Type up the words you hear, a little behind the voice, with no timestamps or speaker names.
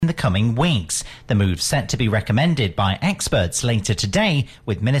the coming weeks. The move set to be recommended by experts later today,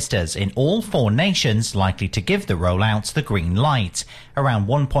 with ministers in all 4 nations likely to give the rollout the green light. Around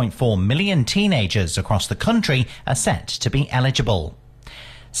 1.4 million teenagers across the country are set to be eligible.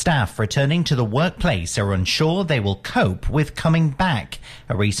 Staff returning to the workplace are unsure they will cope with coming back.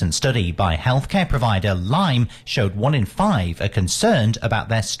 A recent study by healthcare provider Lime showed 1 in 5 are concerned about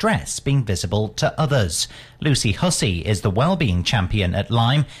their stress being visible to others. Lucy Hussey is the wellbeing champion at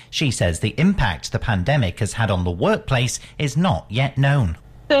Lime. She says the impact the pandemic has had on the workplace is not yet known.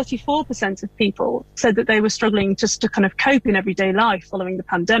 34% of people said that they were struggling just to kind of cope in everyday life following the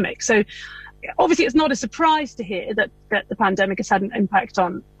pandemic. So obviously, it's not a surprise to hear that the pandemic has had an impact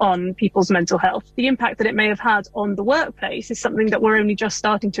on people's mental health. The impact that it may have had on the workplace is something that we're only just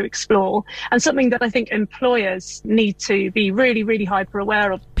starting to explore, and something that I think employers need to be really, really hyper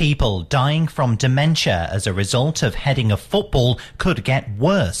aware of. People dying from dementia as a result of heading a football could get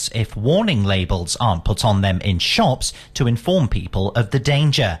worse if warning labels aren't put on them in shops to inform people of the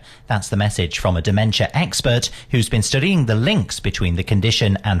danger. That's the message from a dementia expert who's been studying the links between the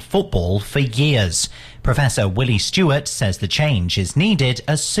condition and football for years. Professor Willie Stewart says the change is needed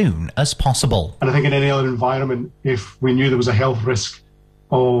as soon as possible. And I think in any other environment, if we knew there was a health risk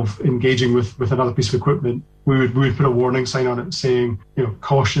of engaging with another piece of equipment, we would put a warning sign on it saying,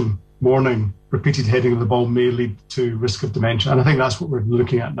 caution, warning, repeated heading of the ball may lead to risk of dementia. And I think that's what we're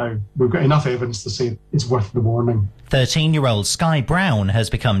looking at now. We've got enough evidence to say it's worth the warning. 13-year-old Sky Brown has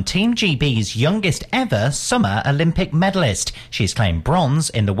become Team GB's youngest ever summer Olympic medalist. She's claimed bronze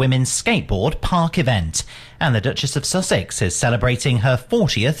in the women's skateboard park event. And the Duchess of Sussex is celebrating her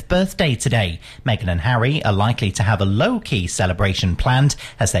 40th birthday today. Meghan and Harry are likely to have a low-key celebration planned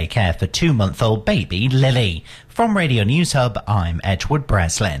as they care for 2-month-old baby Lily. From Radio News Hub, I'm Edward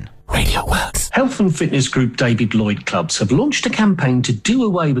Breslin. Radio Works. Health and fitness group David Lloyd Clubs have launched a campaign to do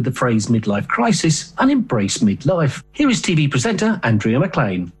away with the phrase midlife crisis and embrace midlife. Here is TV presenter Andrea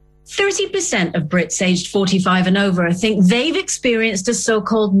McLean. 30% of Brits aged 45 and over think they've experienced a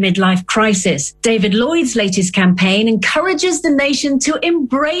so-called midlife crisis. David Lloyd's latest campaign encourages the nation to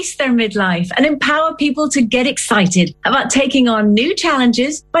embrace their midlife and empower people to get excited about taking on new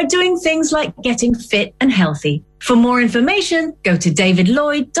challenges by doing things like getting fit and healthy. For more information, go to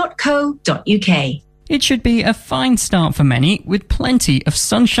davidlloyd.co.uk. It should be a fine start for many with plenty of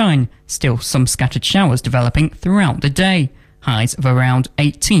sunshine. Still some scattered showers developing throughout the day. Highs of around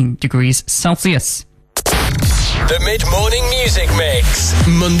 18 degrees Celsius. The Mid-Morning Music Mix.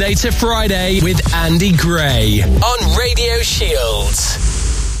 Monday to Friday with Andy Gray on Radio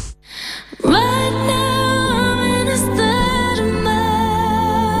Shields. Right now I'm in a state of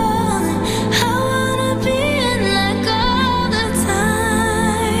mind. I wanna be in like all the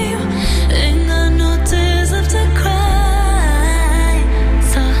time. Ain't got no tears left to cry.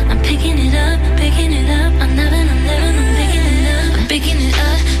 So I'm picking it up. I'm living, I'm picking it up. I'm picking it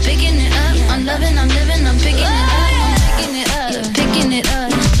up. I'm loving, I'm living, I'm picking it up. I'm picking it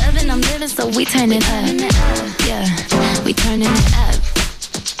up. I'm living, so we turn it up. Yeah, we turning it up.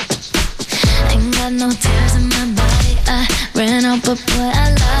 Ain't got no tears in my body. I ran out, but boy, I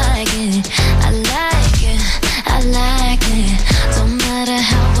like it. I like it. I like it. Don't matter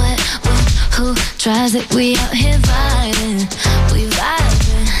how, what, when, who tries it. We out here vibing. We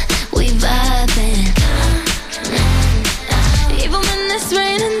vibing. We vibing. Even when it's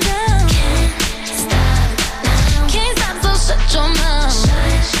raining down. Can't stop now. Can't stop, so shut your mouth.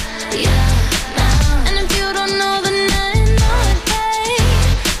 Yeah. And if you don't know, then I know it, babe.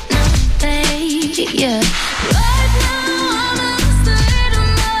 No, babe. Yeah. Right now, I'm in a state of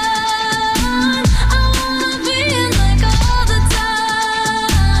mind. I wanna be in like all the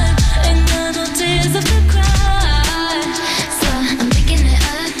time. Ain't got no tears left to cry. So I'm picking it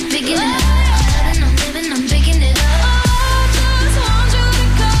up, picking it up. I'm living, I'm picking it up. I just want you to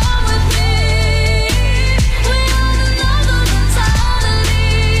come with me. We on another mentality.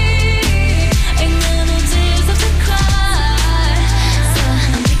 Ain't got no tears left to cry. So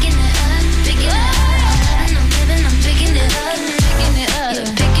I'm picking it up, picking it up. I'm living, I'm picking it up, picking it up,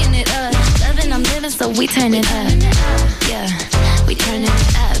 picking it up. Loving, I'm living, so we turn it up. Yeah, we turn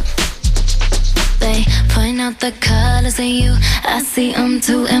it up. They point out the colors in you. I see them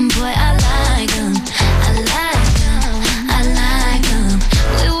too, and boy, I like them. I like them. I like them.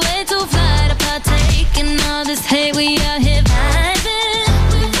 We way too fly to partake in all this hate. We out here vibing.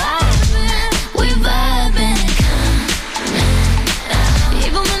 We vibing. We vibing.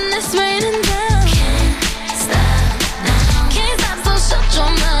 Even when it's raining down. Can't stop now. Can't stop, so shut your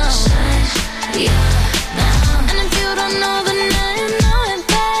mouth. Yeah. And if you don't know, then I know it,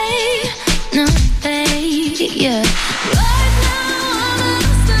 babe. No, babe. Yeah. Right now I'm in a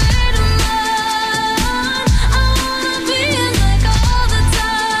state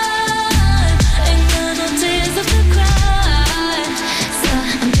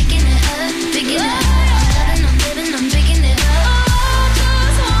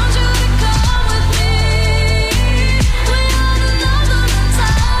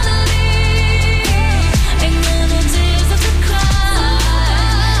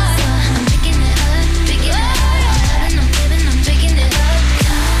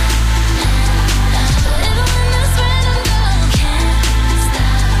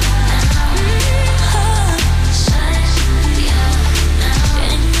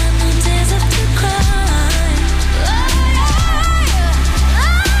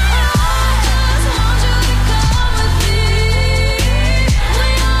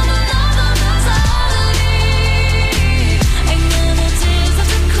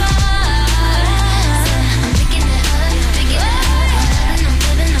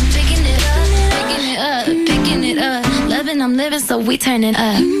living, so we turning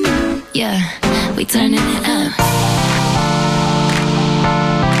up. Yeah, we turning it up.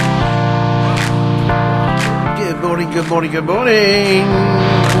 Good morning, good morning, good morning.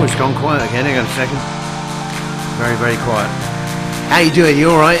 Oh, it's gone quiet again. Hang on a second. Very, very quiet. How you doing? You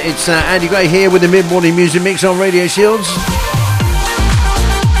all right? It's Andy Gray here with the mid-morning music mix on Radio Shields.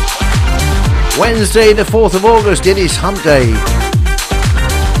 Wednesday, the 4th of August. It is Hump Day.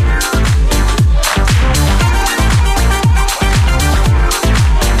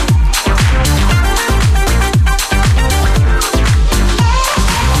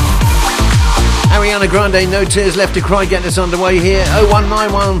 Ariana Grande, No Tears Left to Cry, getting us underway here.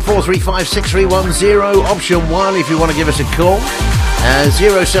 0191 435 6310, option 1 if you want to give us a call.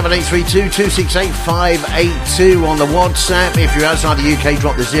 07832 268 582 on the WhatsApp. If you're outside the UK,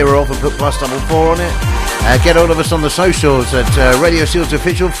 drop the 0 off and put +44 on it. Get all of us on the socials at Radio Shields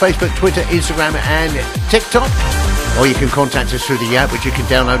Official, Facebook, Twitter, Instagram and TikTok. Or you can contact us through the app, which you can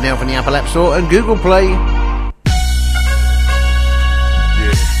download now from the Apple App Store and Google Play.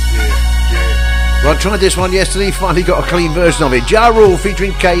 Well, I tried this one yesterday, finally got a clean version of it. Ja Rule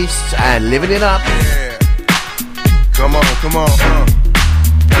featuring Case and Living It Up. Yeah. Come on, come on,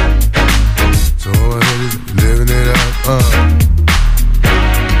 So all my ladies living it up,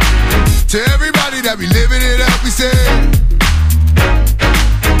 To everybody that be living it up, we say.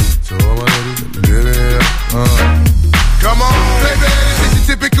 So all my ladies living it up, Come on, baby, it's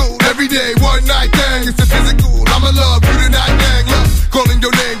a typical, everyday, one night thing. It's a physical, I'ma love you tonight, dang, love. Calling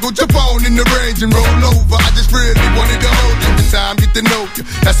your name, go jump on in the range and roll over. I just really wanted to hold you. This time, get to know you.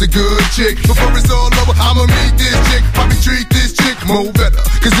 That's a good chick. Before it's all over, I'ma meet this chick. Probably treat this chick more better.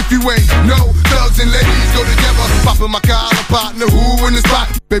 Cause if you ain't know, thugs and ladies go together. Popping my collar, partner, who in the spot?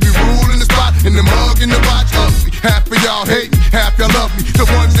 Baby, rule in the spot, in the mug, in the box. Ugly. Half of y'all hate me, half y'all love me. The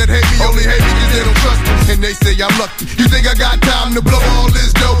ones that hate me only hate me cause they don't trust me. And they say I'm lucky. You think I got time to blow all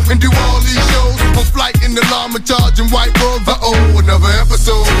this dough and do all these shows? On flight in the llama, charging white robes. Uh-oh, another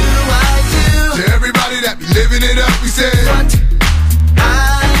episode. To everybody that be living it up, we say what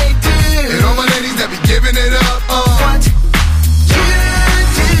I do. And all my ladies that be giving it up, what you do.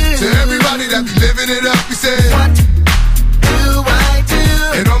 To everybody that be living it up, we say what do I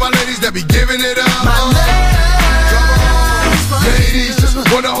do. And all my ladies that be giving it up, my love. Ladies just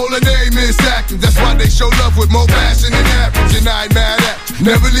wanna hold a name in seconds. That's why they show love with more passion than average. And I ain't mad at you.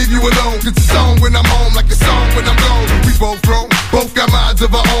 Never leave you alone. It's a song when I'm home, like a song when I'm gone. We both grown, both got minds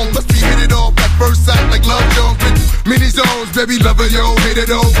of our own. Must be hit it off at first sight like Love Jones. Many zones, baby, lover, yo, hate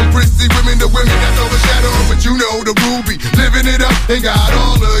it all. From prissy women to women that's overshadowed. But you know the Ruby, living it up. Ain't got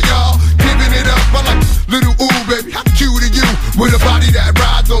all of y'all giving it up. I like little ooh, baby, how cute are you? With a body that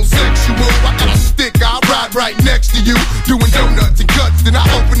rides on sexual. I got a stick, I'll ride right next to you. Doing donuts and cuts, then I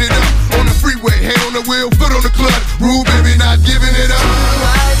open it up. On the freeway, hand on the wheel, foot on the clutch. Rule, baby, not giving it up.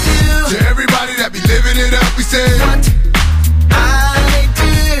 To everybody that be living it up, we say what I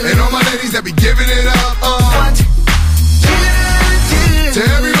do. And all my ladies that be giving it up, what you do. To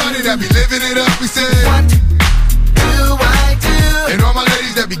everybody that be living it up, we say what do I do. And all my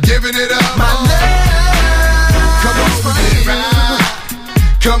ladies that be giving it up, my love. Come on, we get right.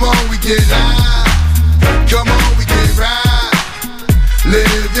 Come on, we get live. Come on, we get right.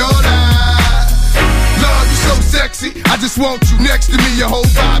 Live your life. Love, you so sexy. I just want you next to me. Your whole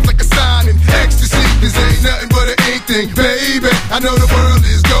vibe's like a sign in ecstasy. This ain't nothing but an ink thing, baby. I know the world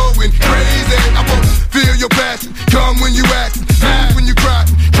is going crazy. I wanna feel your passion. Come when you act, laugh when you cry,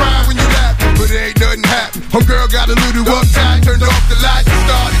 cry when you laugh. But ain't nothing happen. Homegirl got a little uptight, turned off the lights and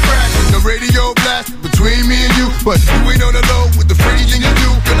started crashing. The radio blasted between me and you, but you ain't on the low with the freezing you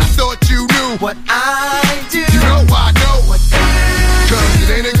do. And I thought you knew what I do. You know I know what I do. Cause it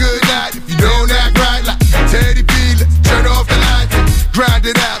ain't a good night if you don't act right. Like Teddy B, let's turn off the lights and grind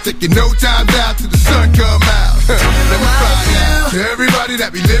it out. Taking no time out till the sun come out. Let me find out. To everybody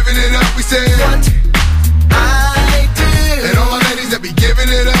that be living it up, we say what I do. And all my ladies that be giving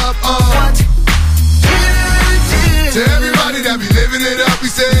it up, what you do. To everybody that be living it up,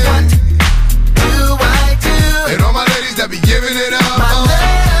 we say what do I do. And all my ladies that be giving it up, my love.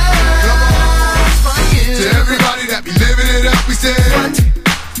 Come on. To everybody that be living it up, we say what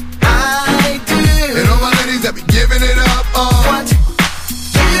I do. And all my ladies that be giving it up, what you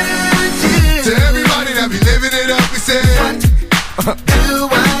do. To everybody that be living it up, we say what do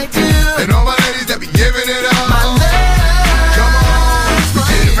I do. And all my ladies that be giving it up, my love. Come on, we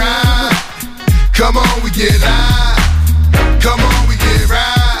get right. Come on, we get live. Come on, we get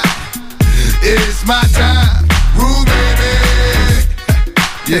right. It's my time, Rule, baby.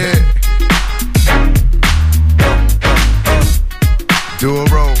 Yeah. Do a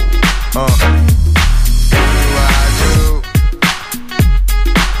roll. Do I do?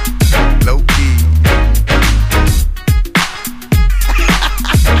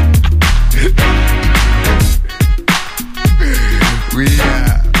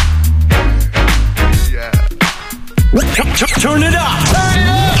 Turn it up!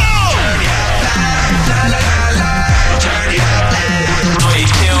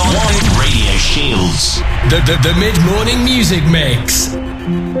 Radio Shields. The mid-morning music mix.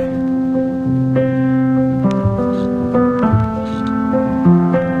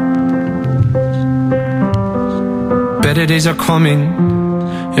 Better days are coming,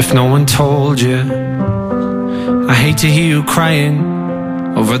 if no one told you. I hate to hear you crying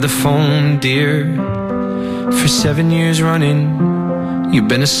over the phone, dear. For 7 years running, you've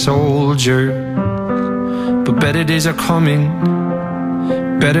been a soldier. But better days are coming,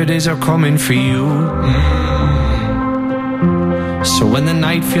 better days are coming for you. So when the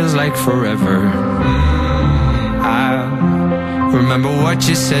night feels like forever, I'll remember what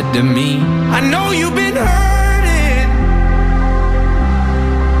you said to me. I know you've been hurting,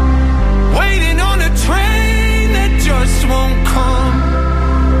 waiting on a train that just won't come.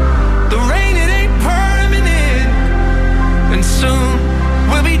 The rain, it ain't permanent, and soon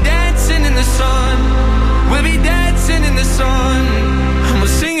we'll be dancing in the sun. We'll be dancing in the sun, and we'll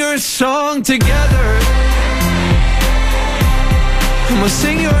sing your song together. And we'll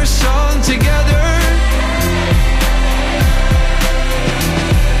sing your song together.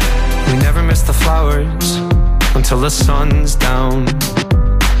 We never miss the flowers until the sun's down.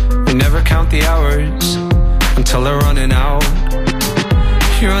 We never count the hours until they're running out.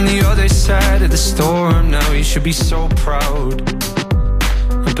 You're on the other side of the storm now. You should be so proud.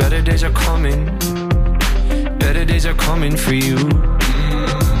 The better days are coming, better days are coming for you.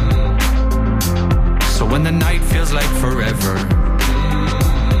 So when the night feels like forever,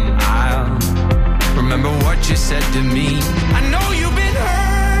 I'll remember what you said to me. I know you've been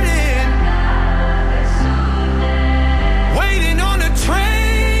hurting, waiting on a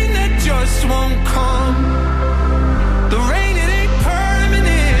train that just won't come. The rain, it ain't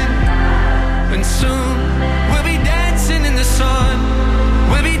permanent, and soon we'll be dancing in the sun.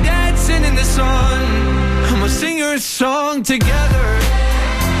 We'll be dancing in the sun, and we'll sing your song together.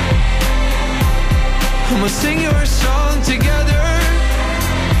 And we'll sing your song together.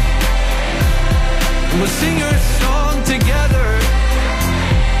 And we'll sing your song together.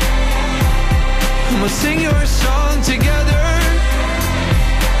 And we'll sing your song together.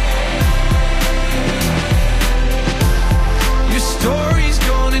 Your story's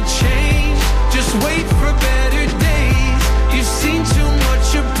gonna change. Just wait for better days. You've seen too much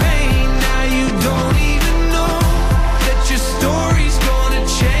of pain. Now you don't even know that your story's gonna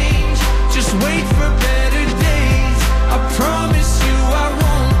change. Just wait for better days. I promise you I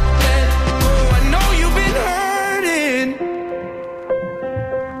won't let go. I know you've been hurting,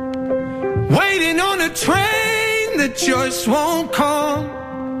 waiting on a train that just won't come.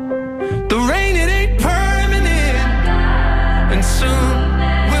 The rain, it ain't permanent, and soon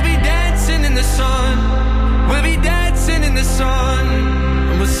we'll be dancing in the sun. We'll be dancing in the sun,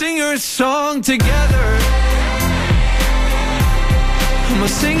 and we'll sing your song together. And we'll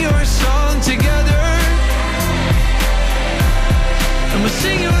sing your song together. And we'll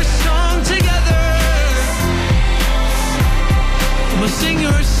sing your song together. And we'll sing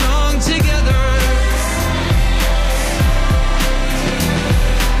your song together.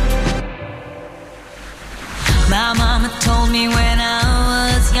 My mama told me when I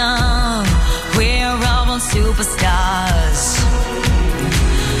was young, we're all born superstars.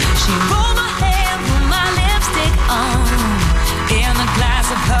 She rolled my hair, put my lipstick on, in a glass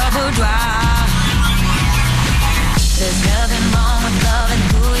of her boudoir. There's nothing wrong with loving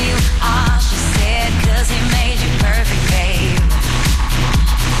who you are, she said, 'cause he made you perfect, babe.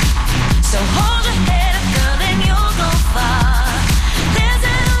 So hold your head up, girl, and you'll go far. There's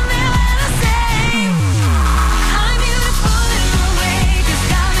an umbrella saying I'm beautiful in my way, 'cause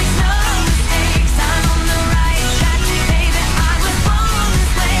God makes no mistakes. I'm on the right track, baby, I was born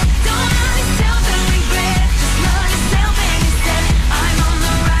this way. Don't love yourself and regret, just love yourself and you said I'm on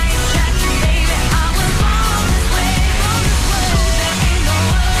the right track, baby, I was born this way. There ain't no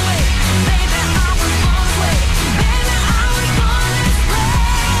other way, baby, I was born this way. Baby, I was born this way.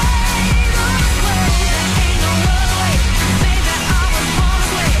 There ain't no other way, baby, I was born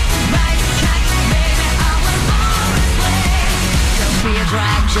this way. Right track, baby, I was born this way. Don't be a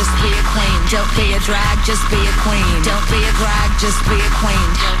drag, just be a queen. Don't be a drag, just be a queen. Don't be a drag, just be a queen.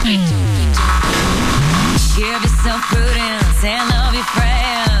 Give yourself prudence and love your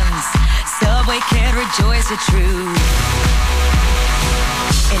friends. Subway kid, rejoice your truth.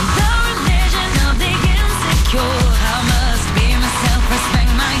 In the religion of the insecure, I must be myself,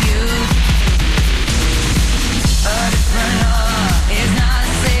 respect my youth. A different love is not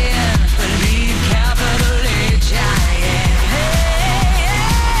a sin. Believe capital H-I-M.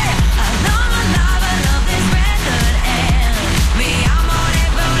 I love my life, I love this record, and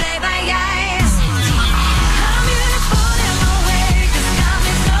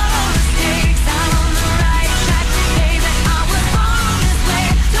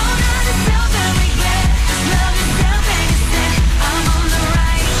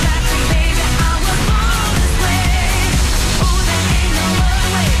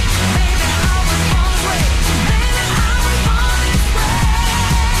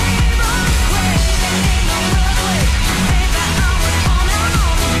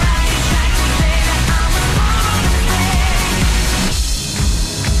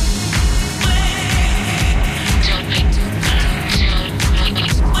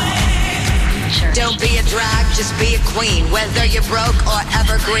Don't be a drag, just be a queen. Whether you're broke or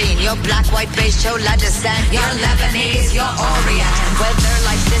evergreen, your black, white, beige, chola descent, you're Lebanese, you're Orient. Whether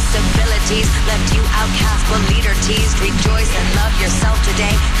life's disabilities left you outcast but leader teased, rejoice and love yourself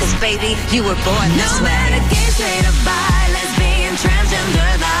today, cause baby, you were born this way. No matter gay, straight or bi, lesbian,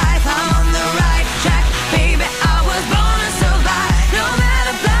 transgender life, I'm on the right track, baby, I was born to survive. No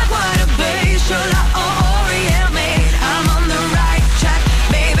matter black, white or beige, chola or Orient made, I'm on the right track,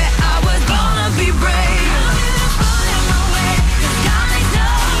 baby, I was born to be brave.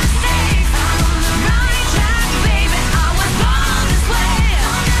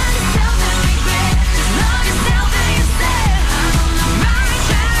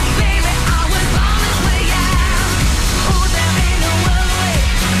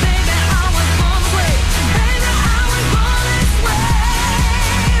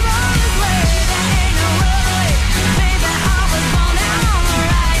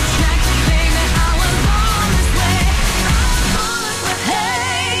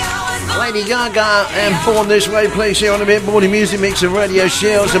 Lady Gaga and Born This Way plays here on a bit morning music mix of Radio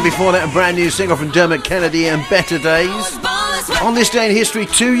Shields, and before that a brand new single from Dermot Kennedy and Better Days. On this day in history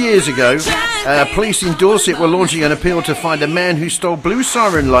 2 years ago, police in Dorset were launching an appeal to find a man who stole blue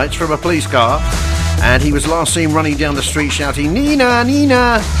siren lights from a police car, and he was last seen running down the street shouting "Nina,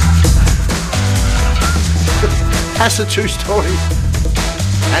 Nina." That's a true story.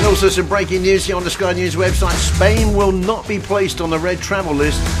 And also some breaking news here on the Sky News website. Spain will not be placed on the red travel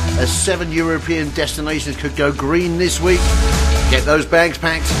list as 7 European destinations could go green this week. Get those bags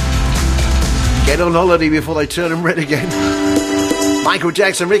packed. Get on holiday before they turn them red again. Michael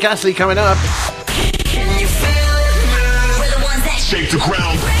Jackson, Rick Astley coming up. Shake the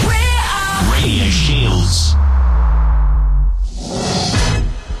ground. Radio Shields.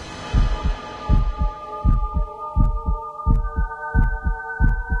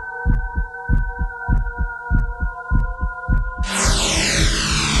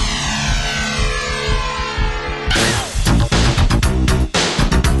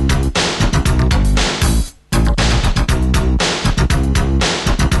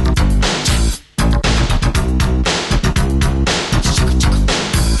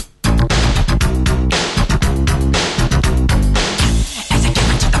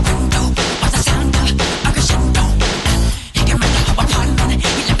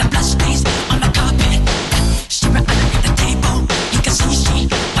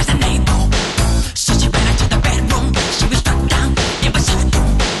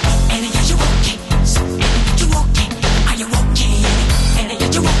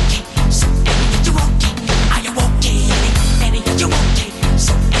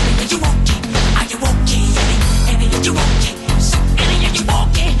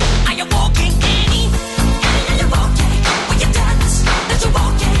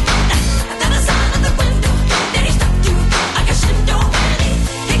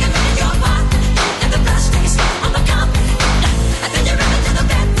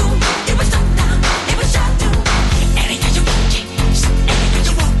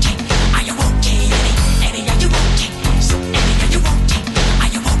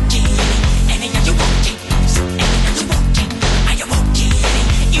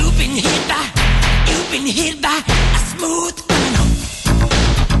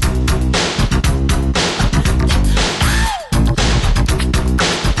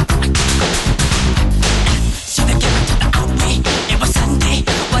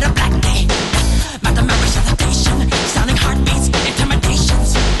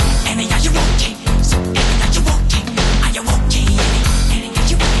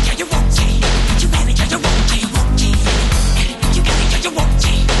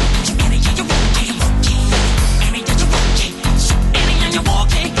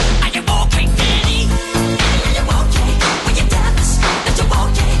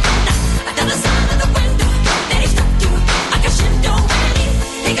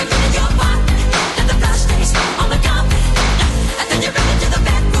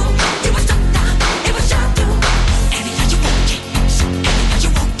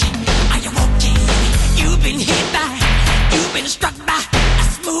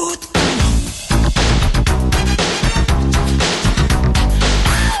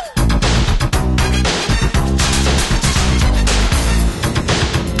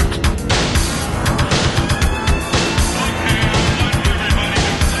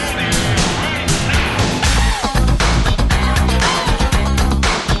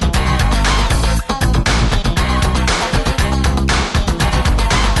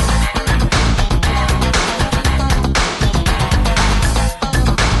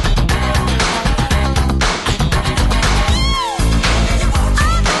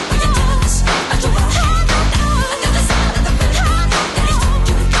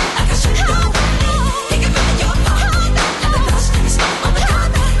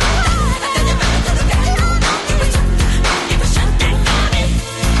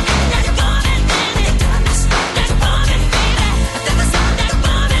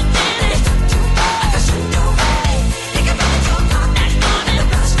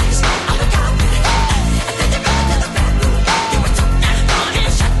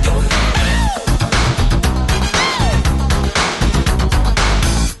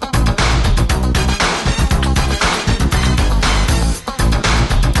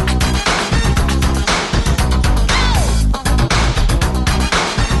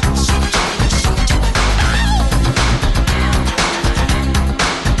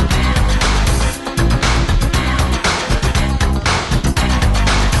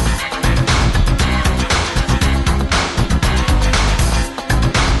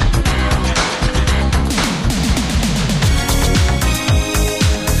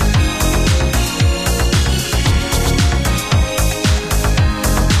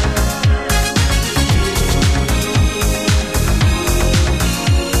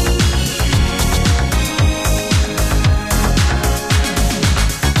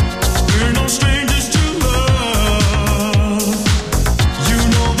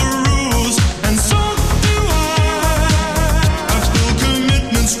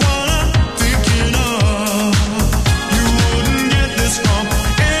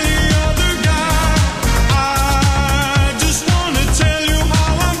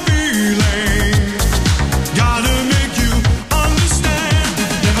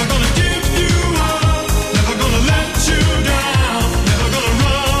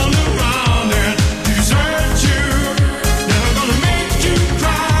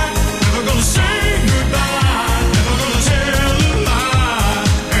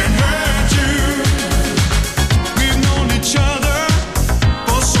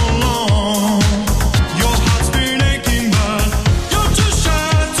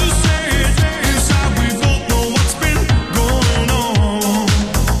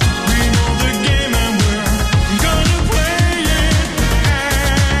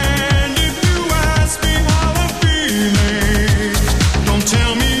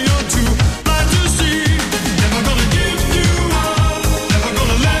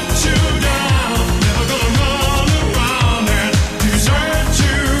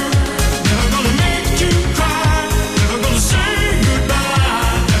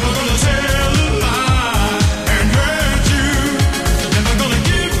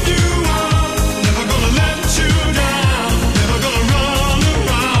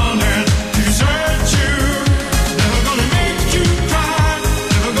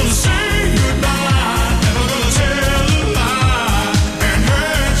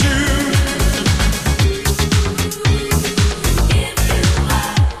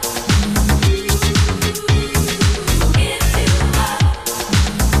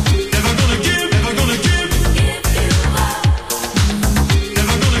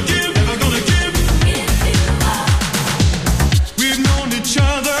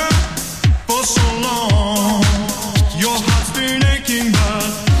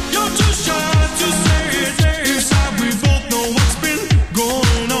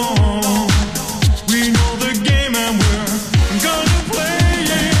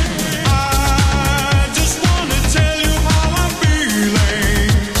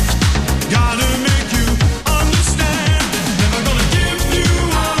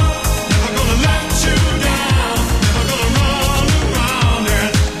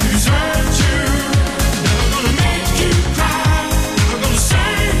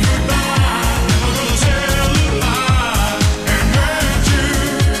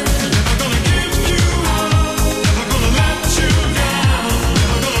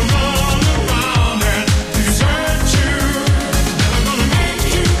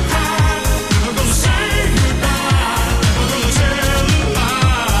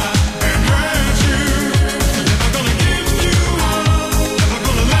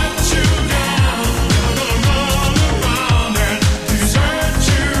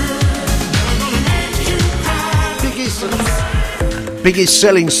 biggest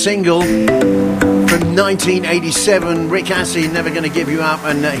selling single from 1987, Rick Astley, Never Gonna Give You Up,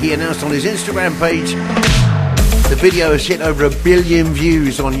 and he announced on his Instagram page the video has hit over 1 billion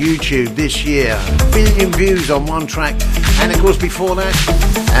views on YouTube this year. 1 billion views on one track. And of course before that,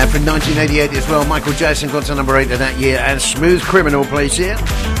 from 1988 as well, Michael Jackson got to number 8 of that year, and Smooth Criminal plays here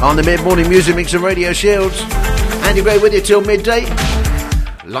on the mid-morning music mix of Radio Shields. Andy Gray with you till midday.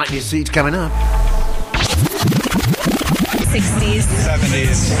 Lightning Seeds coming up. 60s,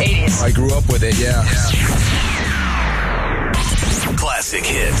 70s, 80s. I grew up with it, yeah. Classic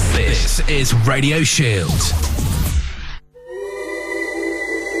hits. This is Radio Shields.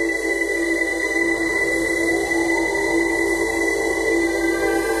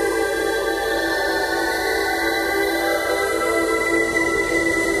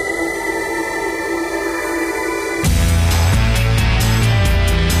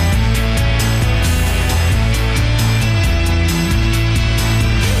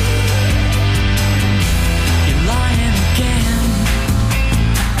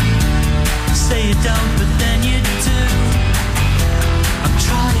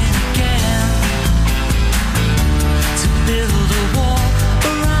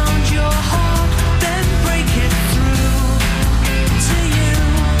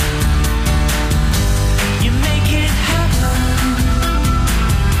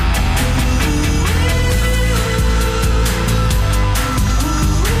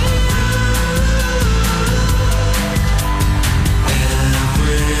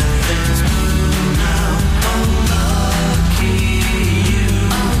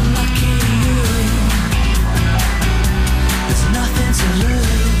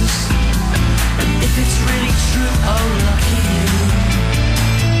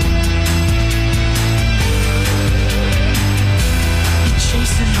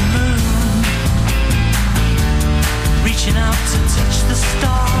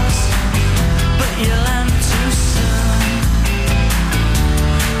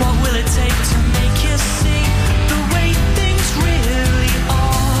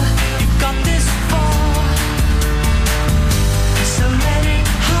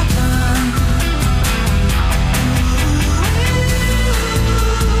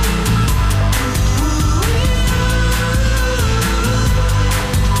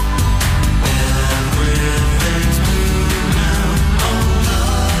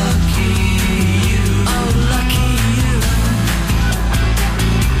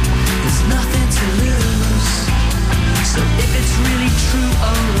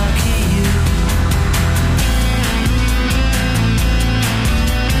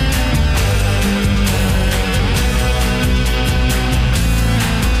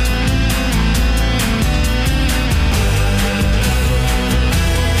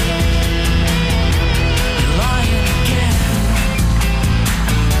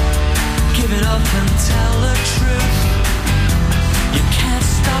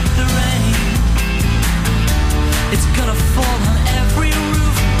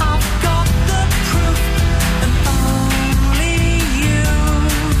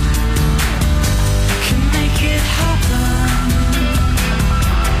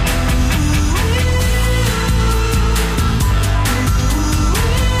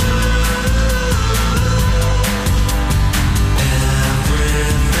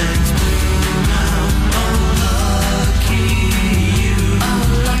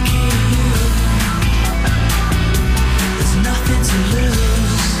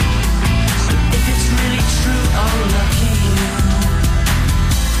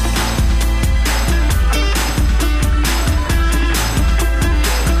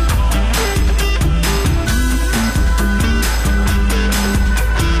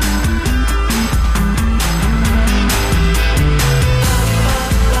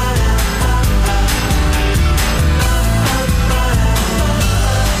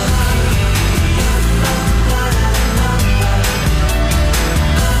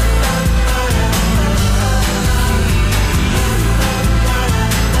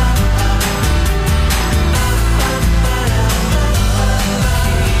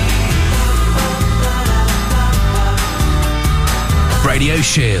 Radio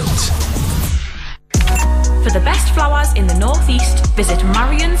Shields. For the best flowers in the northeast, visit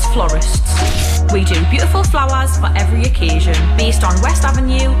Marion's Florists. We do beautiful flowers for every occasion, based on West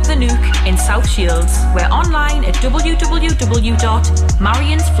Avenue, The Nook in South Shields. We're online at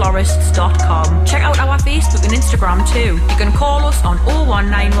www.marionsflorists.com. Check out our Facebook and Instagram too. You can call us on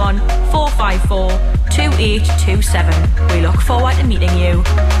 0191 454 2827. We look forward to meeting you.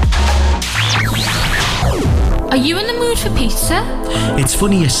 Are you in the mood mood for pizza? It's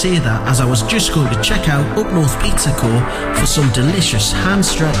funny you say that, as I was just going to check out Up North Pizza Co. for some delicious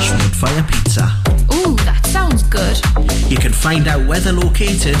hand-stretched wood-fire pizza. Ooh, that sounds good. You can find out where they're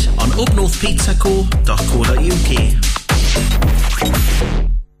located on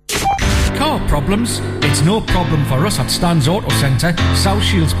upnorthpizzaco.co.uk. Car problems? It's no problem for us at Stan's Auto Centre, South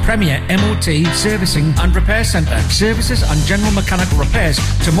Shields' premier MOT, servicing and repair centre. Services and general mechanical repairs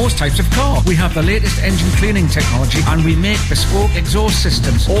to most types of car. We have the latest engine cleaning technology and we make bespoke exhaust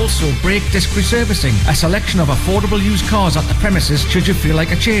systems. Also brake disc reservicing. A selection of affordable used cars at the premises should you feel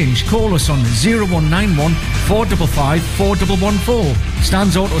like a change. Call us on 0191 455 4114.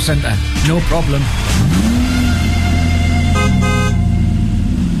 Stan's Auto Centre. No problem.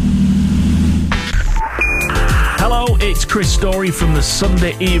 Hello, it's Chris Story from the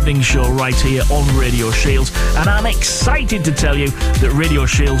Sunday Evening Show right here on Radio Shields, and I'm excited to tell you that Radio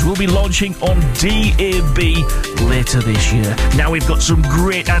Shields will be launching on DAB later this year. Now, we've got some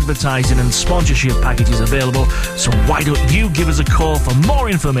great advertising and sponsorship packages available, so why don't you give us a call for more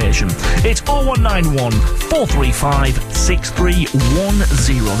information? It's 0191 435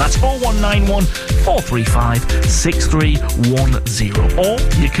 6310. That's 0191 435 6310. Or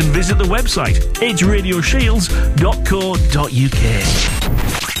you can visit the website. It's radioshields.co.uk.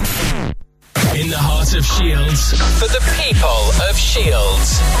 In the heart of Shields, for the people of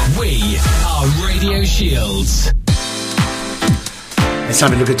Shields, we are Radio Shields. Let's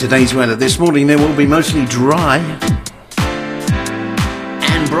have a look at today's weather. This morning there will be mostly dry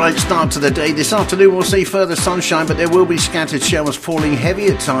and bright start to the day. This afternoon we'll see further sunshine, but there will be scattered showers falling heavy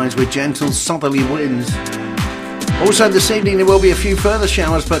at times with gentle southerly winds. Also this evening there will be a few further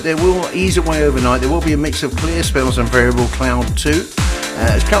showers, but they will ease away overnight. There will be a mix of clear spells and variable cloud too.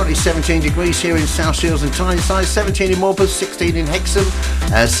 It's currently 17 degrees here in South Shields and Tyneside, 17 in Morpeth, 16 in Hexham,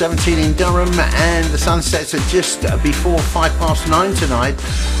 17 in Durham, and the sun sets at just before 9:05 tonight.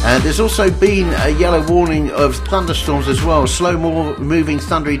 There's also been a yellow warning of thunderstorms as well. Slow moving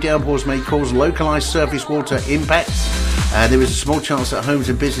thundery downpours may cause localised surface water impacts. There is a small chance that homes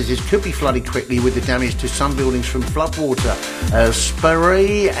and businesses could be flooded quickly with the damage to some buildings from floodwater.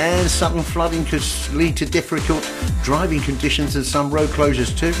 Spray and sudden flooding could lead to difficult driving conditions and some road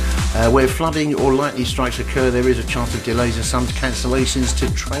closures too. Where flooding or lightning strikes occur, there is a chance of delays and some cancellations to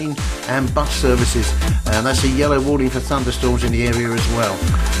train and bus services. That's a yellow warning for thunderstorms in the area as well.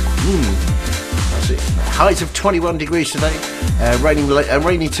 That's it. Highs of 21 degrees today. Raining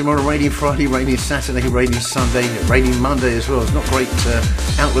tomorrow, raining Friday, raining Saturday, raining Sunday, raining Monday as well. It's not great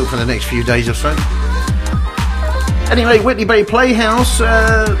outlook for the next few days or so. Anyway, Whitley Bay Playhouse,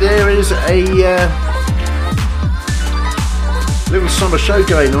 there is a little summer show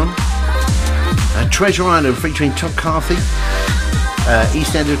going on. Treasure Island featuring Todd Carthy.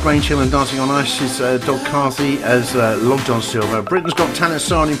 EastEnders, Grange Hill and Dancing on Ice's Doug Carthy as Long John Silver. Britain's Got Talent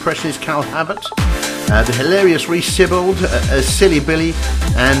star and impressionist Cal Abbott. The hilarious Reece Sibbald as Silly Billy,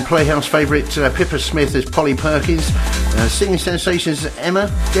 and Playhouse favourite Pippa Smith as Polly Perkins. Singing sensations Emma,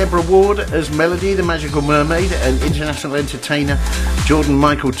 Deborah Ward as Melody, the Magical Mermaid, and international entertainer Jordan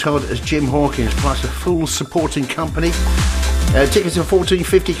Michael Todd as Jim Hawkins, plus a full supporting company. Tickets are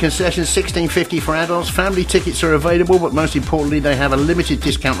 $14.50, concessions $16.50 for adults. Family tickets are available, but most importantly they have a limited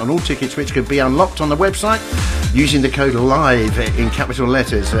discount on all tickets, which could be unlocked on the website using the code LIVE in capital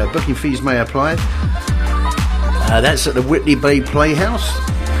letters. Booking fees may apply. That's at the Whitley Bay Playhouse.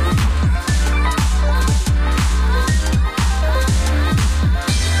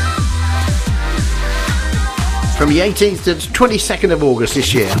 From the 18th to the 22nd of August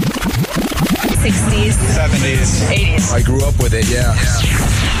this year. 60s, 70s, 80s. I grew up with it, yeah.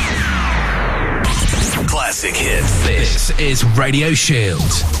 Classic hits. This is Radio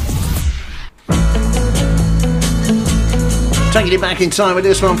Shields. Taking it back in time with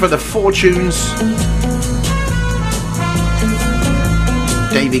this one for the Fortunes.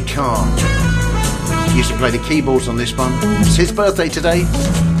 David Carr used to play the keyboards on this one. It's his birthday today.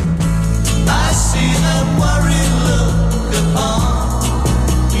 I see that worried look upon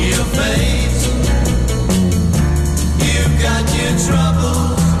your face. You've got your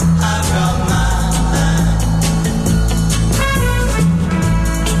troubles, I've got mine.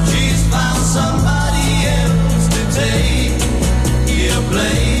 She's found somebody else to take your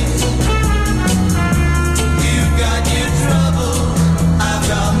place. You've got your troubles, I've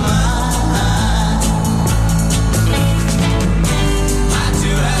got mine. I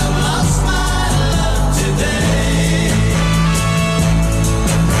too have lost my love today.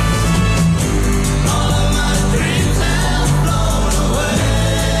 All of my dreams have flown away.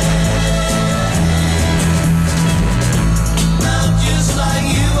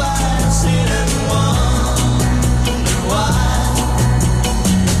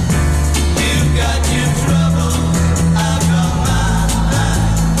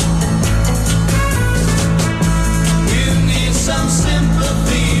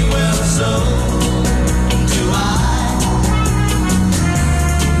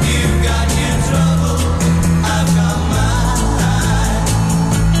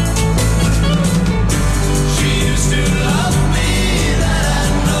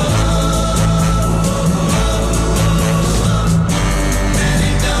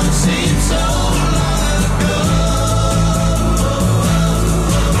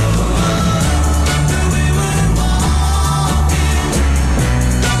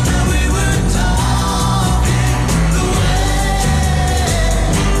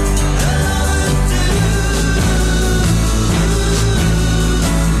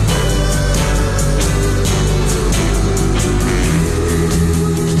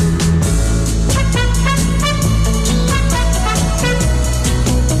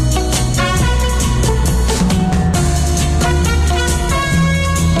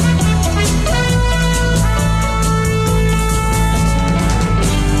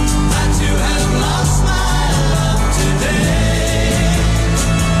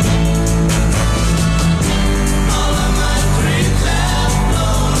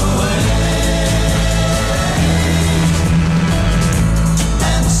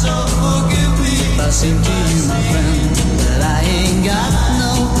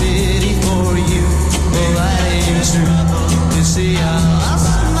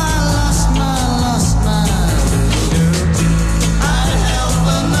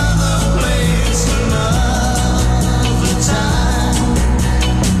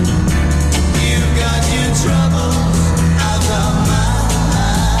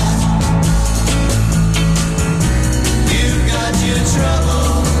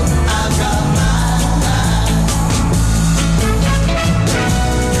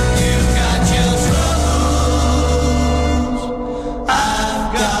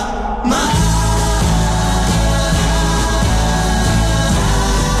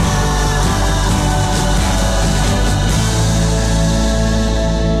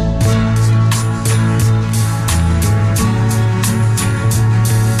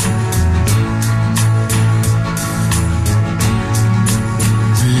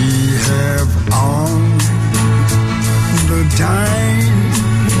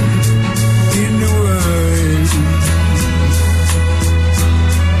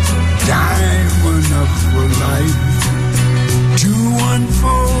 for life to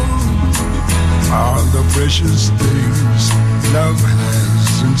unfold all the precious things love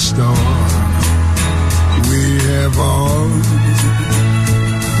has in store. We have all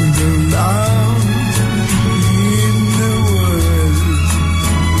the love in the world.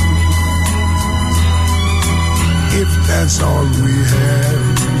 If that's all we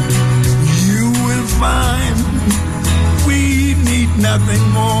have, you will find we need nothing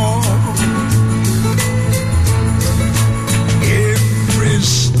more. Every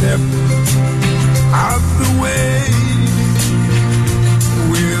step of the way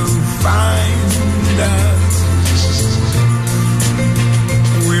will find us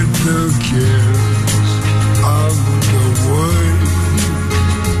with the cares of the world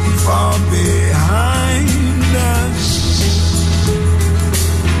far behind us.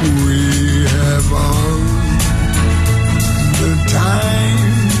 We have all the time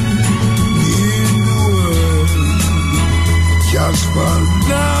in the world just for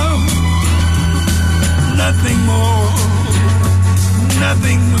love, nothing more,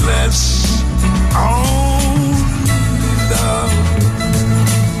 nothing less, only love.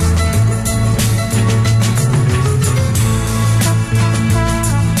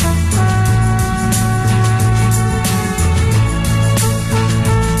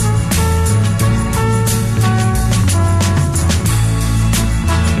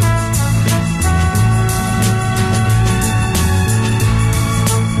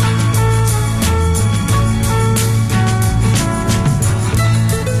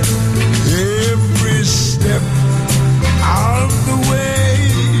 Every step of the way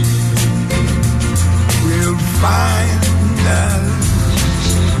will find us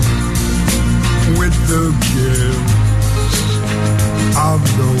with the gifts of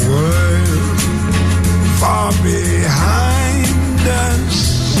the world far behind us.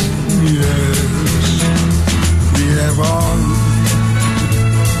 Yes, we have all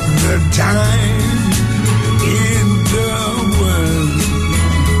the time in the world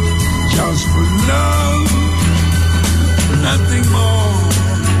just for love, nothing more,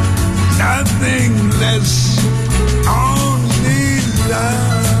 nothing less, only love.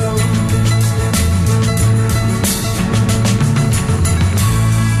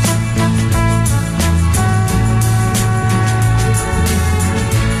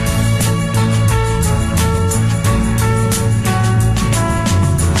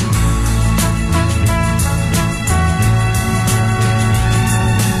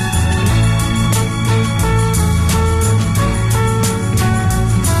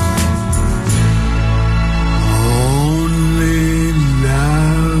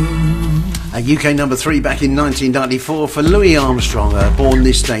 UK number 3 back in 1994 for Louis Armstrong, born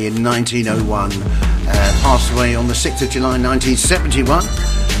this day in 1901, passed away on the 6th of July 1971.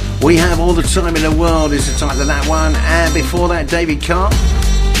 We Have All the Time in the World is the title of that one, and before that David Carr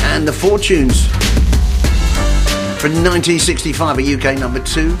and the Fortunes from 1965, a UK number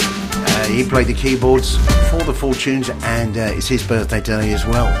 2. He played the keyboards for the Fortunes, and it's his birthday today as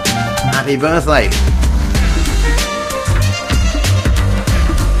well. Happy birthday.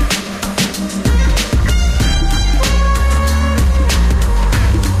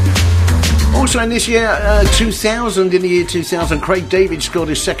 Also in this year, 2000, in the year 2000, Craig David scored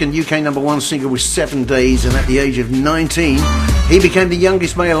his second UK number 1 single with 7 Days, and at the age of 19, he became the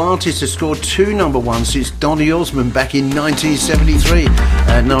youngest male artist to score 2 number 1s since Donny Osmond back in 1973.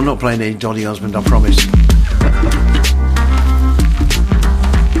 No, I'm not playing any Donny Osmond, I promise.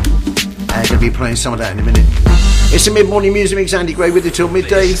 I'm going to be playing some of that in a minute. It's the mid-morning music mix. Andy Gray with you till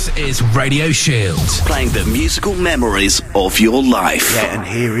midday. This is Radio Shield, playing the musical memories of your life. Yeah, and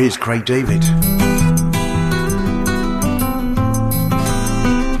here is Craig David.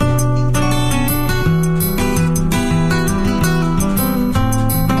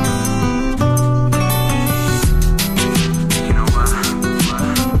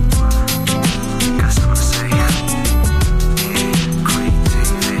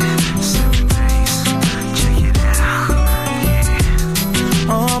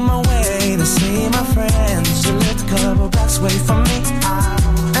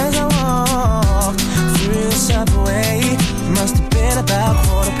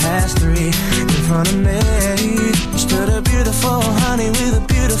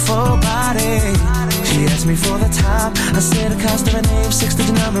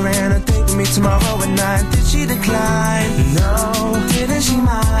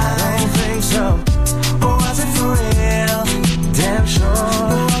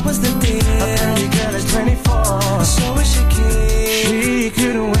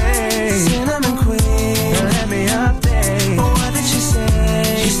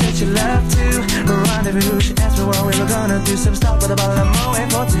 Run every who she asked me what we were gonna do. Some stop with a bottle of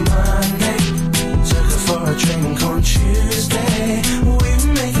Moet for tea. Monday, took her for a drink on Tuesday. We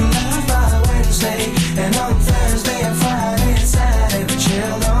were making love by Wednesday, and on Thursday and Friday and Saturday we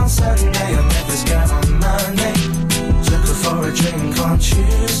chilled on Sunday. I met this girl on Monday, took her for a drink on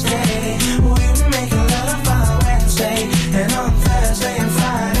Tuesday. We were making love by Wednesday, and on Thursday and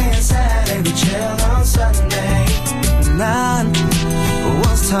Friday and Saturday we chilled on Sunday. 9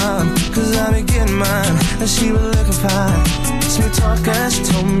 was time, cause I been getting mine, and she was looking fine. Smooth talker, she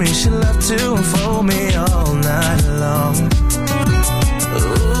told me she loved to unfold me all night long.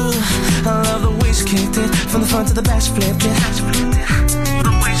 Ooh, I love the way she kicked it, from the front to the back she flipped it.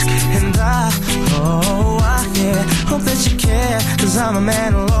 And yeah, hope that you care, cause I'm a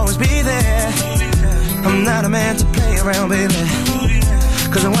man who'll always be there. I'm not a man to play around, baby,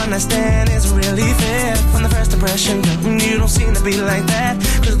 cause a one night stand isn't really fair. From the first impression, you don't seem to be like that,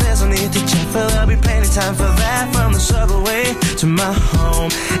 cause there's no need to check, but there'll be plenty time for that. From the subway to my home,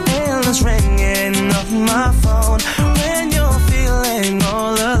 endless ringing off my phone. When you're feeling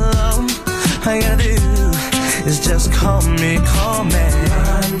all alone, all you gotta do is just call me, call me.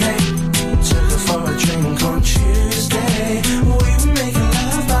 Monday, took her for a drink on Tuesday. We were making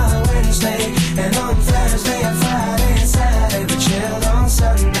love by Wednesday, and on Thursday and Friday and Saturday we chilled on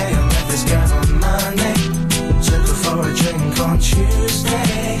Sunday. I met this girl on Monday, took her for a drink on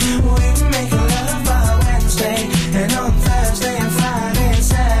Tuesday. We were making love by Wednesday, and on Thursday and Friday and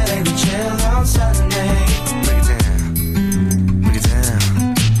Saturday we chilled on Sunday. Break it down, break it down.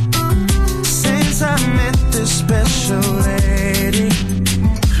 Since I met this special lady,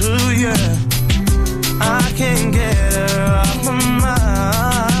 ooh yeah, I can't get her off my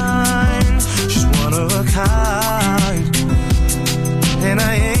mind. She's one of a kind, and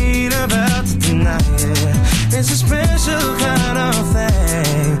I ain't about to deny it. It's a special kind of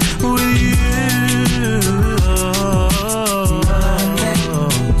thing with you. Monday,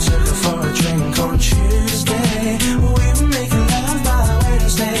 took her for a drink on Tuesday. We were making love by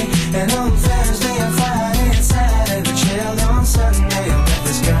Wednesday, and on Thursday and Friday and Saturday we chilled on Sunday. I met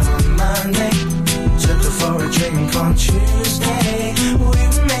this girl on Monday, took her for a drink on Tuesday. We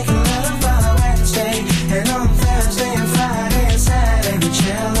were making love by Wednesday, and on Thursday and Friday and Saturday we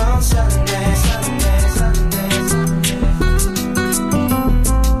chilled on Sunday. Sunday, Sunday, Sunday.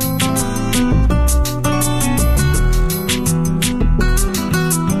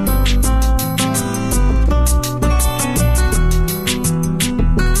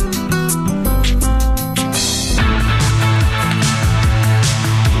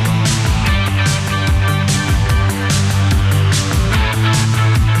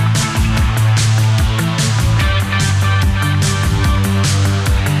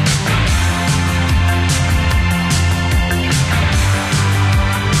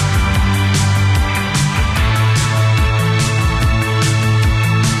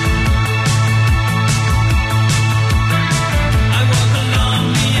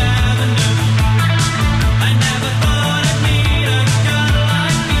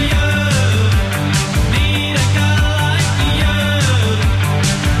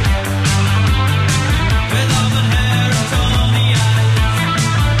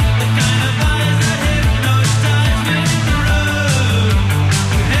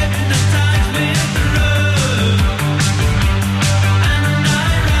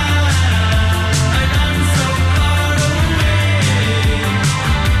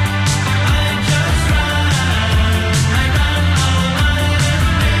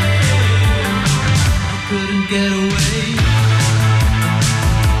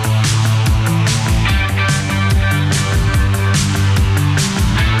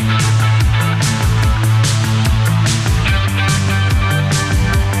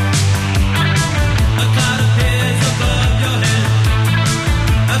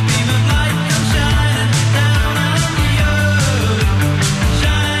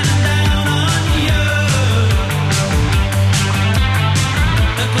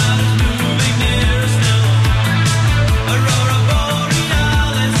 A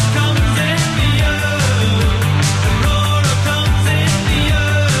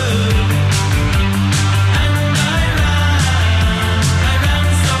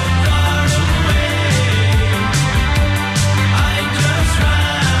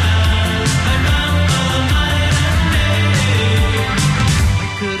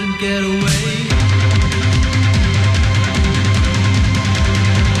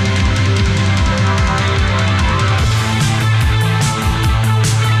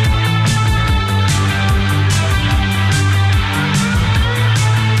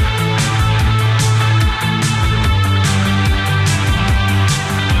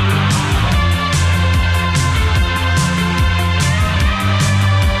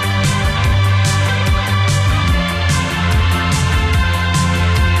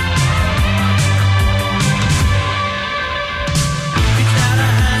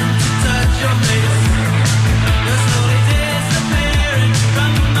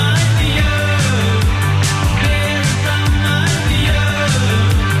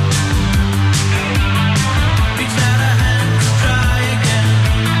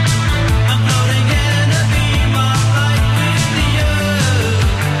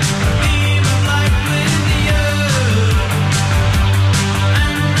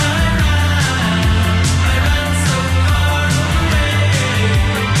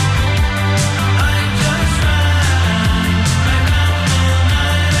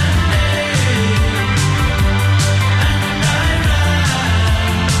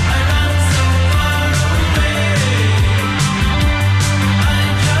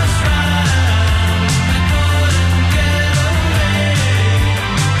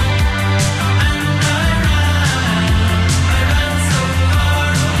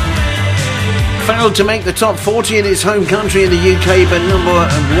failed to make the top 40 in its home country in the UK, but number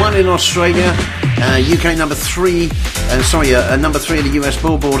 1 in Australia. UK number 3, number 3 in the US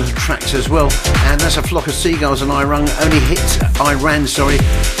Billboard tracks as well. And that's A Flock of Seagulls, and Iran only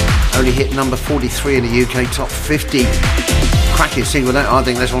hit number 43 in the UK top 50. Cracking single that, I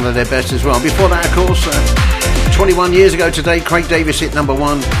think that's one of their best as well. Before that, of course, 21 years ago today, Craig Davis hit number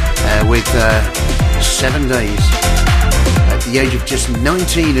 1 with 7 Days. At the age of just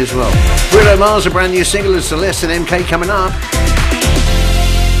 19 as well. Bruno Mars, a brand new single, and Celeste and MK coming up.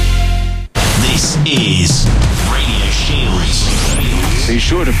 This is Radio Shields. Be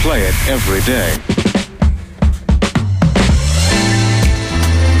sure to play it every day.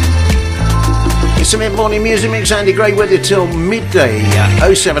 It's a mid-morning music mix. Andy Gray with it till midday.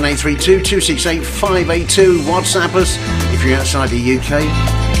 07832 268 582. WhatsApp us if you're outside the UK.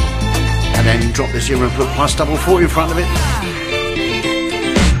 And then drop the 0 and put +44 in front of it.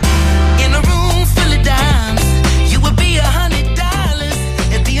 In a room full of dimes, you would be $100.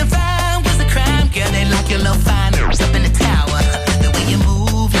 If being fine was a crime, girl, they lock your little fine up in the tower. The way you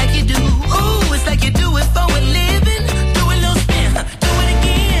move like you do, ooh, it's like you do it for a living. Do a little spin, do it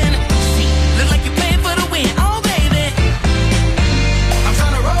again. Look like you playing for the win, oh baby. I'm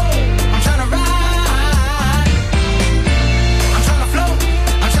tryna roll, I'm tryna ride, I'm tryna float,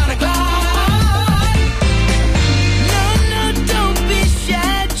 I'm tryna glide. No, no,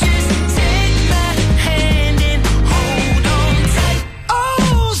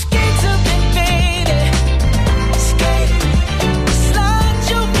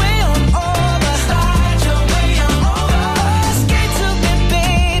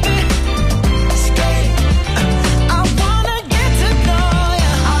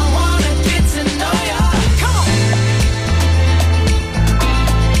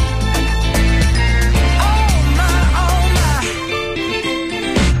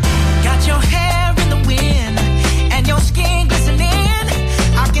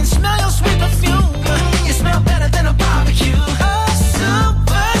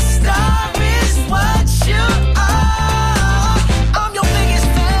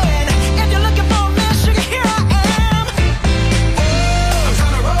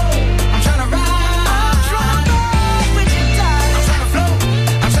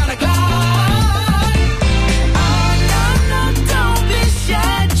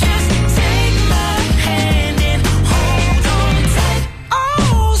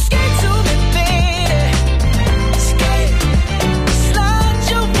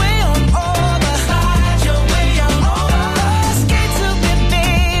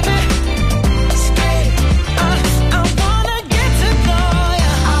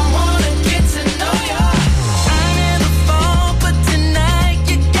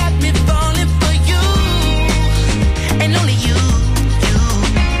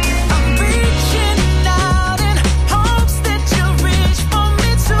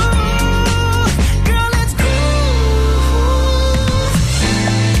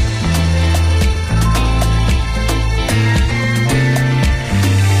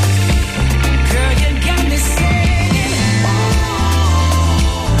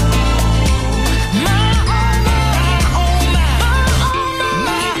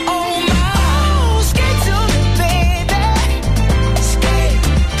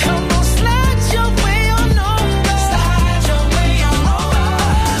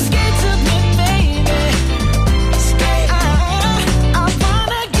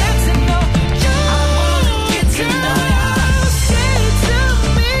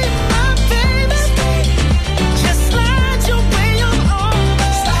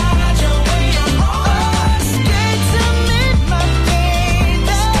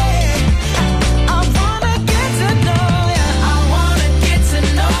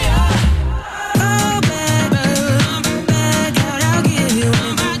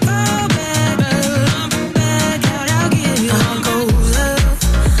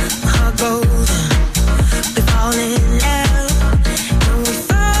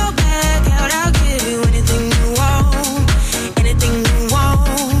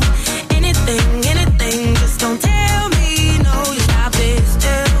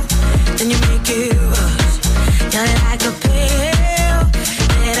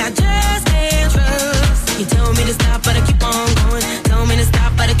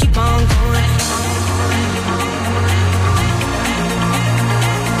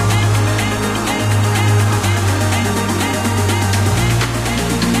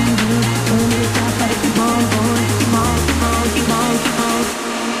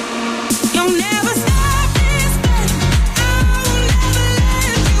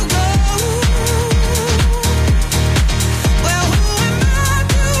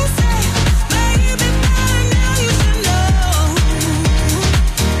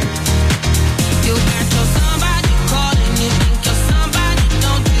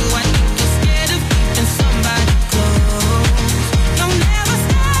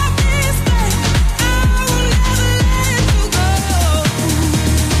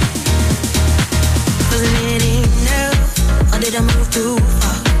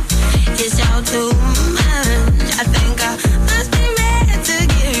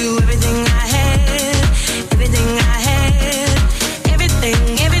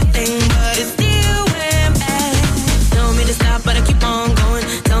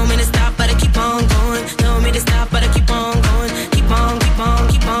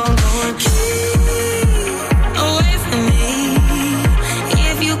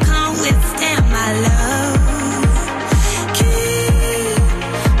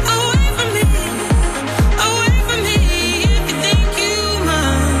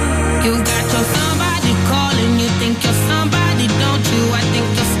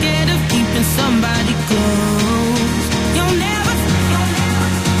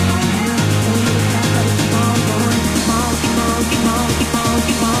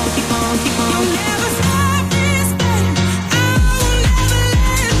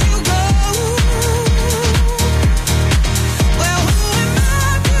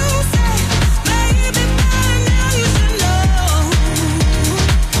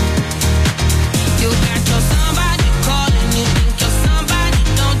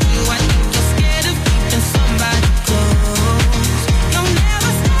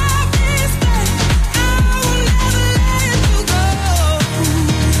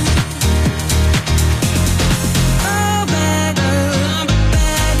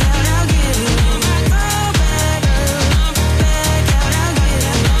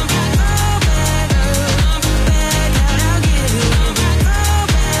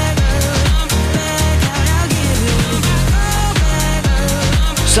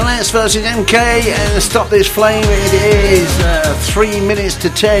 Celeste versus MK and Stop This Flame. It is 3 minutes to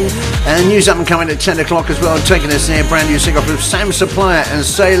 10. And news up and coming at 10 o'clock as well. Taking us there, brand new single from Sam Supplier and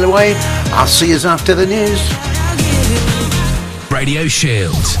Sail Away. I'll see you after the news. Radio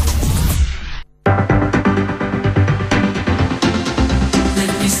Shield.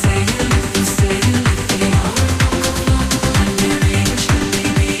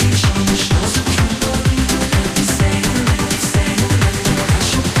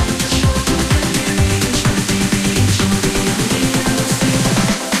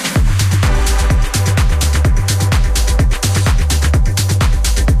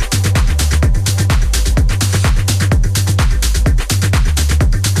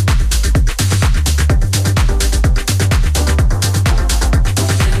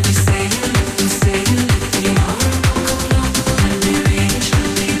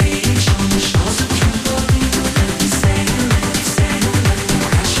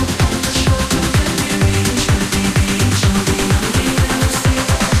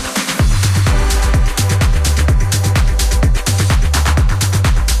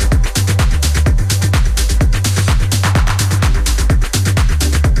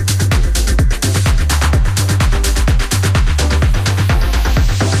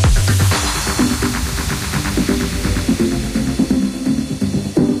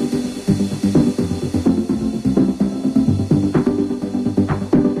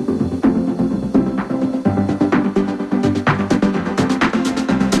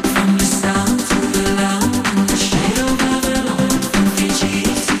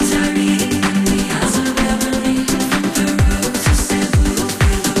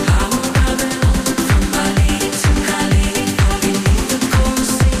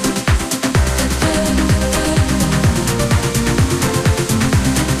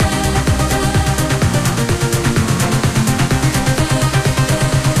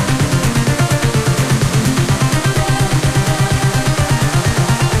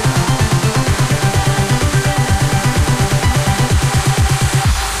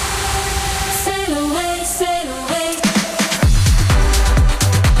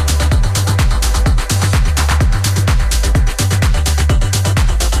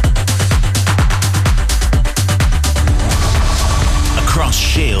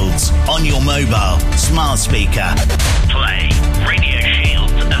 on your mobile, smart speaker. Play Radio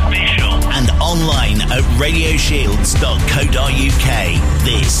Shields Official. And online at radioshields.co.uk.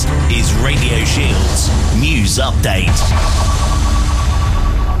 This is Radio Shields News Update.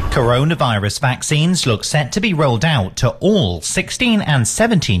 Coronavirus vaccines look set to be rolled out to all 16 and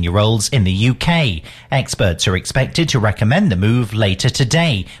 17-year-olds in the UK. Experts are expected to recommend the move later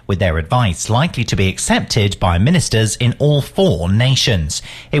today, with their advice likely to be accepted by ministers in all 4 nations.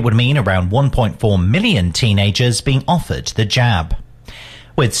 It would mean around 1.4 million teenagers being offered the jab.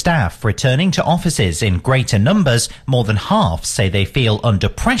 With staff returning to offices in greater numbers, more than half say they feel under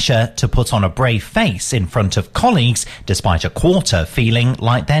pressure to put on a brave face in front of colleagues, despite a quarter feeling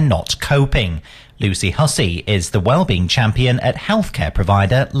like they're not coping. Lucy Hussey is the wellbeing champion at healthcare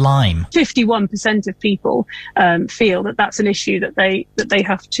provider Lyme. 51% of people feel that that's an issue that they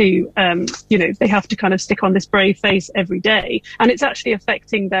have to, they have to kind of stick on this brave face every day, and it's actually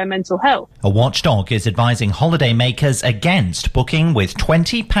affecting their mental health. A watchdog is advising holidaymakers against booking with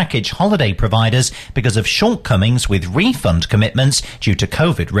 20 package holiday providers because of shortcomings with refund commitments due to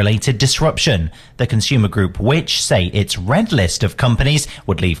COVID-related disruption. The consumer group Which say its red list of companies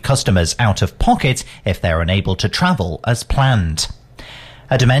would leave customers out of pocket if they're unable to travel as planned.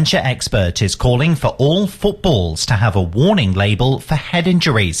 A dementia expert is calling for all footballs to have a warning label for head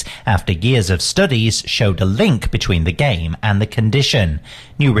injuries after years of studies showed a link between the game and the condition.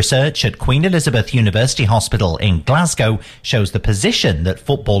 New research at Queen Elizabeth University Hospital in Glasgow shows the position that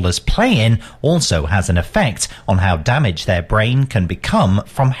footballers play in also has an effect on how damaged their brain can become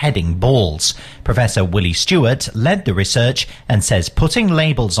from heading balls. Professor Willie Stewart led the research and says putting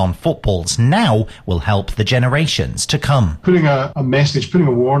labels on footballs now will help the generations to come. Putting a message, putting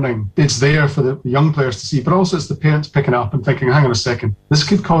a warning, it's there for the young players to see, but also it's the parents picking up and thinking, hang on a second, this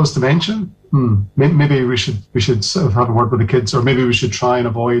could cause dementia? Maybe we should sort of have a word with the kids, or maybe we should try and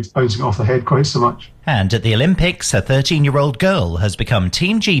avoid bouncing off the head quite so much. And at the Olympics, a 13-year-old girl has become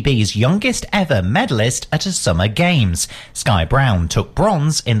Team GB's youngest ever medalist at a Summer Games. Sky Brown took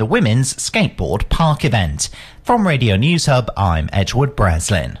bronze in the women's skateboard park event. From Radio News Hub, I'm Edward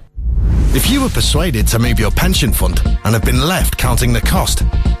Breslin. If you were persuaded to move your pension fund and have been left counting the cost,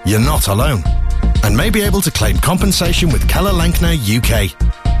 you're not alone, and may be able to claim compensation with Keller Lankner UK.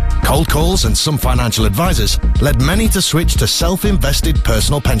 Cold calls and some financial advisors led many to switch to self-invested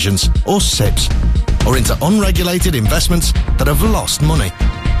personal pensions, or SIPs, or into unregulated investments that have lost money.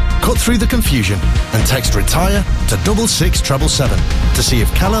 Cut through the confusion and text RETIRE to 66777 to see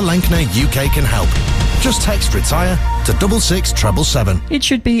if Keller Lankner UK can help. Just text RETIRE to 66777. It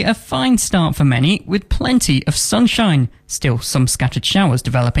should be a fine start for many, with plenty of sunshine. Still some scattered showers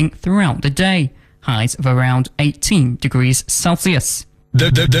developing throughout the day. Highs of around 18 degrees Celsius.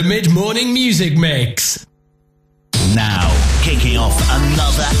 The mid-morning music mix. Now, kicking off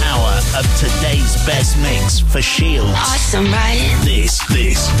another hour of today's best mix for Shields. Awesome, right? This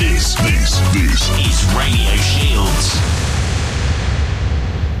is Radio Shields.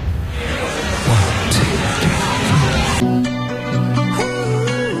 1, 2,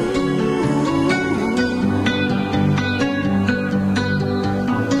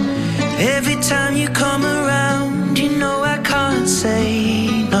 3. Every time you come around, you know I can't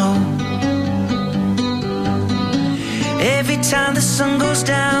say no. Every time the sun goes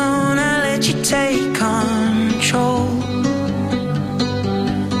down, I let you take control.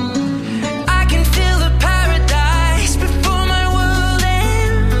 I can feel the paradise before my world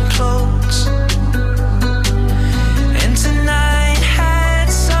implodes. And tonight had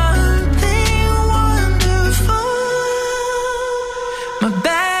something wonderful. My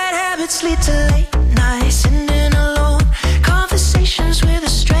bad habits lead to late nights, sitting alone. Conversations with a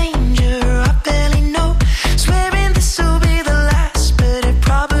stranger I barely know. Swearing this will be the last, but it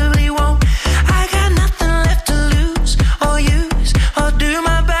probably won't. I got nothing left to lose or use or do.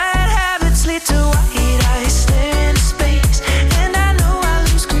 My bad habits lead to white eyes staring into space, and I know I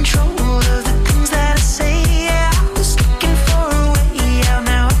lose control of the things that I say. Yeah, I was looking for a way out,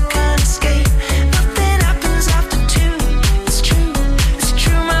 now I can't escape. Nothing happens after 2. It's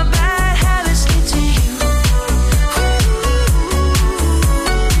true, my bad habits lead to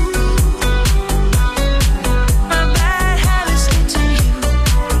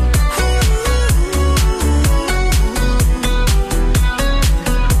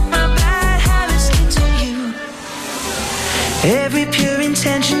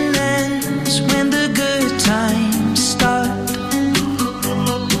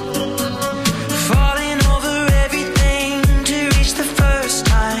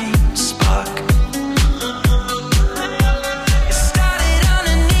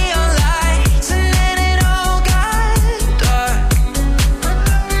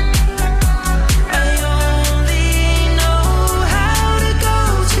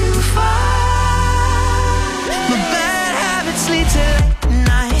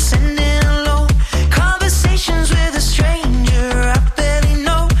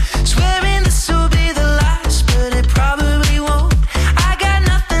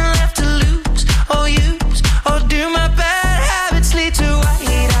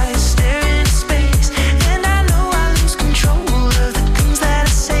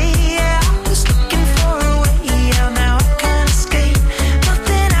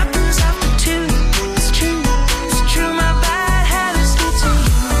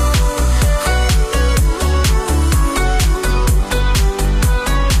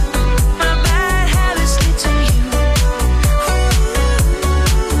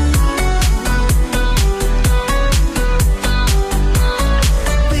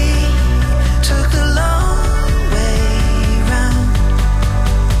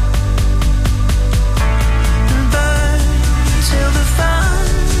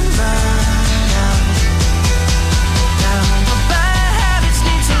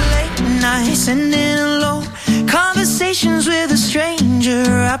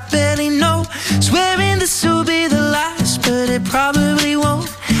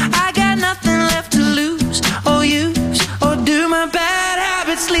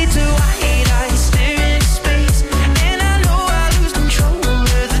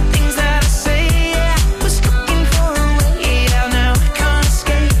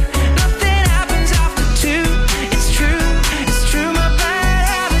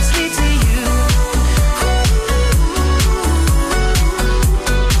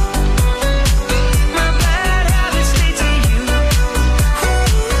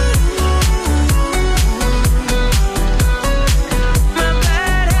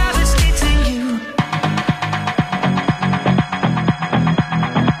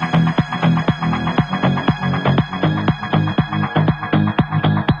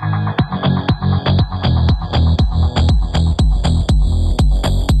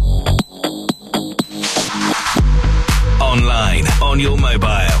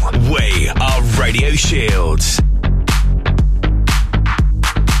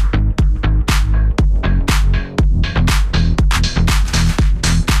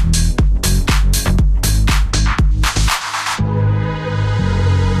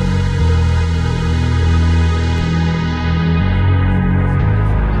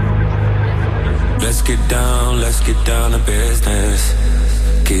get down to business.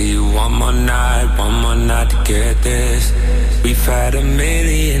 Give you one more night to get this. We've had a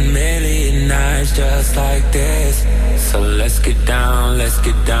million nights just like this. So let's get down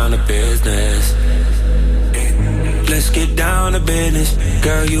to business. Let's get down to business.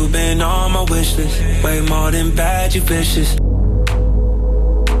 Girl, you've been on my wish list. Way more than bad, you vicious.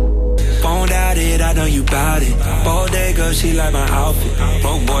 Won't doubt it, I know you bout it. Bodega, she like my outfit.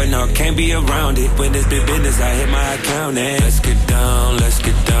 Broke boy, no, can't be around it. When it's big business, I hit my account and let's get down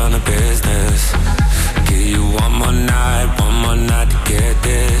to business. Give you one more night to get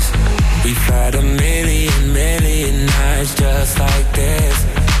this. We've had a million nights just like this.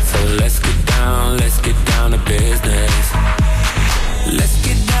 So let's get down to business. Let's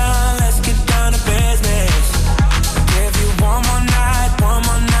get down to business. Give you one more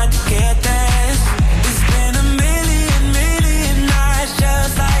night to get this. It's been a million nights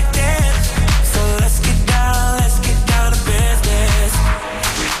just like this. So let's get down to business.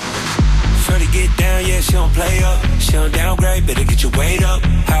 Shorty get down, yeah, she don't play up. She don't downgrade, better get your weight up.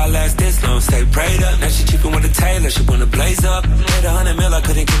 How I last this long, stay prayed up. Now she cheapin' with a tailor, she wanna blaze up. Made 100 mil, I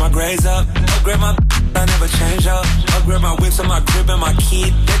couldn't get my grades up. Upgrade my I never change up. Upgrade my whips on my crib and my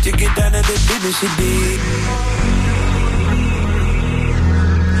key. Let you get down to the business she did.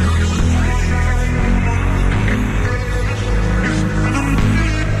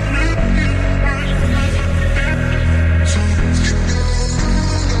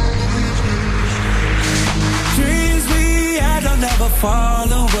 Never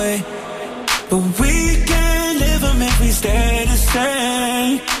fall away, but we can't live them if we stay the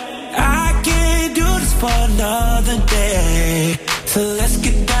same. I can't do this for another day. So let's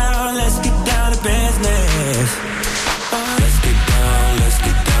get down to business. Let's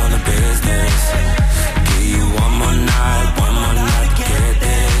get down to business. Give you one more night to get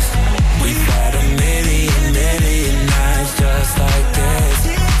this. We've had a million nights just like this.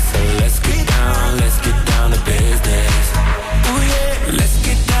 So let's get down to business. Let's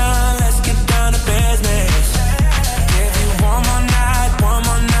get down to business. Give you one more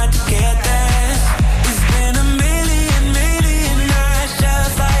night to get this. It's been a million nights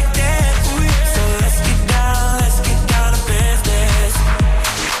just like this. So let's get down to business.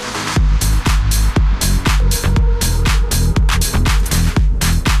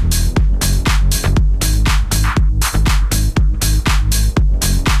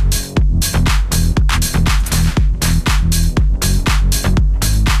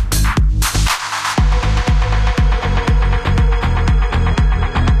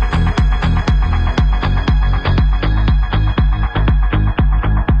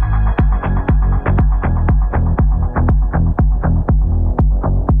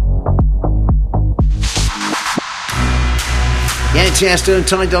 Tiesto and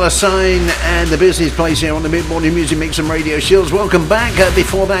Ty Dolla $ign and the Business Place here on the Mid-Morning Music Mix and Radio Shields. Welcome back.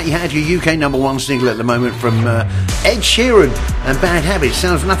 Before that, you had your UK #1 single at the moment from Ed Sheeran and Bad Habits.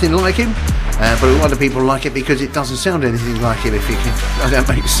 Sounds nothing like him, but a lot of people like it because it doesn't sound anything like him, if you can. That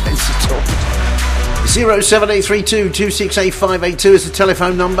makes sense at all. 07832 268 is the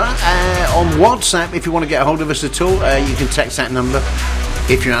telephone number. On WhatsApp, if you want to get a hold of us at all, you can text that number.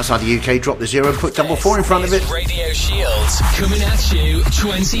 If you're outside the UK, drop the 0 and put 44 in front of it. Radio Shields, coming at you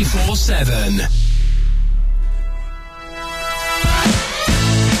 24/7.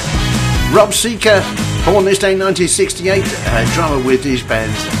 Rob Seeker, born this day 1968, drummer with his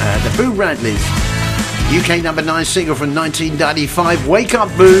band, the Boo Radleys. UK #9 single from 1995, Wake Up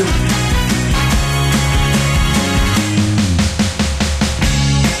Boo.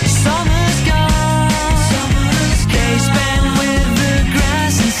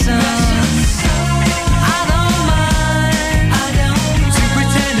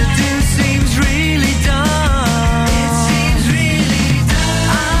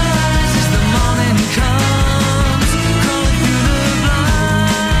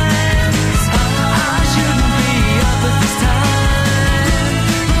 I shouldn't be up at this time.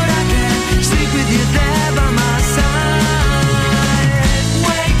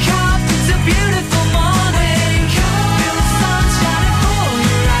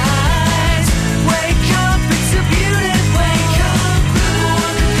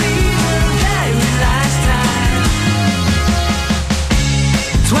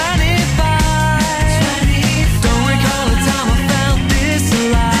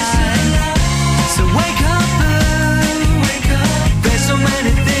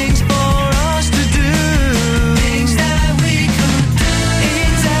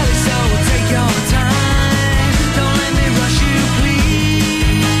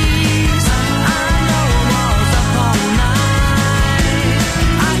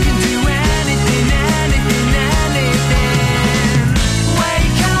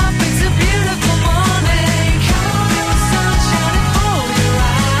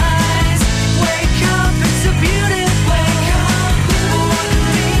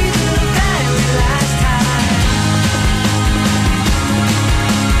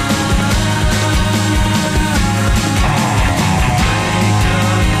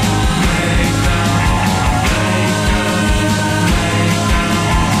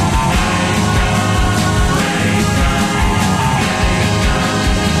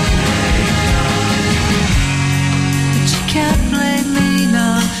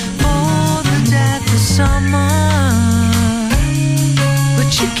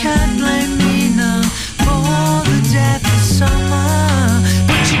 can't blame me now for the death of summer.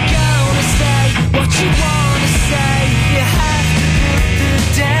 But you gotta say what you wanna say. You have to put the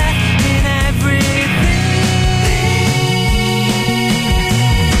death in everything.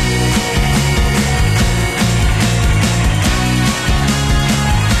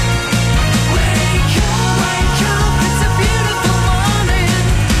 Wake up, it's a beautiful morning.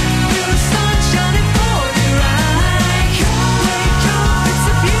 Feel the sun shining for your eyes. Wake up, it's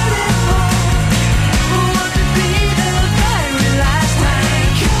a beautiful. What could be the very last time?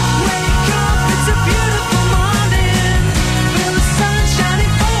 Wake up, it's a beautiful morning. Feel the sun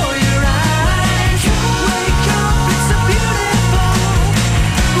shining for your eyes. Wake up, it's a beautiful.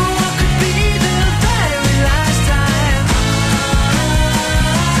 What could be the very last time?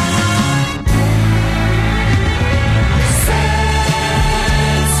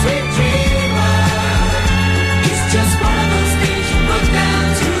 Sad, sweet dreamer. It's just one of those things you put down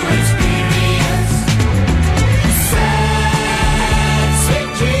to experience. Sad, sweet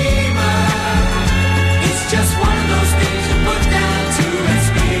dreamer. It's just one of those things you put down to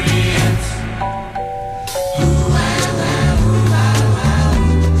experience.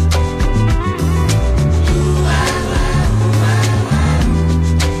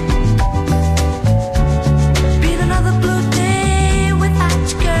 Been another blue day without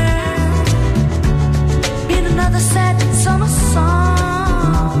you, girl. Been another sad summer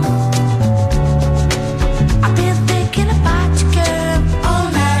song. I've been thinking about you, girl, all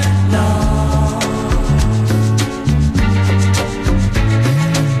night long.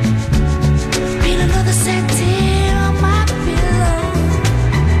 Been another sad tear on my pillow.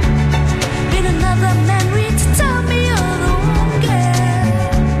 Been another memory to tell me you're the one, girl.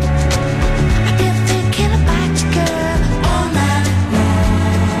 I've been thinking about you, girl, all night long.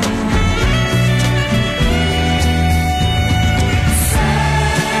 Sad,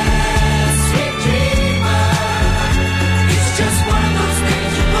 sweet dreamer. It's just one of those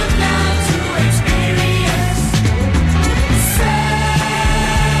things you put down to experience.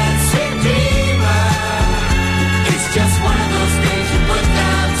 Sad, sweet dreamer. It's just one of those things you put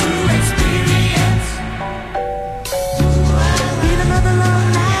down to experience. Been another long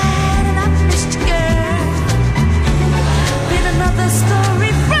night and I've missed you, girl. Been another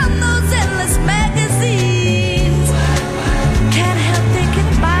story from those endless magazines. Can't help thinking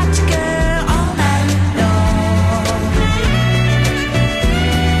about you, girl, all night long.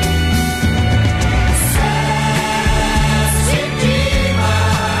 Sad, sweet dreamer.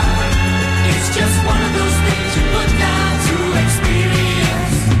 It's just one of those things you put down to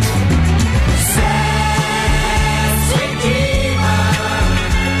experience. Sad, sweet dreamer.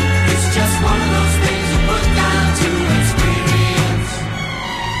 It's just one of those things you put down to experience.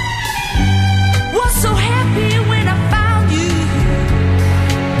 Was so happy when I found you,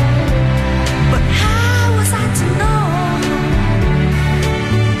 but how was I to know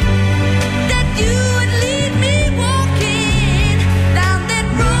that you would leave me walking down that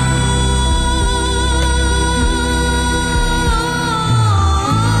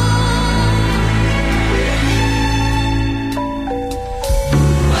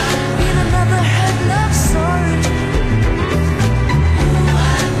Been another hurt love story.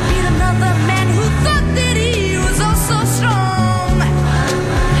 Been another man who thought that he was oh so strong.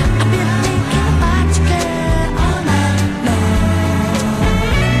 I've been thinking about you, girl, all night long.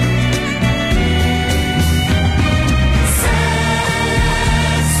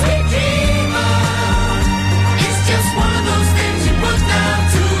 Sad, sweet dreamer. It's just one of those things you put down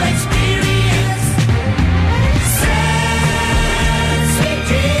to experience. Sad, sweet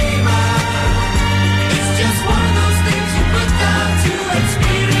dreamer. It's just one of those things you put down to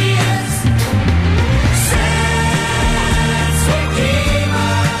experience. Sad, sweet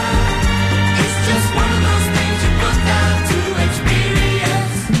dreamer. It's just one of those things you put down to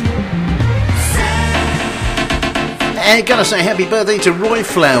experience. Gotta say happy birthday to Roy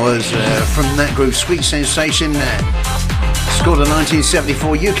Flowers from that group, Sweet Sensation. Scored a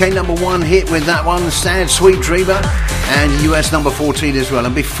 1974 UK #1 hit with that one, Sad Sweet Dreamer, and US #14 as well.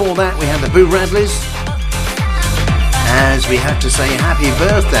 And before that, we had the Boo Radleys. As we have to say happy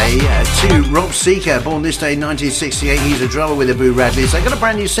birthday to Rob Seeker, born this day in 1968. He's a drummer with the Boo Radleys. They got a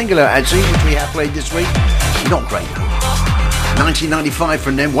brand new single out, actually, which we have played this week. Not great though. 1995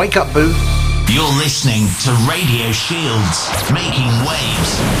 from them. Wake Up Boo. You're listening to Radio Shields, making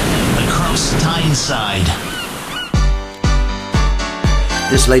waves across Tyneside.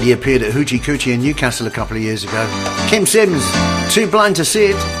 This lady appeared at Hoochie Coochie in Newcastle a couple of years ago. Kim Sims, Too Blind to See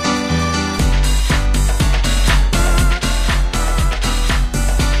It.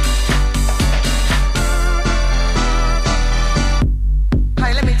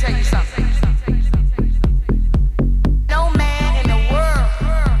 Hey, let me tell you something. No man in the world.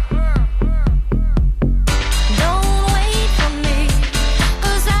 Don't wait for me,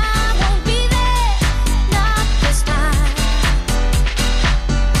 'cause I won't be there, not this time.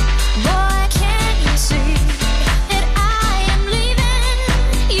 Boy, can't you see that I am leaving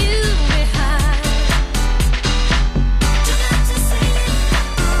you behind? You got to see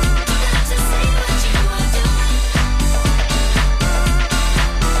what you are doing.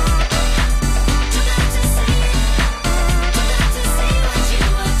 You got to see what you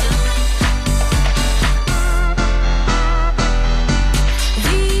are doing.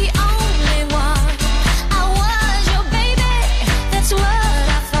 The only one I was your baby, that's what I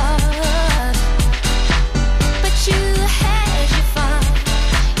thought. But you had your fun.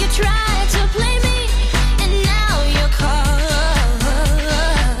 You tried to play me, and now you're caught.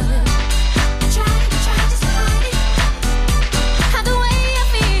 I tried to hide it, hide the way I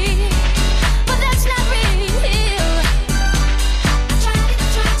feel, but that's not real. I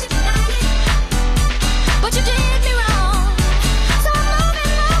tried to deny it, but you did me wrong. So I'm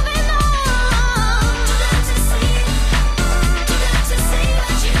moving on. You got to see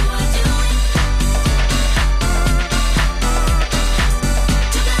what you are doing. You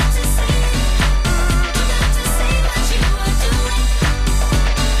got to see what you are doing.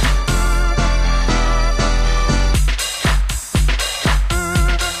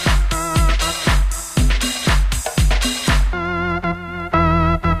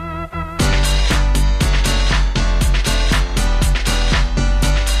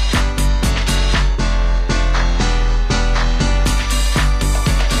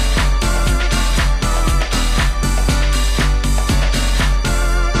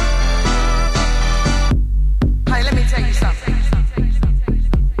 Hey, let me tell you something.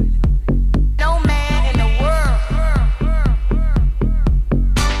 No man in the world.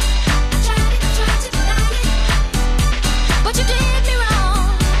 I tried to deny it, but you did me wrong.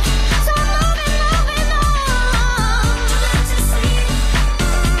 So I'm moving on. You got to see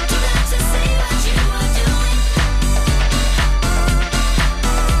what you are doing.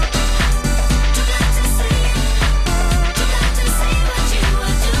 You got to see what you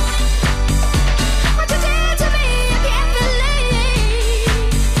are doing. What you did to me, I can't believe.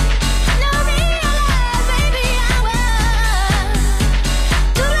 Now realize, baby, I was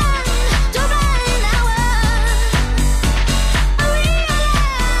too blind.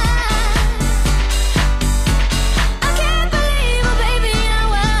 I can't believe it, baby, I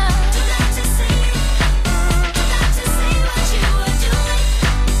was. You got to see what you are doing.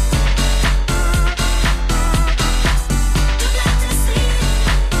 You got to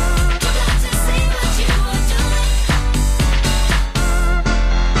see what you are doing.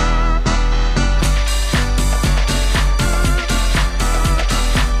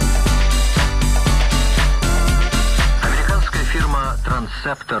 Американская фирма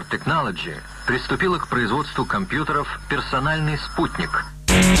Transceptor Technology приступила к производству компьютеров «Персональный спутник».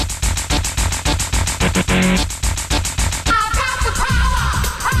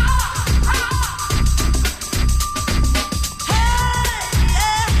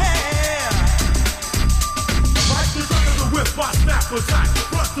 Like the gun of the whip, I snap attack,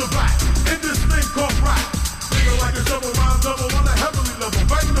 front to back, in this thing called rap. Nigga like a double rhyme double on a heavenly level.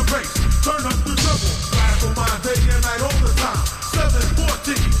 Bang the bass, turn up the treble. Flash for mine day and night all the time.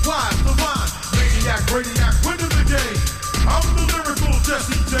 714, wise the mind. Maniac, radiac, winning the game. I'm the lyrical jet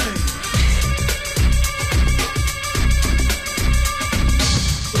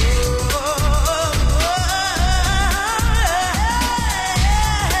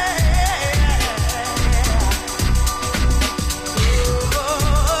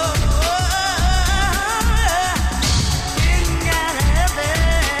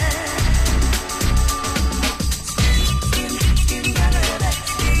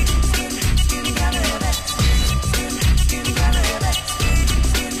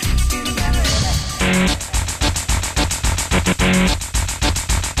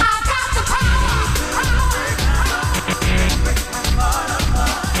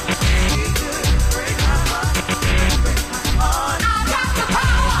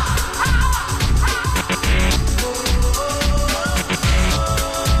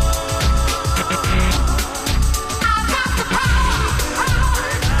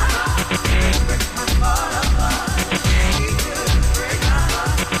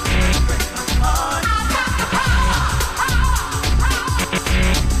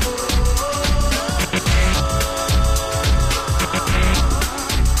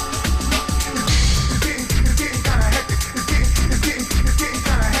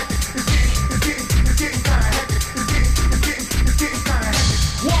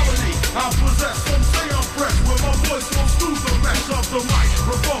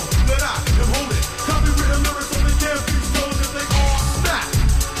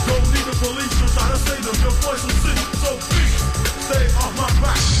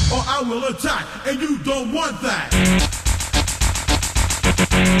I will attack, and you don't want that.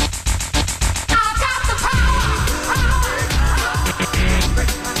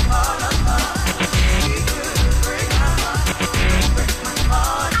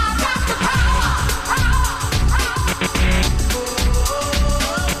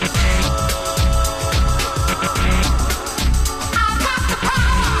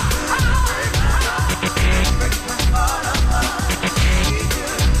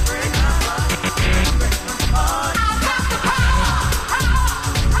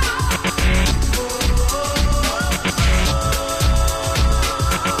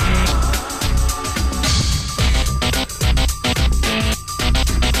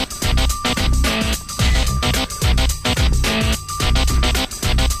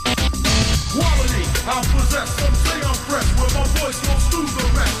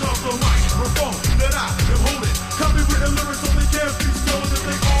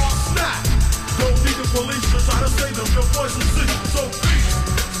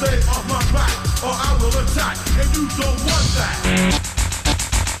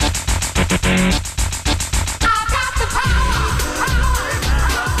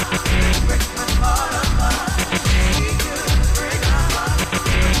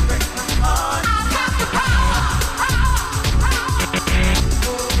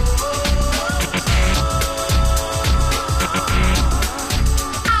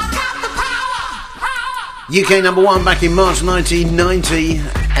 UK number one back in March 1990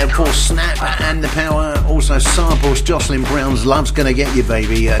 for Snap and the Power. Also samples Jocelyn Brown's Love's Gonna Get You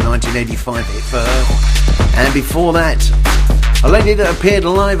Baby, 1985 hit for her. And before that, a lady that appeared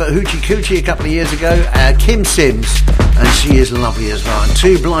live at Hoochie Coochie a couple of years ago, Kim Sims, and she is lovely as well. And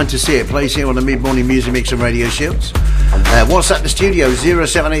Too Blind to See It plays here on the Mid-Morning Music Mix and Radio Shields. WhatsApp the studio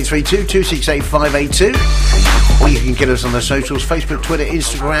 07832 268 582. Or you can get us on the socials, Facebook, Twitter,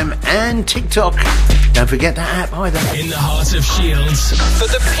 Instagram and TikTok. Don't forget that app either. In the heart of Shields, for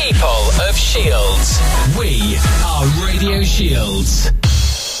the people of Shields, we are Radio Shields.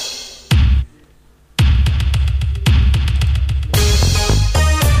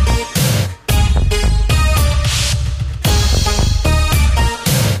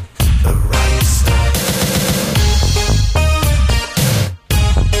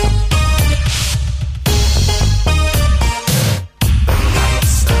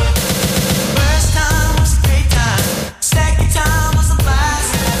 Second time was a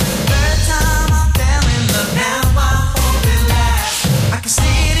blast. Third time I fell in love. Now I hope it lasts.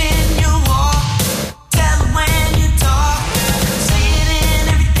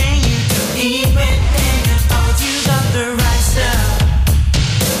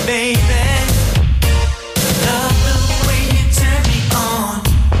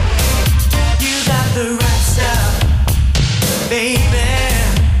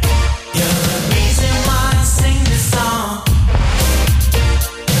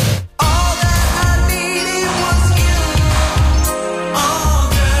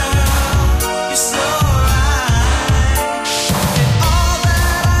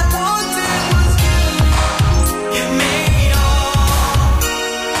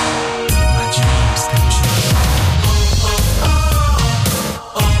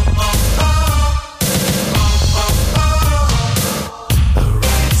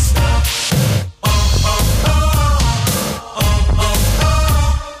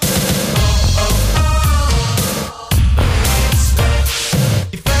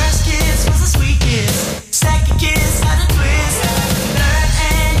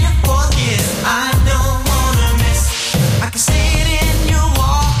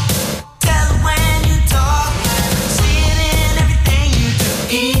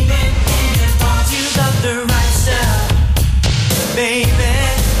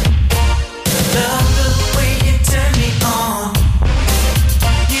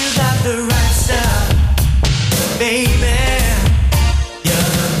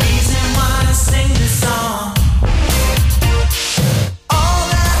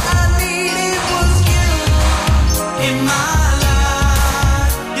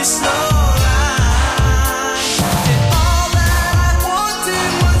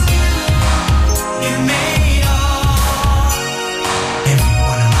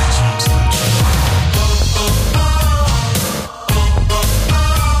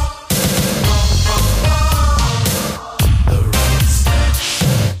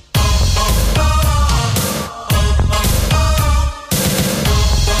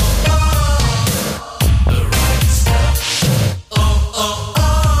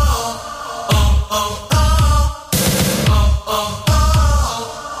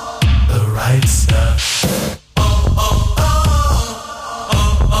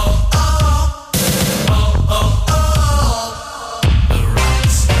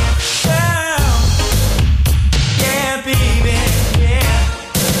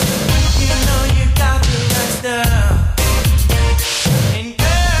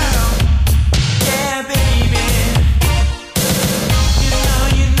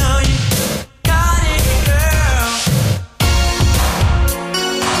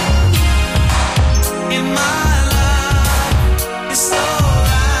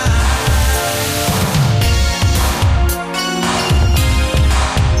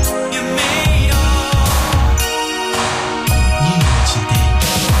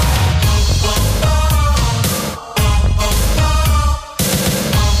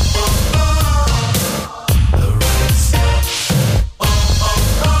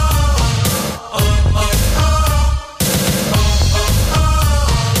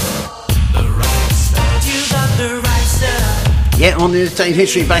 on this day in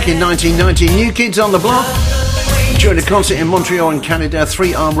history back in 1990. New Kids on the Block. During a concert in Montreal in Canada,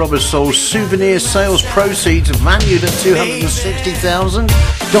 3 armed robbers sold souvenir sales proceeds valued at $260,000.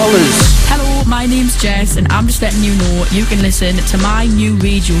 Hello, my name's Jess, and I'm just letting you know you can listen to my new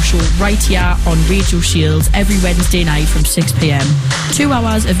radio show right here on Radio Shields every Wednesday night from 6 p.m. 2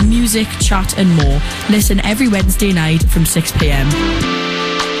 hours of music, chat and more. Listen every Wednesday night from 6 p.m.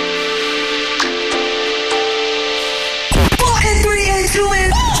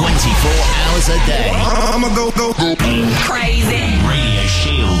 24 hours a day. I'ma go. Crazy. Radio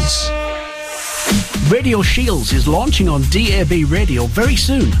Shields. Radio Shields is launching on DAB radio very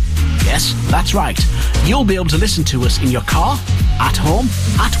soon. Yes, that's right. You'll be able to listen to us in your car, at home,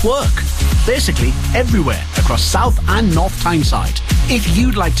 at work. Basically, everywhere across South and North Tyneside. If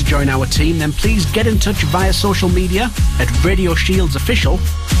you'd like to join our team, then please get in touch via social media at Radio Shields Official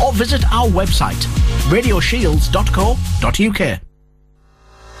or visit our website, radioshields.co.uk.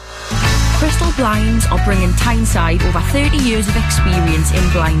 Crystal Blinds are bringing Tyneside over 30 years of experience in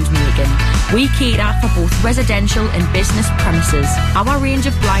blind making. We cater for both residential and business premises. Our range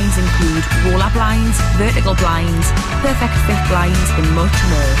of blinds include roller blinds, vertical blinds, perfect fit blinds and much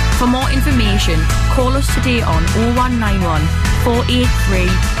more. For more information, call us today on 0191 483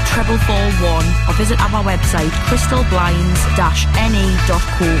 4441 or visit our website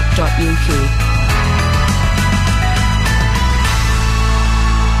crystalblinds-ne.co.uk.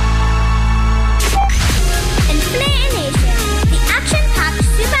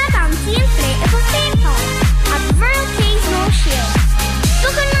 Inflatable theme park at Royal Kings North Shield.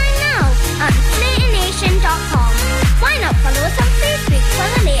 Book online now at inflatornation.com. Why not follow us on Facebook for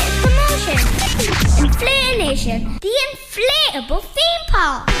the latest promotion? Inflator Nation, the inflatable theme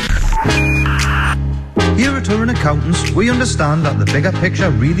park. Here at Huron Accountants, we understand that the bigger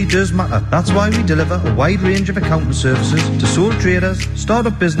picture really does matter. That's why we deliver a wide range of accounting services to sole traders,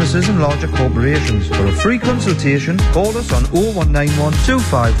 start-up businesses and larger corporations. For a free consultation, call us on 0191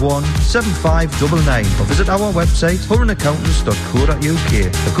 251 7599 or visit our website huronaccountants.co.uk.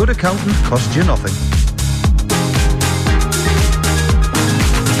 A good accountant costs you nothing.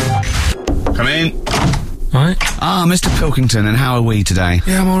 Come in. Right. Ah, Mr. Pilkington, and how are we today?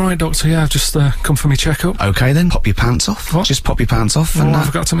 Yeah, I'm alright, Doctor. Yeah, I've just come for my checkup. Okay, then, pop your pants off. What? Just pop your pants off. Well, and I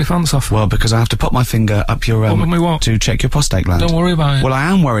forgot to take my pants off. Well, because I have to pop my finger up your... what? To check your prostate gland. Don't worry about it. Well, I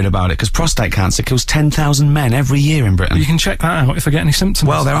am worried about it, because prostate cancer kills 10,000 men every year in Britain. You can check that out if I get any symptoms.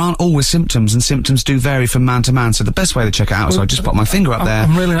 Well, there aren't always symptoms, and symptoms do vary from man to man, so the best way to check it out is I just pop my finger up there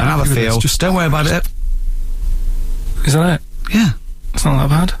I'm really not and have a happy with feel. this. Just don't worry about it. Is that it? Yeah. It's not that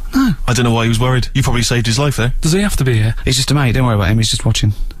bad. No. I don't know why he was worried. You probably saved his life there. Does he have to be here? He's just a mate, don't worry about him, he's just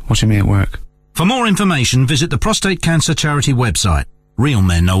watching me at work. For more information, visit the Prostate Cancer Charity website. Real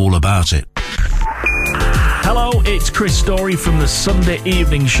men know all about it. Hello, it's Chris Story from the Sunday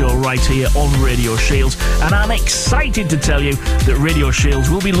Evening Show right here on Radio Shields, and I'm excited to tell you that Radio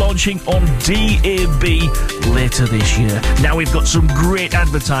Shields will be launching on DAB later this year. Now we've got some great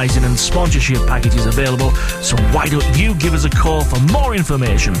advertising and sponsorship packages available, so why don't you give us a call for more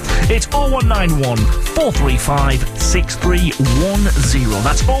information? It's 0191 435 6310.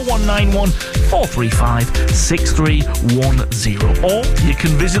 That's 0191 435 6310. Or you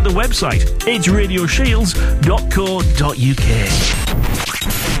can visit the website. It's radioshields.co.uk.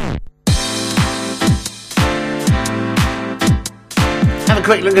 Have a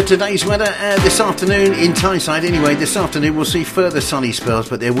quick look at today's weather this afternoon in Tyneside. Anyway, this afternoon we'll see further sunny spells,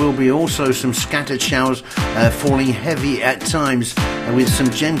 but there will be also some scattered showers falling heavy at times with some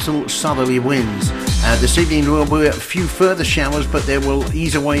gentle southerly winds. This evening there will be a few further showers, but they will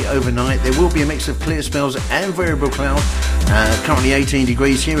ease away overnight. There will be a mix of clear spells and variable cloud. Currently 18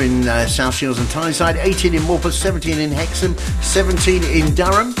 degrees here in South Shields and Tyneside, 18 in Morpeth, 17 in Hexham, 17 in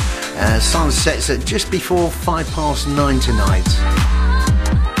Durham. Sun sets at just before 9:05 tonight.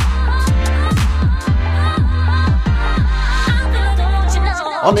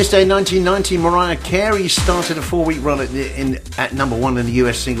 On this day in 1990, Mariah Carey started a 4-week run at number 1 in the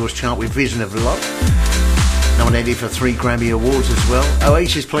US singles chart with Vision of Love. Nominated for 3 Grammy Awards as well.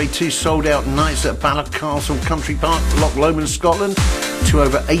 Oasis played 2 sold-out nights at Ballard Castle Country Park, Loch Lomond, Scotland, to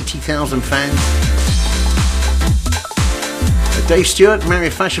over 80,000 fans. Dave Stewart married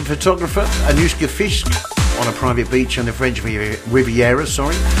a fashion photographer, Anushka Fisk, on a private beach on the French Riviera.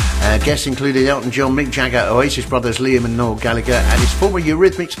 Guests included Elton John, Mick Jagger, Oasis brothers Liam and Noel Gallagher, and his former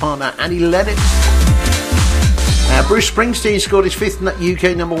Eurythmics partner Annie Lennox. Bruce Springsteen scored his 5th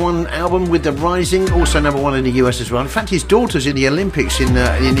UK number 1 album with The Rising, also number 1 in the US as well. In fact, his daughter's in the Olympics in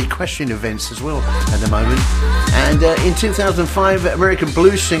equestrian events as well at the moment. And in 2005, American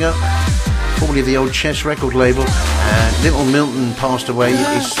blues singer formerly of the old Chess record label. Little Milton passed away.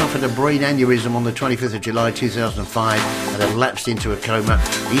 He suffered a brain aneurysm on the 25th of July 2005 and had lapsed into a coma.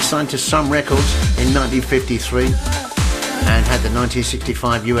 He signed to Sun Records in 1953 and had the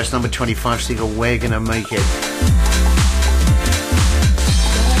 1965 US number 25 single We're Gonna Make It.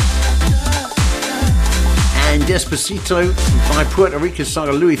 And Despacito by Puerto Rican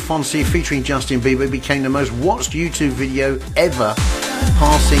singer Luis Fonsi featuring Justin Bieber became the most watched YouTube video ever,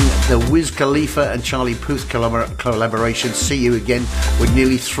 passing the Wiz Khalifa and Charlie Puth collaboration See You Again with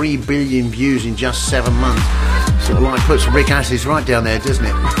nearly 3 billion views in just 7 months. Sort of like puts Rick Astley's right down there, doesn't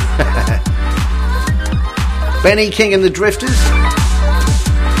it? Benny King and the Drifters.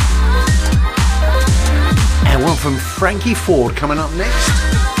 And one from Frankie Ford coming up next.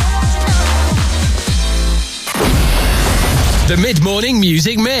 The Mid-Morning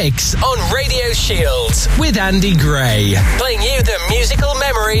Music Mix on Radio Shields with Andy Gray, playing you the musical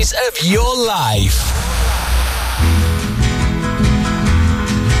memories of your life.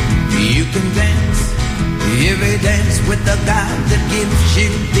 You can dance, every dance with the guy that gives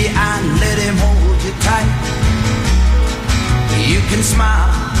you the eye, let him hold you tight. You can smile,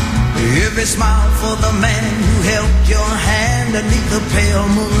 every smile for the man who held your hand beneath the pale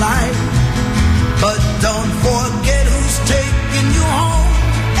moonlight. But don't forget who's taking you home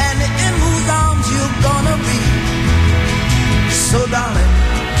and in whose arms you're gonna be. So darling,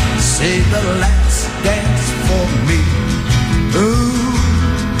 say the last dance for me. Ooh,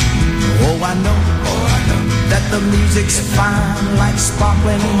 oh I know that the music's fine like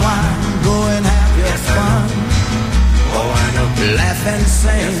sparkling wine. Go and have your fun. Oh I know, laugh and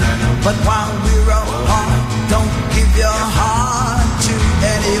sing. But while we're apart, don't give your heart to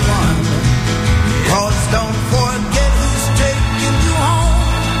anyone. Cause don't forget who's taking you home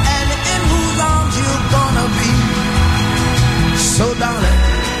and in whose arms you're gonna be. So darling,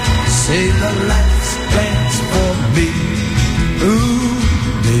 say the last dance for me. Ooh,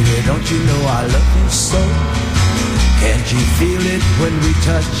 baby, don't you know I love you so? Can't you feel it when we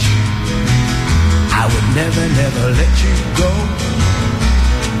touch? I would never, never let you go.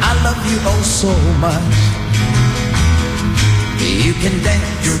 I love you oh so much. You can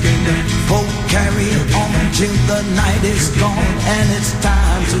dance, oh carry on till the night is gone and it's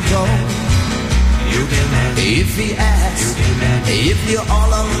time to go. If he asks, if you're all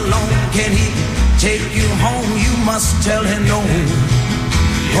alone, can he take you home? You must tell him no.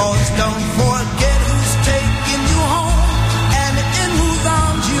 Cause don't forget who's taking you home and in whose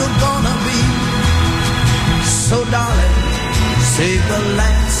arms you're gonna be. So darling, say the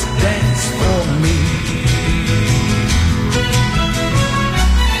last dance for me.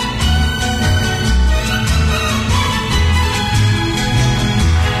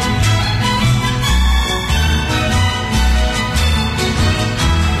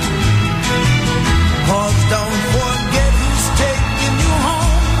 Don't forget who's taking you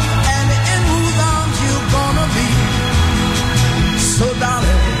home and in whose arms you're gonna be. So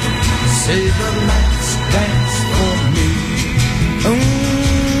darling, say the last dance for me.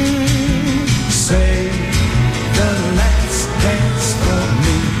 Say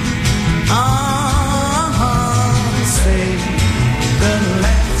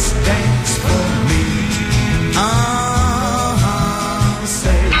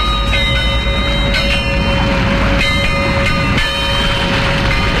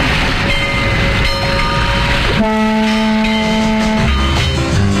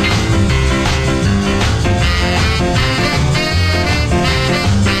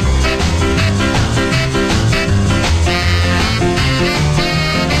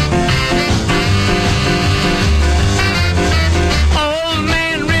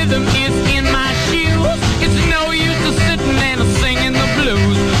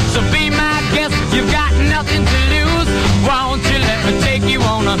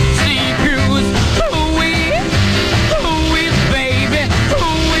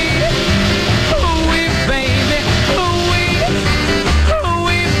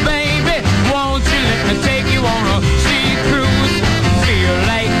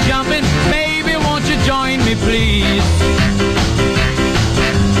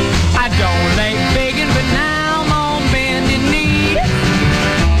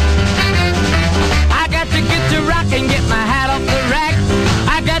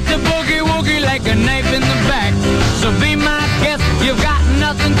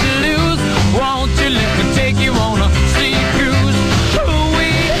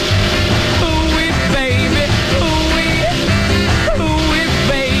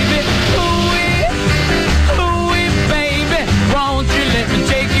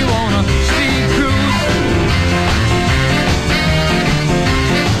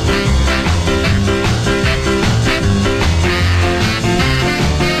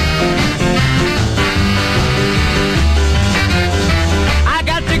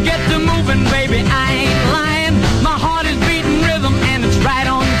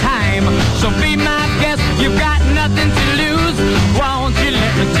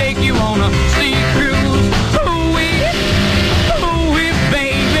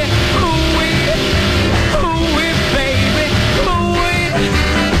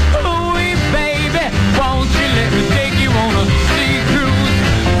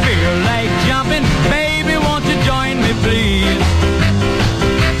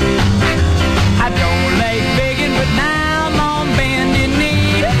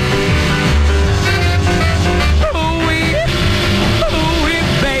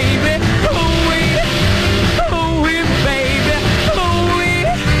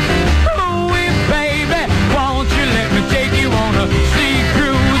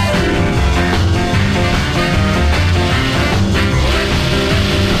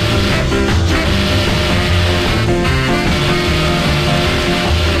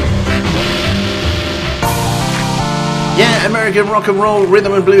American rock and roll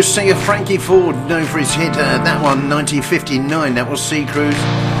rhythm and blues singer Frankie Ford, known for his hit, that one, 1959, that was Sea Cruise.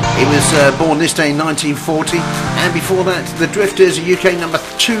 He was born this day in 1940, and before that, The Drifters, a UK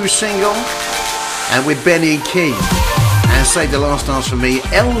 #2 single, and with Benny King. And Say the Last Dance for me,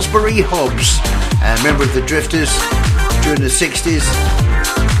 Ellsbury Hobbs, a member of The Drifters during the 60s,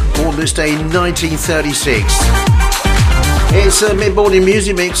 born this day in 1936. It's a mid-morning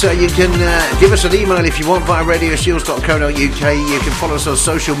music mix, so you can give us an email if you want via radioshields.co.uk. You can follow us on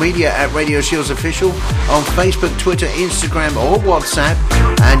social media at Radio Shields Official on Facebook, Twitter, Instagram or WhatsApp,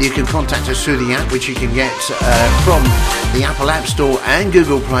 and you can contact us through the app, which you can get from the Apple App Store and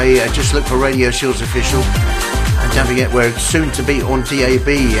Google Play. Just look for Radio Shields Official. And don't forget, we're soon to be on DAB.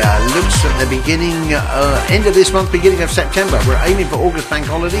 Looks at the beginning, end of this month, beginning of September. We're aiming for August bank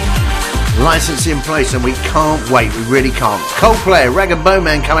holiday. License in place, and we can't wait. We really can't. Coldplay, Rag and Bone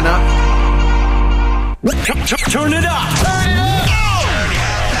Man coming up. Turn it up.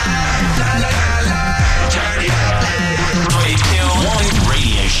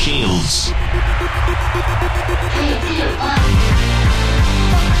 Radio Shields.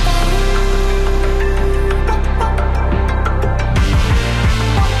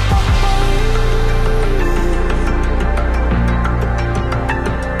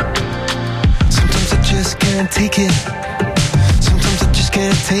 Can't take it. Sometimes I just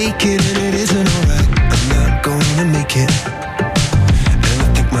can't take it, and it isn't alright. I'm not gonna make it, and I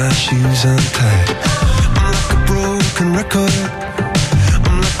think my shoes untied. I'm like a broken record.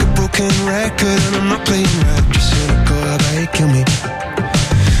 I'm like a broken record, and I'm not playing right. Just cynical, how about you kill me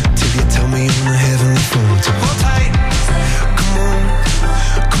till you tell me on the heavenly phone to hold tight. Come on,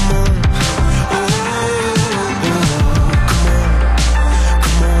 come on.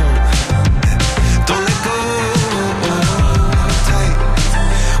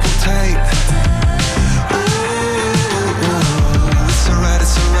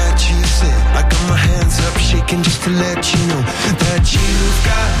 Just to let you know that you've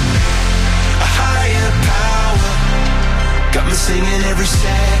got a higher power. Got me singing every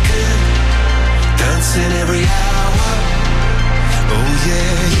second, dancing every hour. Oh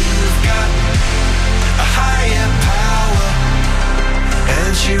yeah, you've got a higher power,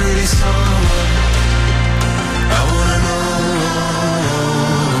 and she really someone I wanna know.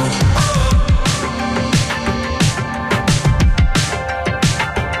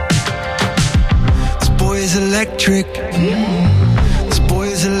 Electric. This boy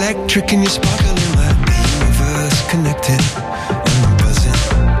is electric, and you're sparkling like the universe connected. And I'm buzzing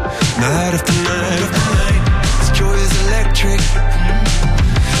night after night after night. This joy is electric.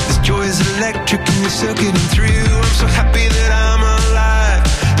 This joy is electric, and you're circuiting through. I'm so happy that I'm alive.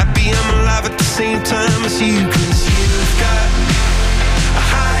 Happy I'm alive at the same time as you, 'cause you've got a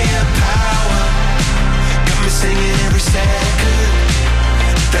higher power. Got me singing every second,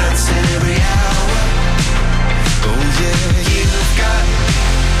 dancing every hour. Oh yeah, you've got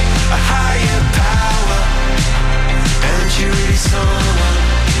a higher power, and you're really someone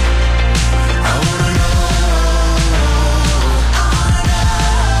I wanna know.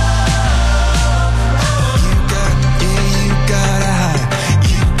 You got, yeah, you got a high.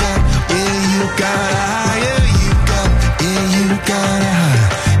 You got, yeah, you got a higher. You got, yeah, you got a high.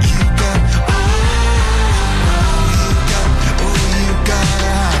 You got, oh, you got, oh, you got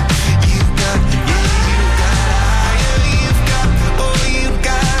a high. You got, yeah.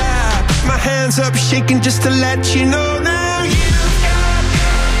 Hands up shaking just to let you know now you've got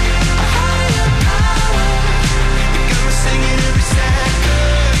a higher power. You got me singing every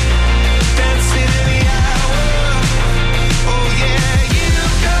second, dancing every hour. Oh yeah,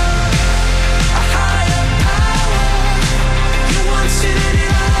 you've got a higher power. You once in any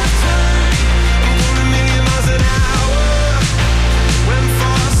lifetime. I'm going a million miles an hour. Went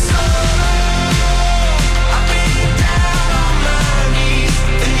for so long, I've been down on my knees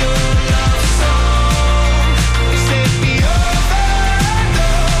in your love song. You set me over and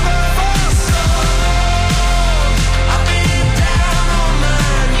over for so long. I've been down on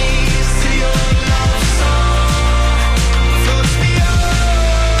my knees to your love song. Floats me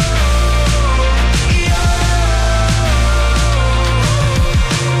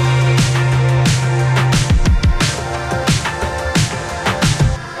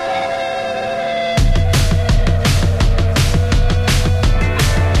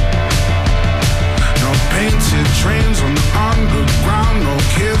No painted trains on the underground, no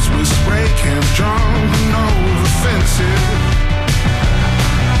kids with spray cans drawn, no offensive.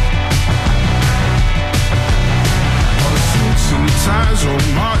 All the suits and ties all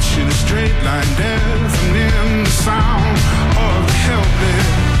march in a straight line, deafening the sound of the helpless.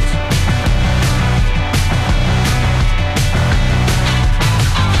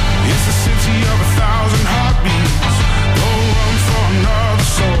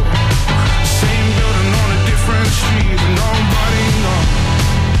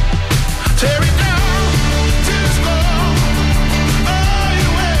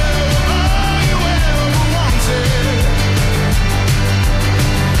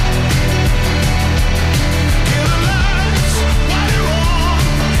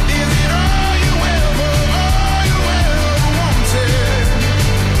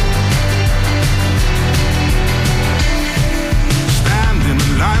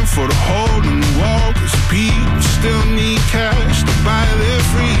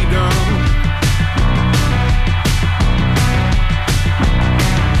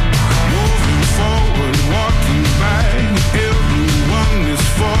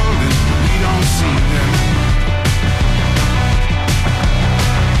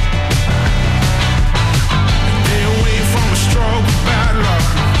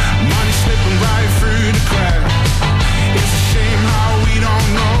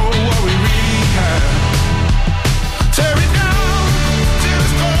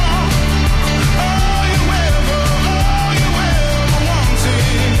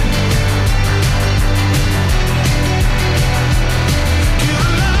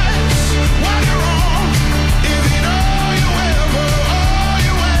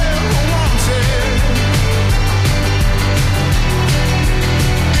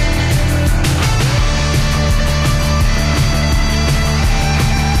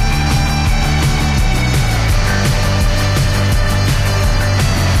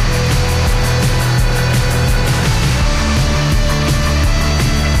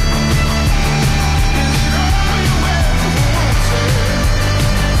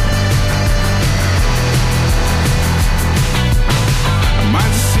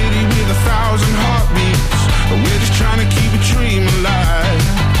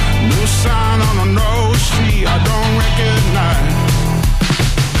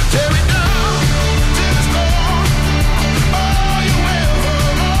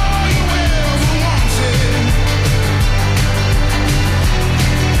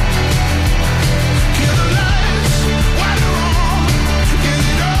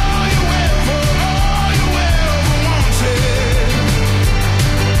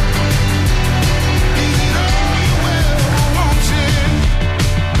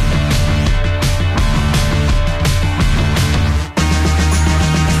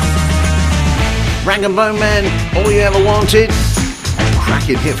 Rag and Bone Man, All You Ever Wanted.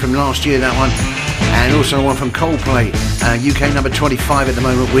 Cracking hit from last year, that one. And also one from Coldplay, UK number 25 at the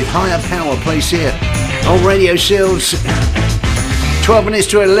moment, with Higher Power, plays here on Radio Shields. 12 minutes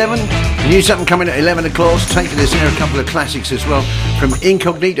to 11. New something coming at 11 o'clock. Taking us there a couple of classics as well from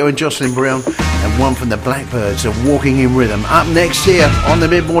Incognito and Jocelyn Brown, and one from the Blackbirds of Walking in Rhythm. Up next here on the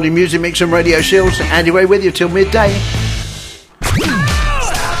Mid-Morning Music Mix on Radio Shields. Andy Way with you till midday.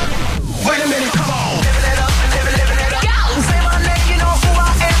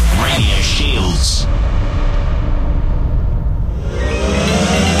 Radio Shields.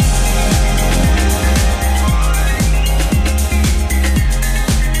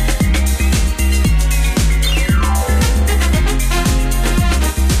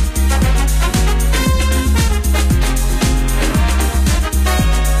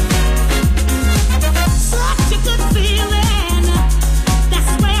 Such a good feeling.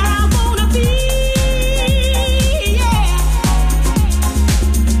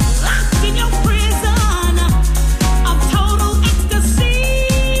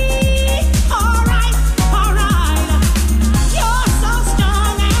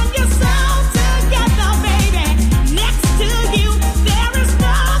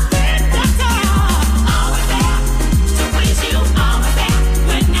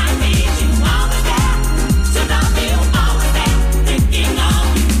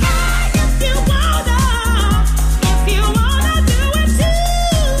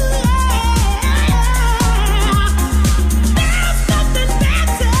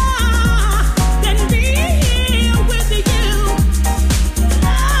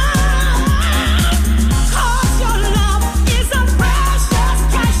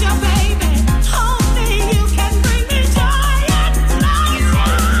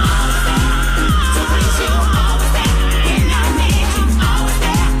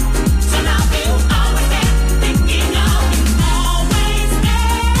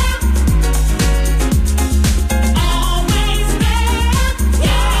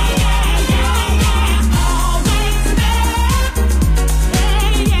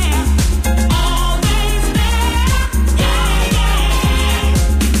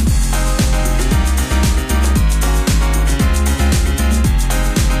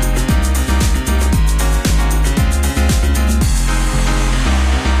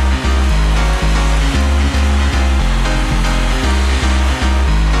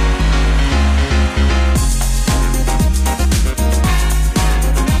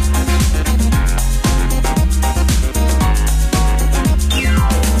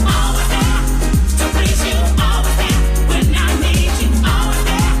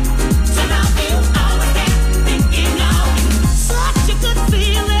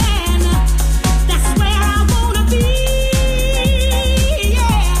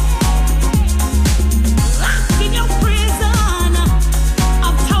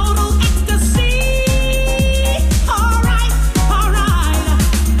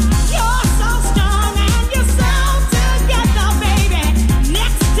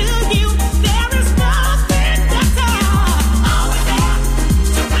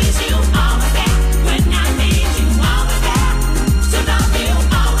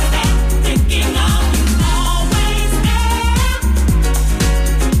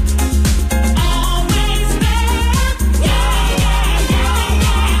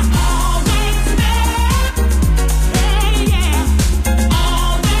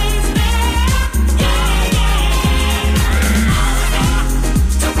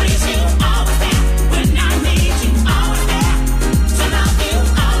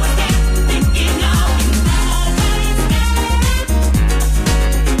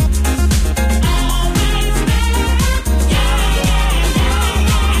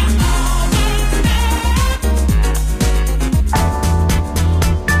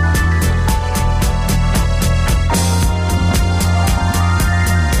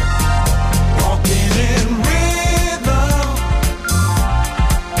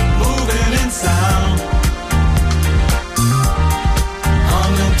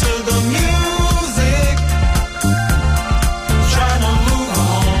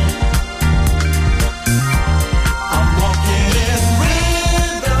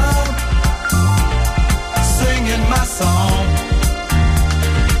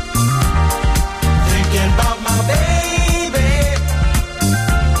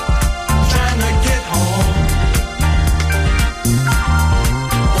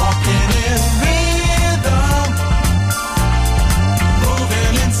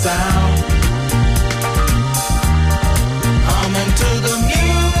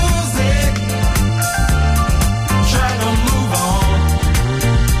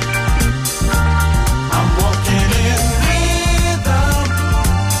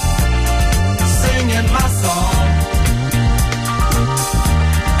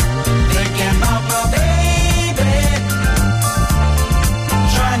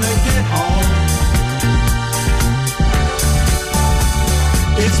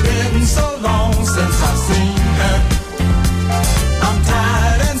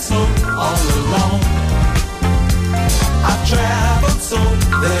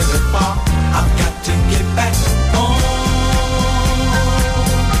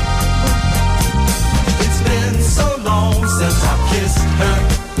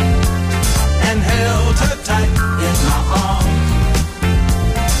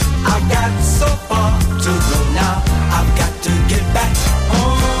 got so far to go now. I've got to get back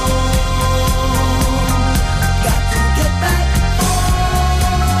home. Got to get back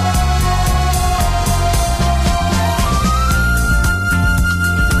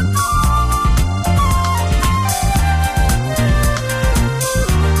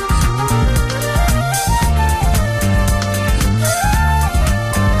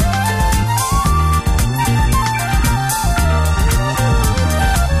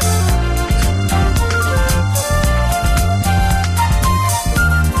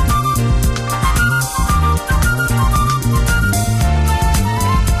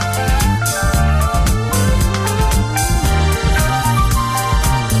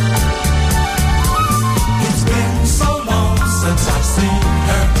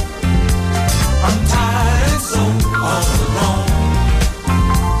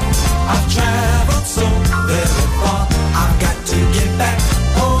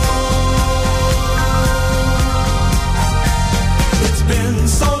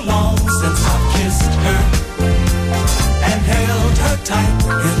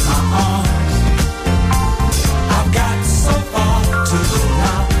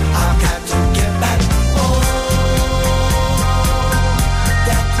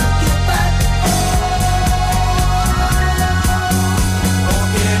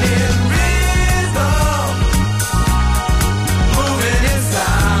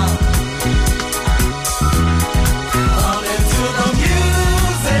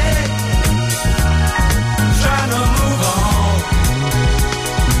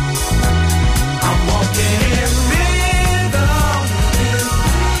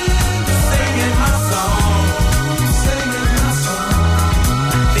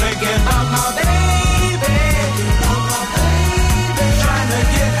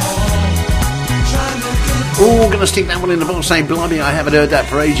Gonna stick that one in the box, saying, blimey, I haven't heard that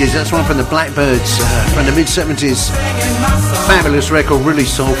for ages. That's one from the Blackbirds from the mid-70s. Fabulous record, really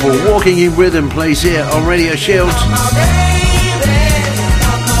soulful. Walking in Rhythm plays here on Radio Shield.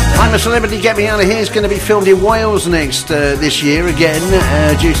 I'm a Celebrity, Get Me Out of Here is going to be filmed in Wales next this year again,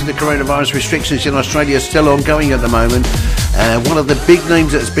 due to the coronavirus restrictions in Australia still ongoing at the moment. One of the big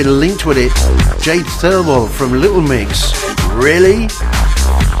names that's been linked with it, Jade Thirlwell from Little Mix. Really?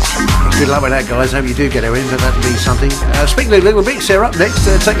 Good luck with that, guys. Hope you do get her in, but that'll be something. Speaking of Little Mix, they're up next,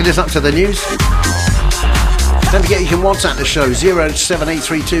 taking us up to the news. Don't forget you can WhatsApp the show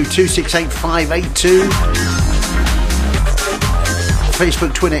 07832 268 582.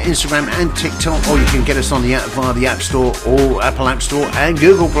 Facebook, Twitter, Instagram and TikTok, or you can get us on the app via the App Store or Apple App Store and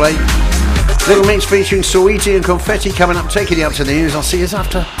Google Play. Little Mix featuring Saweetie and Confetti coming up, taking you up to the news. I'll see you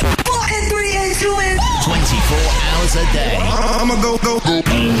after. 24 hours a day. I'ma go.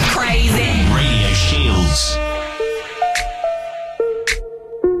 Crazy. Radio Shields.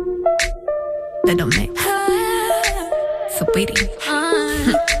 They don't make Saweetie.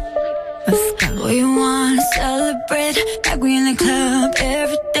 Let's go. We wanna celebrate like we in the club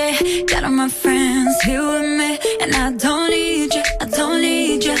every day. Got all my friends here with me, and I don't need you.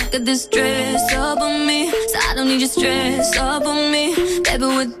 Got this dress up on me, so I don't need your stress up on me. Baby,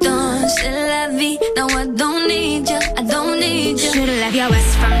 we're done, c'est la vie. No, I don't need you. Should've left your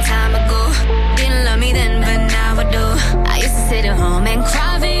ass from time ago. Didn't love me then, but now I do. I used to sit at home and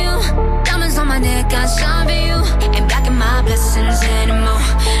cry for you. Diamonds on my neck, I shine for you. Ain't blocking my blessings anymore.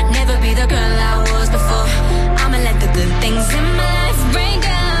 Never be the girl I was before. I'ma let the good things in my life rain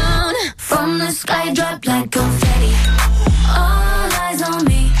down. From the sky, drop like confetti. All eyes on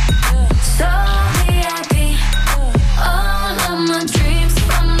me. So VIP. All of my dreams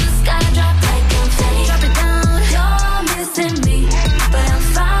from the sky, drop like confetti. Drop it down. You're missing me, but I'm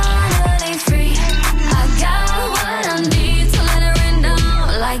finally free. I got what I need to let it rain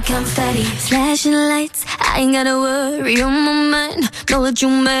down like confetti. Flashing lights, I ain't gotta worry on my mind. Know that you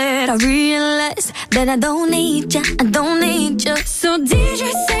mad, I realize that I don't need ya. So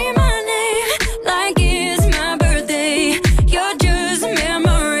DJ, say my name like it's my birthday. You're just a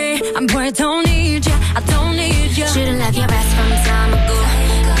memory. I'm poor, I don't need ya. Should've left your ass from time ago.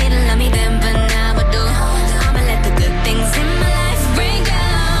 Didn't love me then, but now I do. I'ma let the good things in my life rain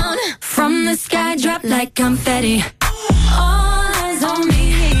down. From the sky, drop like confetti. All eyes on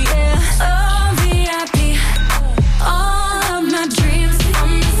me, yeah. Oh, VIP. All of my dreams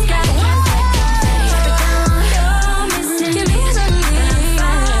from the sky, drop like confetti. Drop it down. You're missing me, but I'm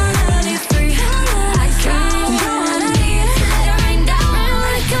finally free. I got what I need. Let it rain down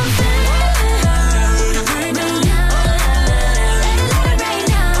like confetti.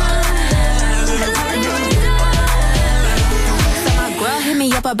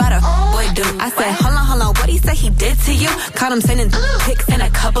 About a boy dude. I said, hold on, what he say he did to you? Caught him sending pics and a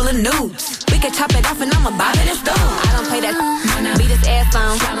couple full of nudes. We can chop it off and I'ma bob it and stew. I don't play that beat his ass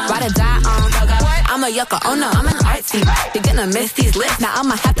on, ride or die on. I'm a yucca, oh no, I'm an artsy. You're gonna miss these lips, now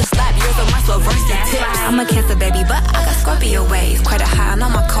I'ma have to slap yours on my slow versus tips. I'm a Cancer baby, but I got Scorpio waves. Quite a high on all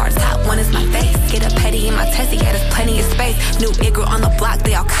my cards, top one is my face. Get a petty in my testy, yeah, there's plenty of space. New it girl on the block,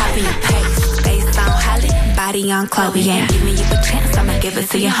 they all copy and paste. Face on Holly, body on Chloe. Ain't giving you a chance, I'ma give it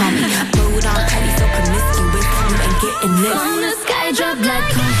to your homie. Mood on petty, so promiscuous, come and getting this. From the sky, drop like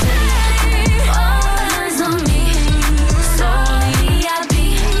confetti. All eyes on me. Slowly I be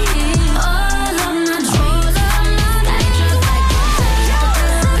all of my dreams. From the sky, drop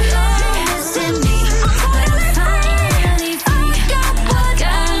like confetti. Missing me, but I'm finally free.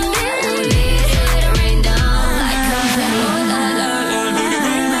 Got me released, let it rain down like confetti. Oh la la la,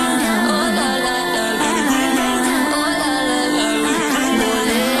 rain down. Oh la la la, rain down. Oh la la la, let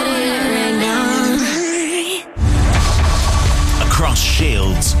it rain down. Across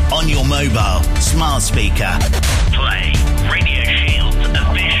Shields, on your mobile, smart speaker, play Radio Shields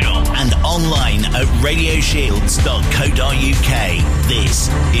Official, and online at radioshields.co.uk. This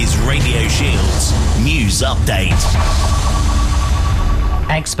is Radio Shields News Update.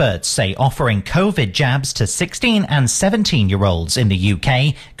 Experts say offering COVID jabs to 16 and 17-year-olds in the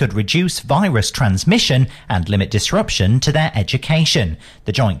UK could reduce virus transmission and limit disruption to their education.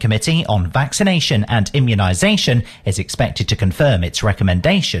 The Joint Committee on Vaccination and Immunisation is expected to confirm its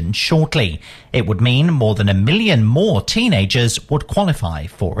recommendation shortly. It would mean more than 1 million more teenagers would qualify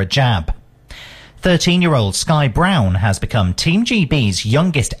for a jab. 13-year-old Sky Brown has become Team GB's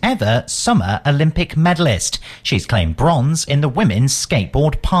youngest ever summer Olympic medalist. She's claimed bronze in the women's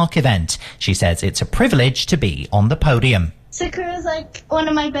skateboard park event. She says it's a privilege to be on the podium. Sakura's like one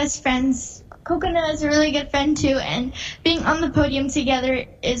of my best friends. Coconut is a really good friend too, and being on the podium together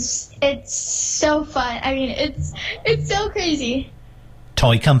it's so fun. I mean, it's so crazy.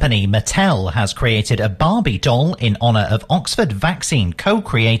 Toy company Mattel has created a Barbie doll in honour of Oxford vaccine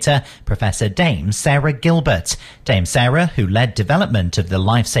co-creator Professor Dame Sarah Gilbert. Dame Sarah, who led development of the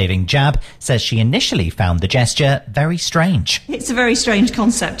life-saving jab, says she initially found the gesture very strange. It's a very strange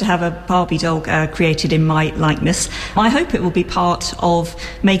concept to have a Barbie doll created in my likeness. I hope it will be part of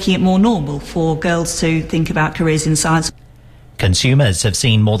making it more normal for girls to think about careers in science. Consumers have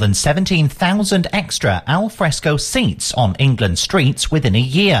seen more than 17,000 extra alfresco seats on England streets within a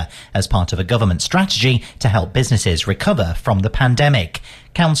year as part of a government strategy to help businesses recover from the pandemic.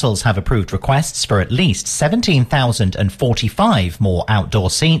 Councils have approved requests for at least 17,045 more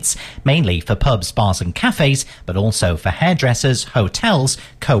outdoor seats, mainly for pubs, bars and cafes, but also for hairdressers, hotels,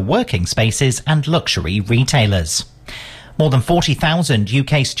 co-working spaces and luxury retailers. More than 40,000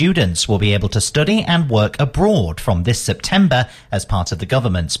 UK students will be able to study and work abroad from this September as part of the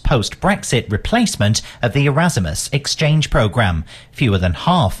government's post-Brexit replacement of the Erasmus exchange programme. Fewer than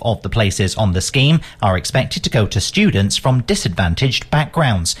half of the places on the scheme are expected to go to students from disadvantaged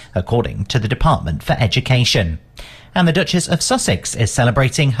backgrounds, according to the Department for Education. And the Duchess of Sussex is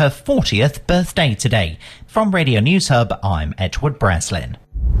celebrating her 40th birthday today. From Radio News Hub, I'm Edward Breslin.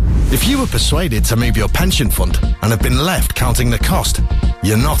 If you were persuaded to move your pension fund and have been left counting the cost,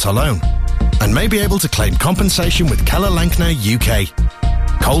 you're not alone, and may be able to claim compensation with Keller Lankner UK.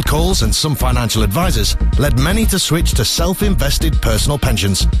 Cold calls and some financial advisors led many to switch to self-invested personal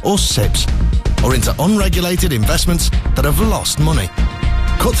pensions, or SIPs, or into unregulated investments that have lost money.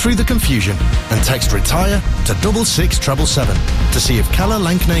 Cut through the confusion and text RETIRE to 66777 to see if Keller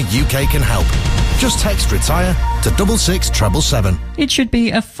Lankner UK can help. Just text RETIRE to 66777. It should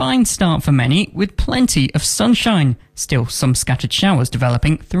be a fine start for many, with plenty of sunshine. Still some scattered showers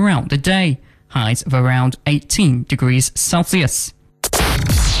developing throughout the day. Highs of around 18 degrees Celsius.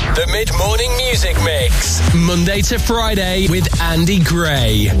 The Mid-Morning Music Mix. Monday to Friday with Andy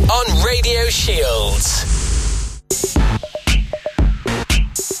Gray on Radio Shields.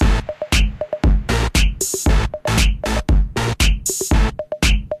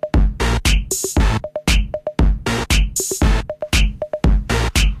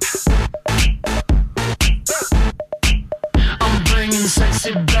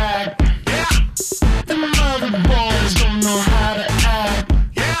 Sexy back, yeah. The mother boys don't know how to act,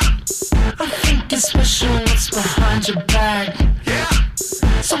 yeah. I think it's special what's behind your back, yeah.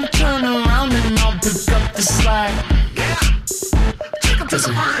 So turn around and I'll pick up the slack, yeah. Take up to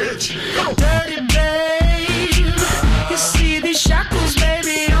the bridge, dirty babe. You see these shackles,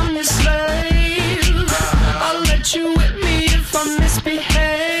 baby, I'm your slave. I'll let you whip me if I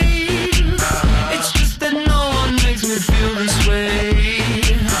misbehave. It's just that no one makes me feel this way.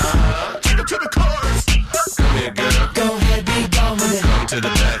 To the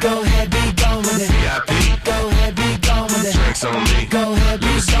back. Go ahead, be gone with it. VIP. Go ahead, be gone with it. Drinks on me. Go ahead,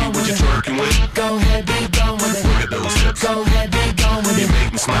 be gone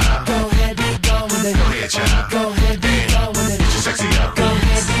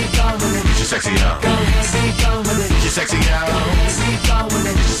sexy out. Go ahead, be gone with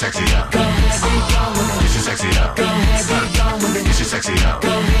it. Get your sexy out. Go ahead, be gone with it. Get your sexy out. Go ahead, be gone with it. Get your sexy out. Go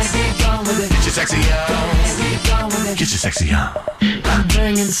ahead, be gone with it. Get your sexy out. Go ahead, be gone with it. Get your sexy out. I'm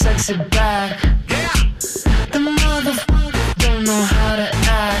bringing sexy back. Yeah. The motherfucker don't know how to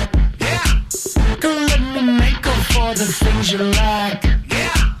act. Yeah. Gonna let me make up for the things you lack.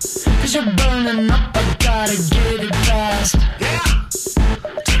 Yeah. Cause you're burning up, I gotta get it fast. Yeah.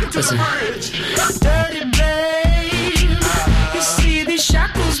 Take it to Listen. the bridge. Dirty babe, you see these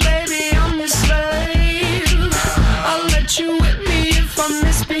shackles, baby, I'm your slave. I'll let you whip me if I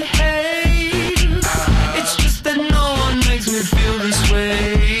misbehave. It's just that no one makes me feel this way.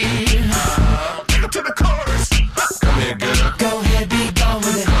 Take it to the chorus. Come here, girl. Go ahead, be gone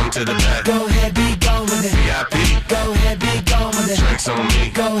with it. Come to the back. Go ahead, be gone with it. VIP. Go ahead, be gone with it. Drinks on me.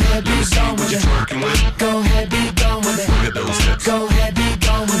 Go ahead, be gone What with you it. twerking with? Go ahead, be gone with it. Look at those hips. Go ahead, be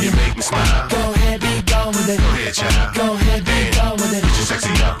gone with You it. make me smile. Go ahead, be gone with it. Go ahead, child. Go ahead, be gone with it. Get your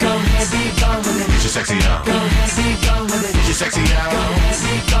sexy out. Go ahead, be gone with it. Get your sexy out. Go ahead, be gone with it. Get your sexy out. Go ahead,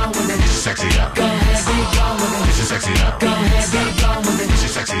 be gone with it. Get your sexy out. Go ahead, be gone with it. Get your sexy out. Go ahead, be gone with it. Get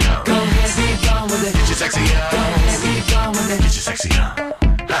your sexy out. Go ahead, be gone with it. Get your sexy out. Go ahead, be gone with it. Get your sexy out.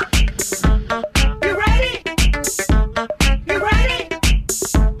 You ready? You ready?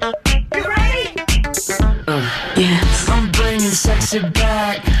 You ready? Yeah, I'm bringing sexy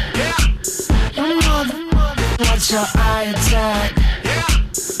back. Yeah. You watch your eye attack. Yeah.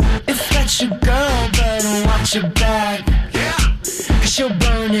 If that's your girl, better watch your back. Yeah. Cause she'll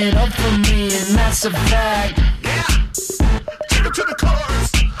burn it up for me, and that's a fact. Yeah. Take it to the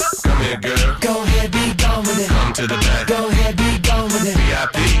chorus. Come here, girl. Go ahead, be gone with it. Come to the back. Go ahead, be gone with it.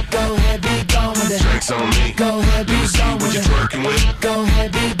 VIP. Go ahead, be gone with it. Drinks on me. Go ahead, be gone What with you it. twerking with? Go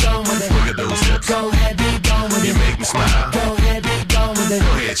ahead, be gone with it. Look at those hips. Go ahead, be gone with You it. make me smile. Go ahead, be gone with it.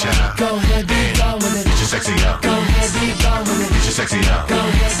 Go ahead, child. Go ahead, be gone with it. Get your sexy out. Go ahead, be gone with it. Get your sexy out. Go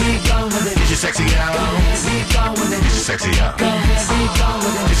ahead, be gone with it. Get your sexy out. Go ahead, be gone with it. Get your sexy out. Go ahead, be gone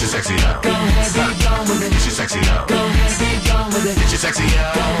with it. Get your sexy out. Go ahead, be gone with it. Get your sexy out. Go ahead, be gone with it. Get your sexy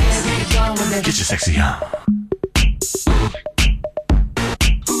out. Go ahead, be gone with it. Get your sexy out.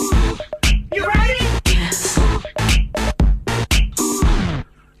 You ready? Yes.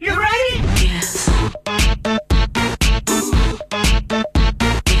 You ready? Yes.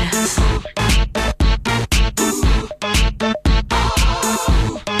 Yes.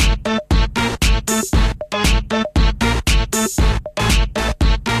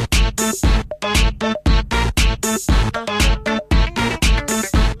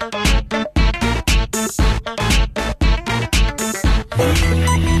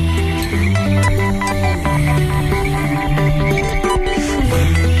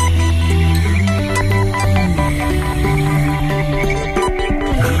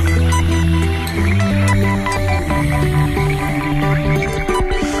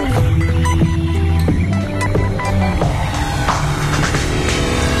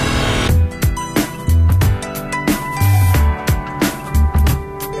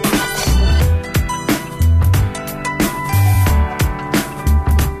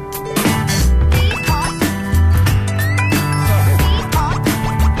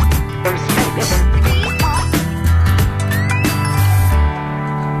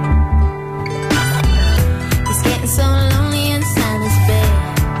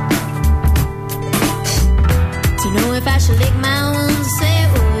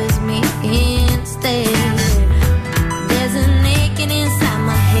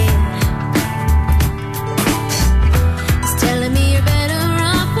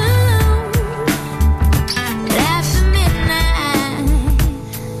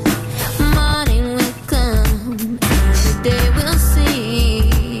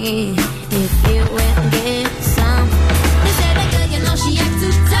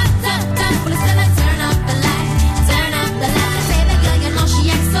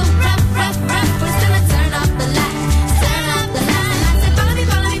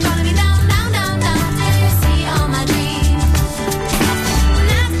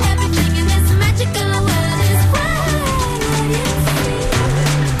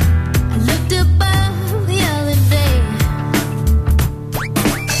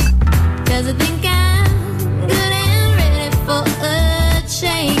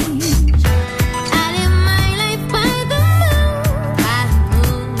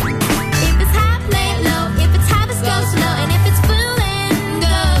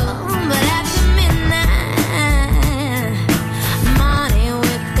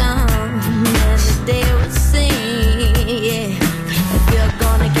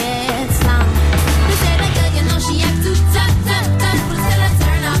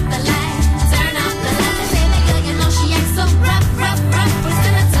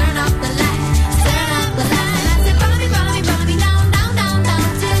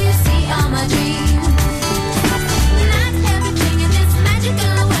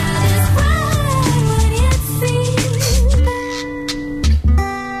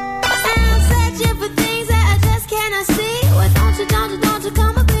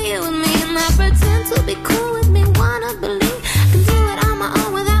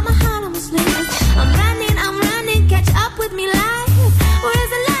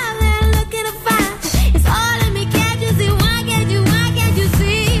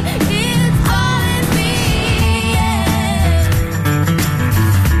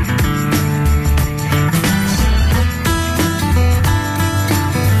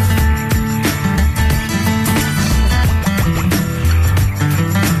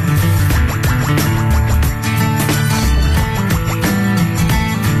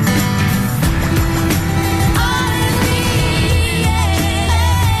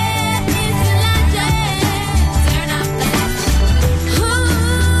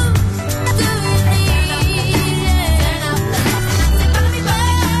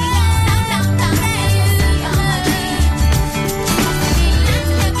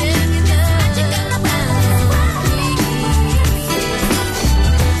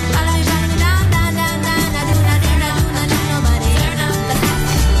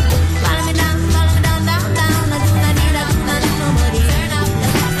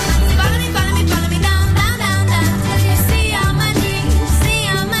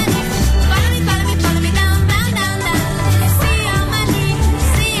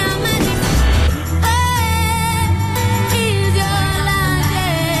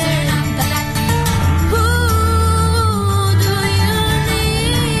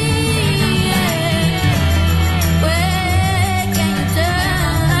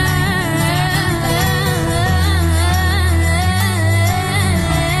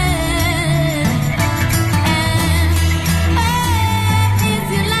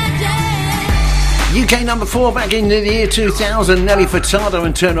 UK number 4 back in the year 2000, Nelly Furtado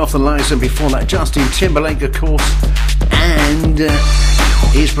and Turn Off the Lights, and before that Justin Timberlake, of course, and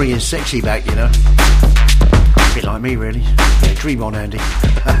he's bringing sexy back, you know, a bit like me really. Yeah, dream on, Andy.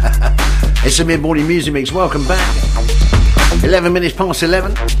 It's the mid-morning music mix. Welcome back. 11 minutes past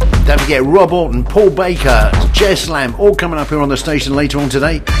 11. Don't forget Rob Orton, Paul Baker, Jess Lamb, all coming up here on the station later on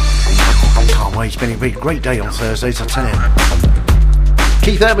today. Can't wait, it's been a great day on Thursdays, I tell you.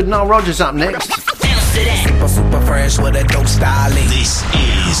 Keith Urban, Nile Rodgers up next. Super fresh with a dope style. This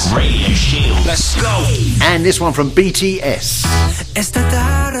is Radio Shield. Let's go. And this one from BTS. It's the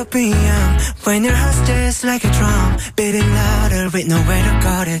thought of PM when your heart's just like a drum, beating louder with nowhere to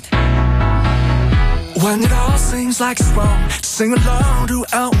guard it. When it all seems like it's wrong, sing along to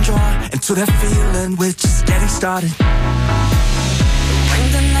Elton John, and to that feeling we're just getting started.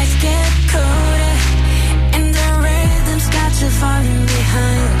 When the nights get colder and the rhythm's got you falling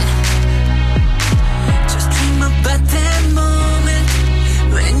behind, but that moment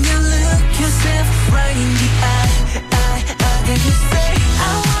when you look yourself right in the eye, then you say, I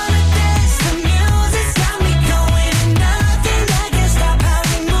wanna dance, the music's got me going, and nothing that can stop how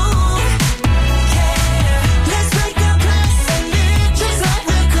we move. Yeah, let's break our plans and live just like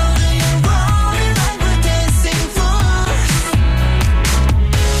we're golden and rolling like we're dancing fools.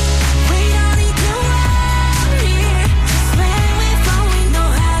 We don't need to worry, 'cause when we fall we know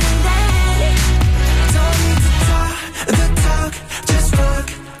how to dance. Don't need to the talk, just walk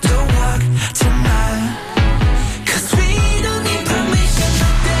the walk tonight. 'Cause we don't need permission to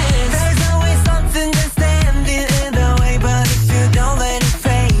dance. There's always something that's standing in the way, but if you don't let it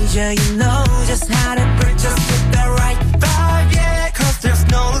phase you, you know just how to bring just with the right vibe, yeah. 'Cause there's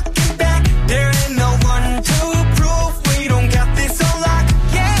no looking back, there ain't no one to prove we don't got this on lock,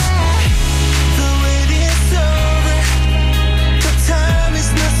 yeah. The wait is over, the time is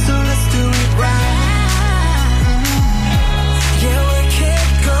not, so let's do it right. Yeah, we keep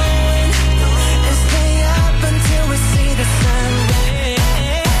going and stay up until we see the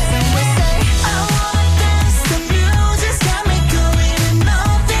sunrise. And we say, I wanna dance, the music's got me going, and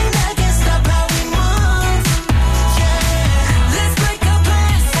nothing that can stop how we move. Yeah, let's break our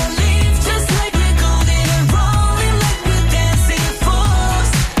plans and leave just like we're golden and rolling like we're dancing fools.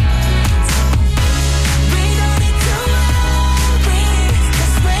 We don't need to worry,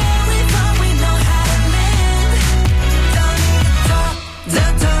 'cause when we fall we know how to live. Don't need to talk the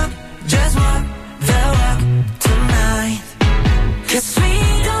talk, just walk the walk tonight. 'Cause we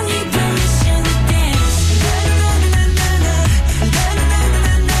don't need permission to dance. We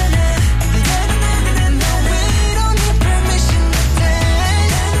don't need permission to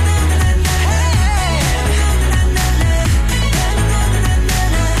dance.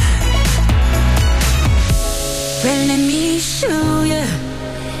 Well, let me show you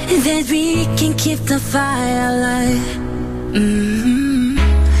that we can keep the fire alive.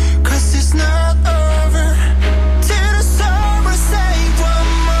 'Cause it's not over till the summer, say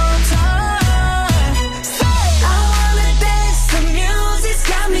one more time. Say, I wanna dance, the music's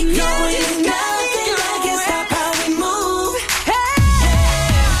got me going, and nothing that can stop how we move. Hey,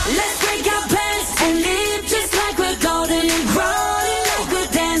 let's break our plans and live just like we're golden and rolling like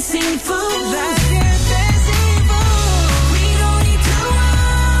we're dancing fools. We don't need to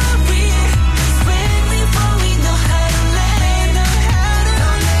worry, 'cause when we fall we know how to land.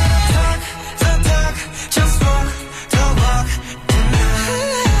 Don't let it talk the talk, just walk the walk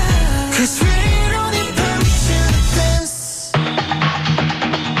tonight. 'Cause we don't need permission to dance.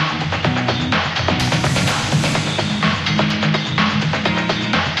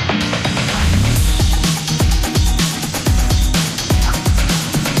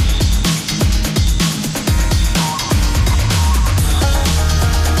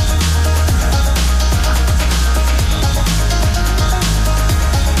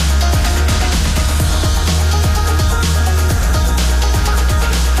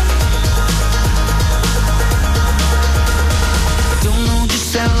 Don't know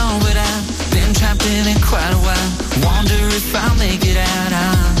just how long, but I've been trapped in it quite a while. Wonder if I'll make it out. I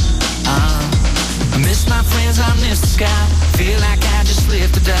miss my friends, I miss the sky. Feel like I just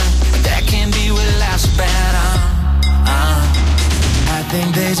live to die. That can be what life's about. I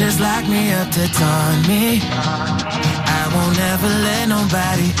think they just locked me up to taunt me. I won't ever let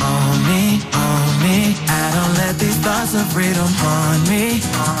nobody own me. I don't let these thoughts of freedom haunt me.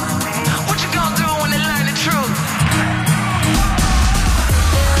 What you gonna do when they learn the truth?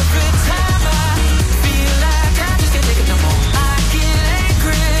 Every time I feel like I just can't take it no more, I get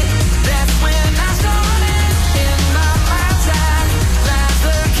angry. That's when I start it. In my mind's eye lies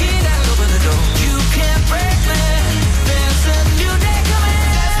the key that'll open the door. You can't break me. There's a new day coming.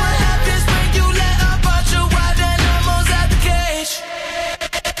 That's what happens when you let up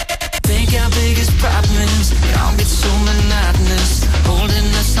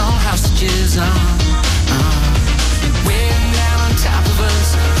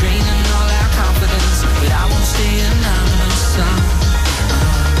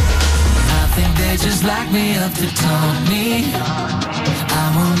enough to taunt me.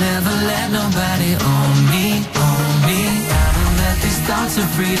 I will never let nobody own me, own me. I will let these thoughts of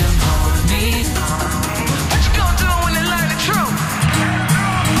freedom hold me. What you gonna do when they learn the truth?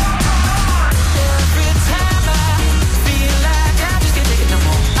 Every time I feel like I just can't take it no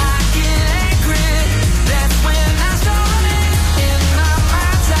more, I get angry. That's when I start running. In my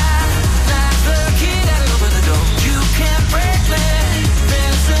mind's eye, like the key that'll open the door. You can't break me.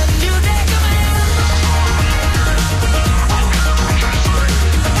 There's a new day coming.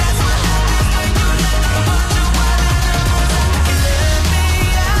 That's what happens when you let a bunch of wild animals let me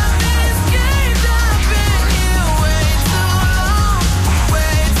out this cage. I've been here way too long,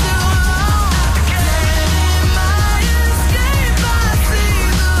 way too long. Getting my escape, I see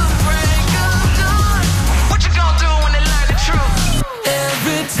the break of dawn. What you gonna do when they learn the truth?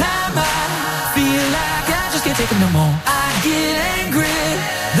 Every time I feel like I just can't take it no more, I get angry.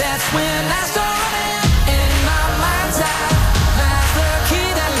 That's when I start running. In my mind's eye, like the key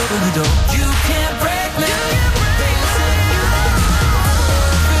that'll open the door. You can't break me. There's a new day.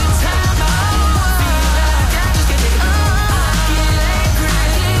 Every time I feel like I just can't take it no more, I get angry.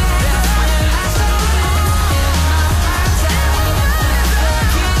 That's when I start running. In my mind's eye, like the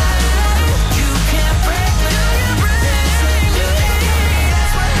key that'll open the door. You can't break me. There's a new day.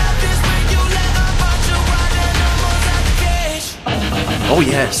 That's what happens when you let a bunch of wild animals out the cage. Oh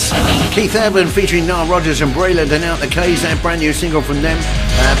yes, Keith Urban featuring Nile Rodgers and Brayland and Out the Cage, that brand new single from them,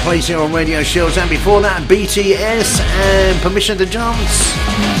 plays here on Radio Shields. And before that, BTS and Permission to Dance.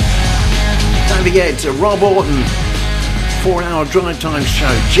 Don't forget, Rob Orton, 4-hour drive time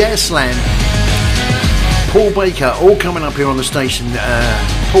show, Jessland, Paul Baker, all coming up here on the station.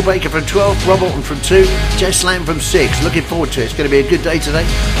 Paul Baker from 12, Rob Orton from 2, Jessland from 6. Looking forward to it. It's going to be a good day today.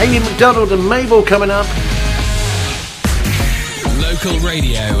 Amy McDonald and Mabel coming up. Local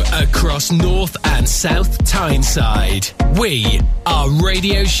radio across North and South Tyneside. We are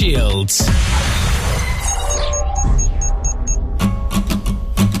Radio Shields.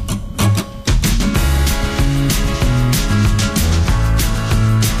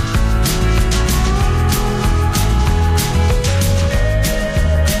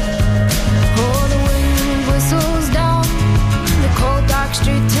 Oh, the wind whistles down the cold dark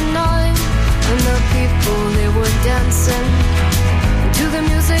street tonight, and the people, they were dancing to the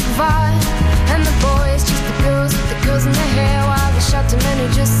music vibe, and the boys just the girls with the girls in their hair, while the shouting men who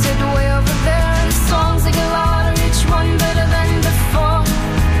just sit way over there. The songs they get louder, each one better than before,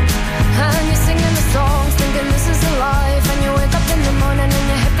 and you're singing the songs thinking this is a life, and you wake up in the morning and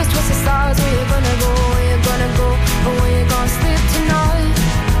your hip is twisted sides. Where you gonna go, where you gonna go, or where you gonna sleep tonight?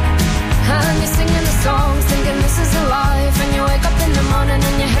 And you're singing the songs thinking this is a life, and you wake up in the morning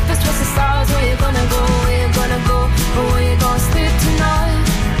and your hip is twisted sides. Where you gonna go, where you gonna go, or where you gonna sleep tonight?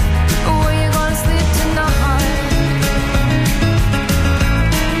 Or where you gonna sleep tonight?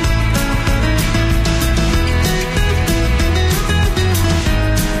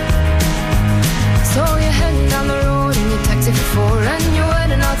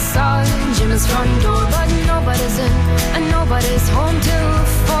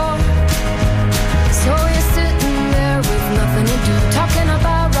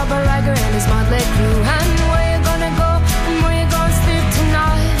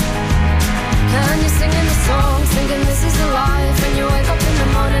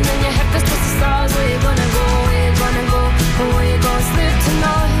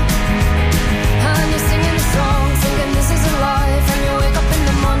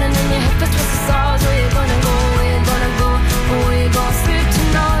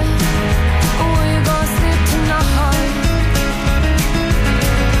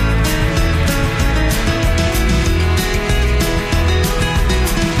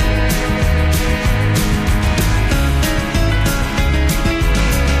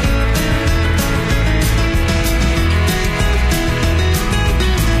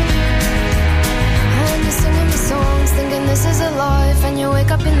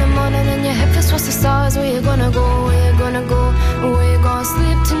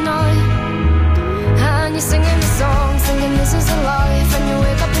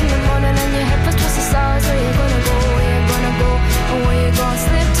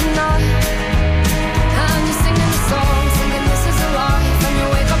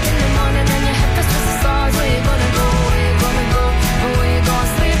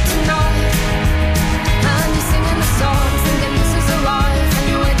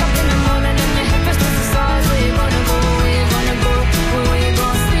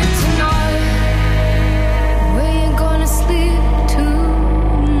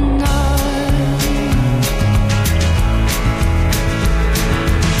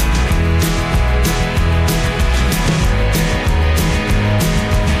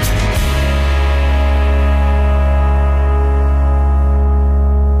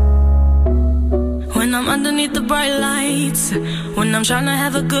 need the bright lights when I'm trying to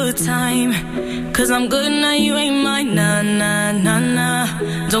have a good time. Cause I'm good now, you ain't mine. Nah, nah, nah, nah.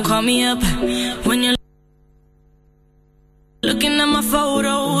 Don't call me up when you're looking at my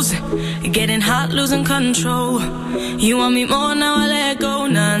photos, getting hot, losing control. You want me more, now I let go.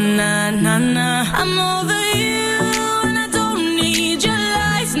 Nah, nah, nah, nah. I'm over you and I don't need your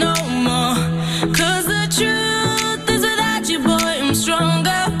lies no more. Cause the truth is without you, boy, I'm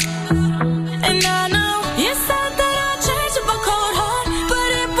stronger. And I know you said that I'd change up a cold heart, but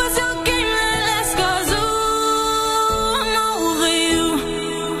it was your game that last. Cause ooh, I'm over you.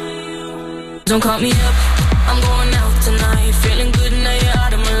 Don't call me up, I'm going out tonight. Feeling good now you're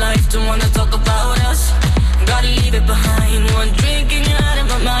out of my life. Don't wanna talk about us, gotta leave it behind. One drink and you're out of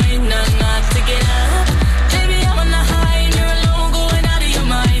my mind. Nah, nah, take it out. Baby, I'm on the high and you're alone, going out of your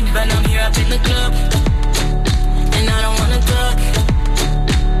mind. But I'm here up in the club and I don't wanna talk,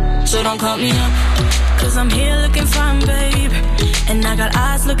 so don't call me up. Cause I'm here looking fine, babe, and I got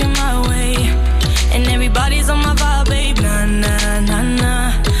eyes looking my way, and everybody's on my vibe, babe. Nah, nah, nah,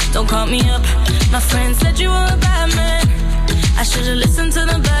 nah. Don't call me up. My friend said you were a bad man, I should've listened to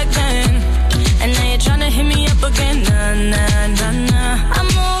them back then. And now you're tryna hit me up again. Nah, nah, nah, nah. I'm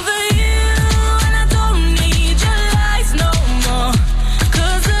over you and I don't need your lies no more.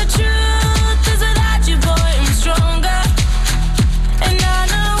 Cause the truth is without you, boy, I'm stronger. And I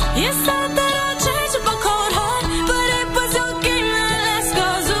know you said that I'd change up a cold heart, but it was your game that last.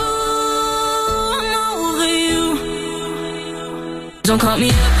 Cause ooh, I'm over you. Don't call me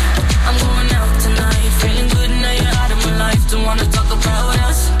up, I'm going out tonight. Feeling good now you're out of my life. Don't wanna talk about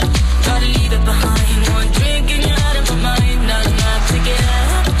us, gotta leave it behind. One drink and you're out of my mind. Nah, nah, take it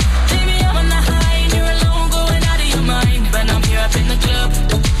out. Baby, I'm on the high and you're alone, going out of your mind. But I'm here up in the club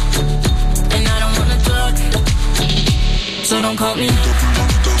and I don't wanna talk, so don't call me up. Don't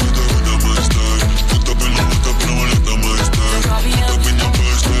call me up.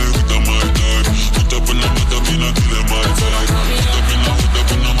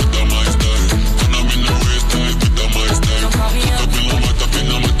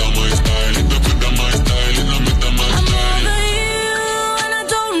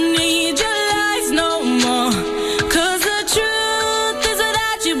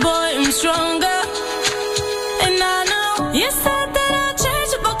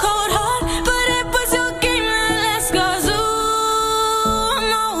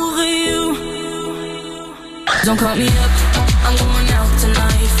 Don't call me up, I'm going out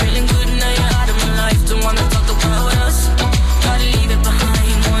tonight. Feeling good now you're out of my life. Don't wanna talk about us, gotta leave it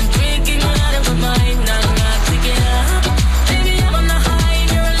behind. One drink and you're out of my mind. Nah, nah, take it out. Baby, I'm on the high and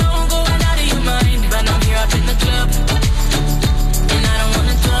you're alone, going out of your mind. But I'm here up in the club and I don't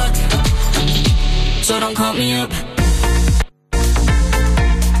wanna talk, so don't call me up.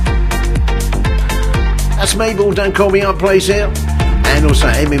 That's Mabel, Don't Call Me Up, plays here. And also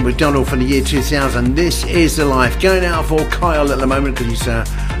Amy McDonald from the year 2000. This is the life. Going out for Kyle at the moment because he's at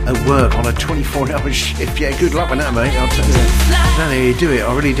work on a 24-hour shift. Yeah, good luck with that, mate. I'll tell you that. I don't know how you do it.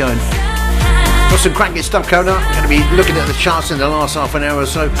 I really don't. Got some cracking stuff coming up. We're going to be looking at the charts in the last half an hour or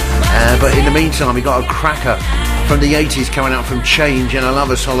so. But in the meantime, we got a cracker from the 80s coming out from Change and I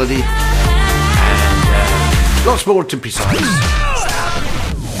Love Us Holiday. And lots more to be precise.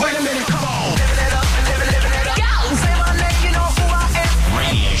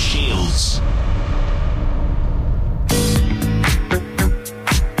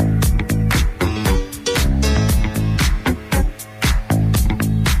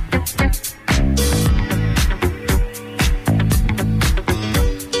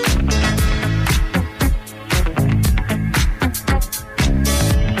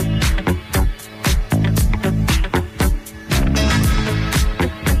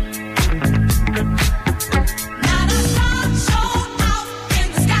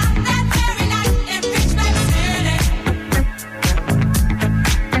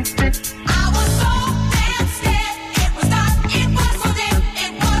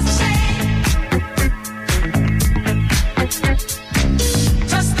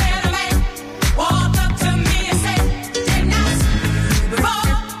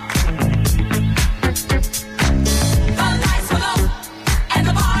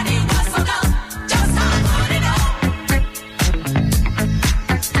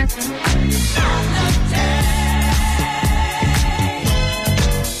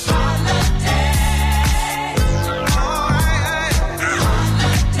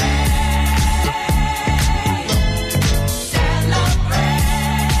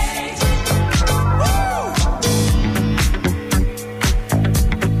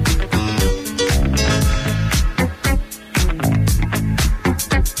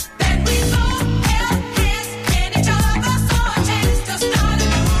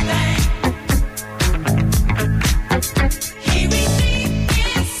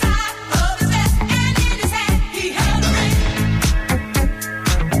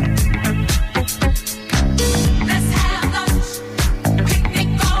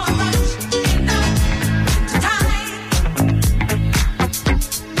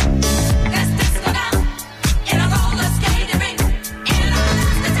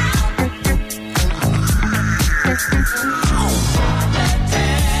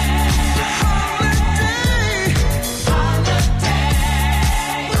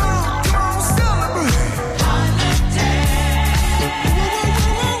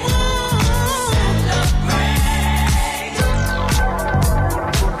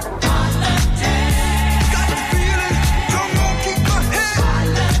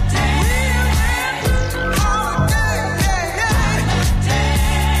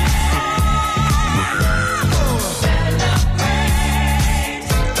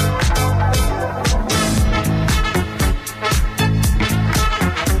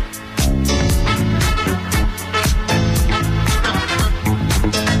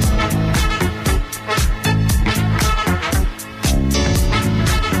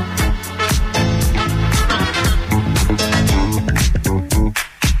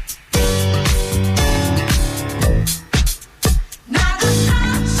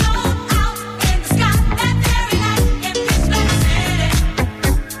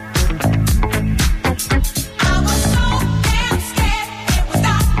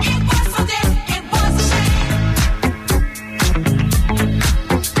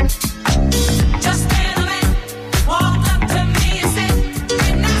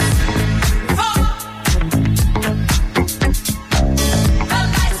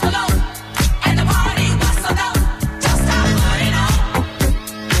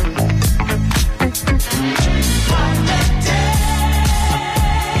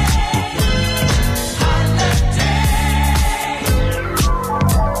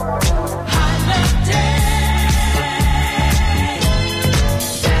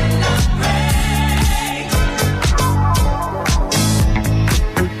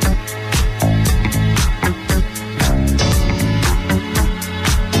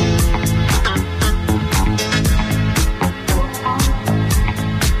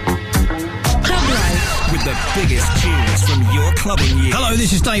 clubbing years. Hello,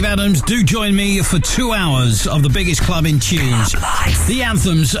 this is Dave Adams. Do join me for 2 hours of the biggest clubbing tunes. Club Life. The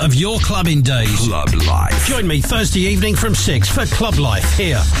anthems of your clubbing days. Club Life. Join me Thursday evening from 6 for Club Life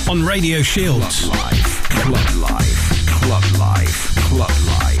here on Radio Shields. Club Life. Club Life. Club Life. Club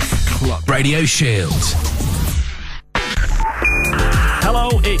Life. Club Radio Shields.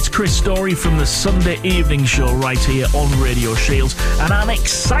 Hello, it's Chris Story from the Sunday Evening Show right here on Radio Shields, and I'm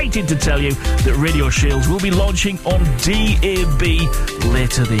excited to tell you that Radio Shields will be launching on DAB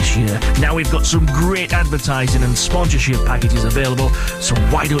later this year. Now we've got some great advertising and sponsorship packages available, so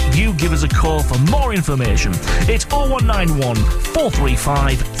why don't you give us a call for more information? It's 0191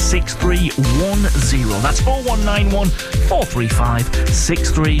 435 6310. That's 0191 435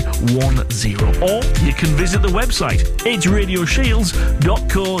 6310. Or you can visit the website. It's radioshields.co.uk.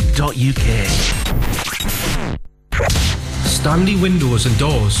 Stanley Windows and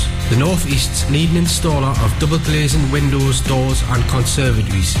Doors, the North East's leading installer of double glazing windows, doors and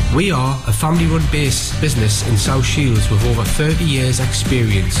conservatories. We are a family-run business in South Shields with over 30 years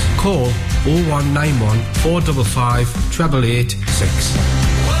experience. Call 0191 455 8886.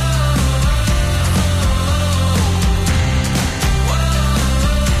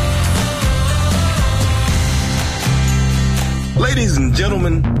 Ladies and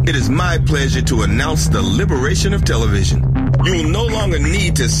gentlemen, it is my pleasure to announce the liberation of television. You will no longer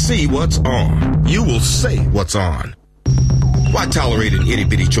need to see what's on. You will say what's on. Why tolerate an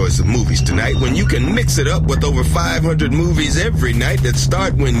itty-bitty choice of movies tonight when you can mix it up with over 500 movies every night that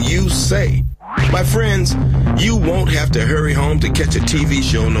start when you say? My friends, you won't have to hurry home to catch a TV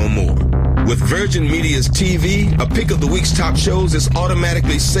show no more. With Virgin Media's TV, a pick of the week's top shows is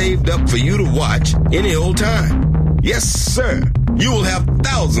automatically saved up for you to watch any old time. Yes, sir. You will have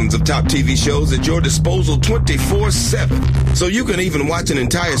thousands of top TV shows at your disposal 24/7. So you can even watch an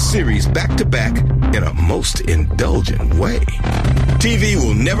entire series back to back in a most indulgent way. TV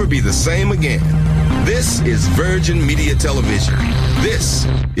will never be the same again. This is Virgin Media Television. This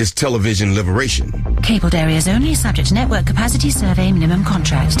is television liberation. Cabled areas only, subject to network capacity survey, minimum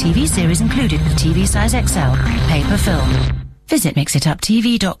contract. TV series included with TV size XL. Pay per film. Visit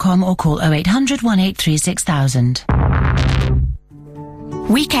mixituptv.com or call 0800 183 6000.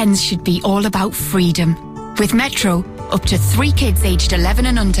 Weekends should be all about freedom. With Metro, up to 3 kids aged 11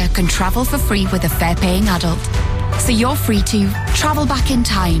 and under can travel for free with a fare-paying adult. So you're free to travel back in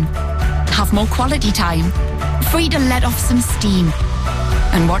time, have more quality time, free to let off some steam,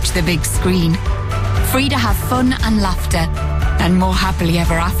 and watch the big screen. Free to have fun and laughter, and more happily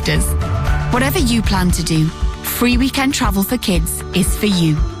ever afters. Whatever you plan to do, free weekend travel for kids is for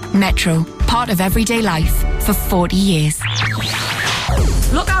you. Metro, part of everyday life for 40 years.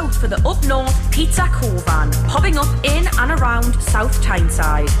 Look out for the Up North Pizza Covan, popping up in and around South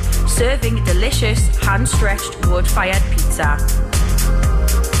Tyneside, serving delicious hand-stretched wood-fired pizza.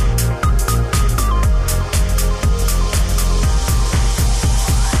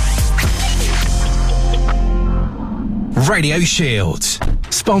 Radio Shields.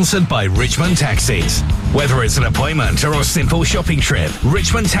 Sponsored by Richmond Taxis. Whether it's an appointment or a simple shopping trip,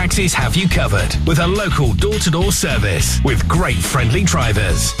 Richmond Taxis have you covered with a local door-to-door service with great friendly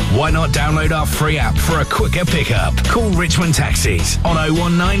drivers. Why not download our free app for a quicker pickup? Call Richmond Taxis on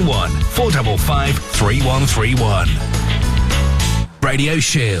 0191 455 3131. Radio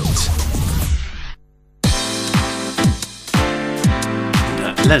Shields.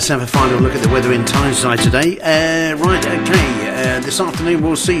 Let's have a final look at the weather in Tyneside today. This afternoon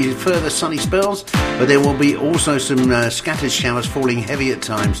we'll see further sunny spells, but there will be also some scattered showers falling heavy at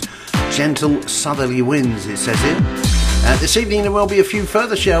times. Gentle southerly winds, it says here. This evening there will be a few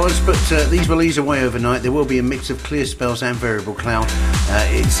further showers, but these will ease away overnight. There will be a mix of clear spells and variable cloud.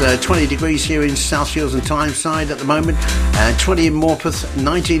 It's 20 degrees here in South Shields and Tyneside at the moment, 20 in Morpeth,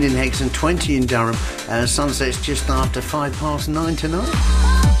 19 in Hexham, 20 in Durham. Sunset's just after 9:05 tonight.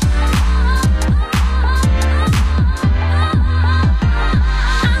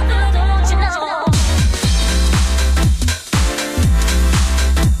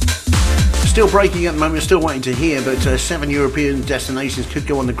 Still breaking at the moment, still waiting to hear, but 7 European destinations could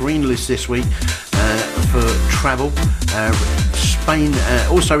go on the green list this week for travel. Spain,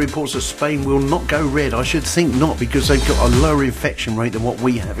 also reports that Spain will not go red. I should think not, because they've got a lower infection rate than what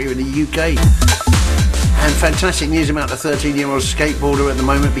we have here in the UK. And fantastic news about the 13-year-old skateboarder at the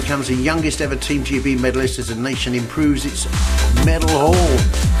moment becomes the youngest ever Team GB medalist as the nation improves its medal haul.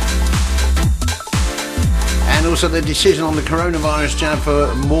 And also the decision on the coronavirus jab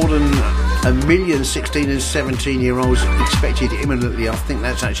for more than 1 million 16 and 17-year-olds expected imminently. I think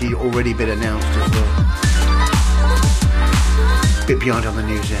that's actually already been announced as well. Bit behind on the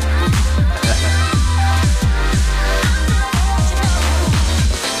news there.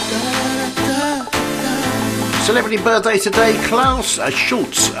 Celebrity birthday today, Klaus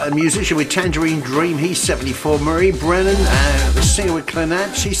Schultz, a musician with Tangerine Dream, he's 74. Marie Brennan, the singer with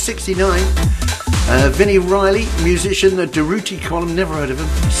Clannad, she's 69. Vinnie Riley, musician, the Durutti column, never heard of him,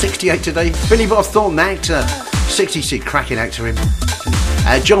 68 today. Billy Bob Thornton, actor, 66, cracking actor him.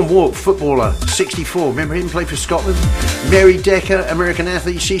 John Walk, footballer, 64, remember him, played for Scotland. Mary Decker, American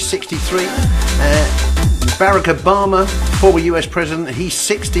athlete, she's 63. Barack Obama, former US president, he's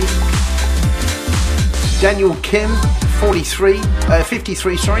 60. Daniel Kim, 53,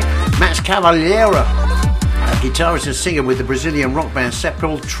 Max Cavalera, a guitarist and singer with the Brazilian rock band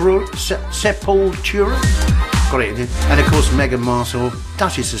Sepultura. Got it in. And of course Meghan Markle,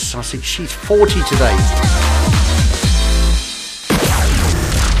 Duchess of Sussex, she's 40 today.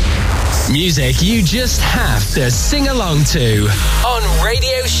 Music you just have to sing along to on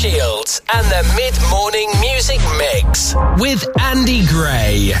Radio Shields and the Mid-Morning Music Mix with Andy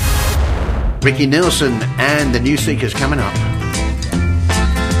Gray. Ricky Nelson and the New Seekers coming up.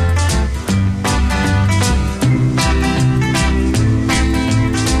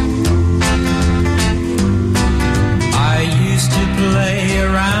 I used to play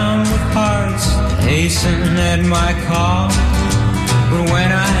around with hearts, hasten at my call. But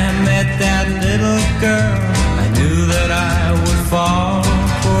when I met that little girl, I knew that I would fall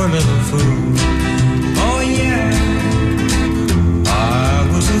for a little fool. Oh yeah, I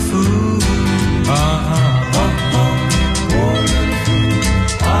was a fool.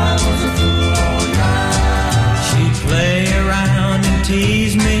 I was a fool, oh yeah. She'd play around and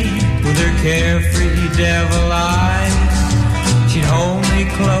tease me with her carefree devil eyes. She'd hold me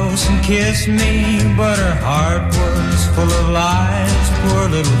close and kiss me, but her heart was full of lies. Poor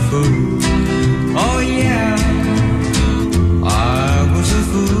little fool, oh yeah, I was a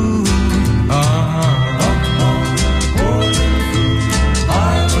fool. Poor little fool, I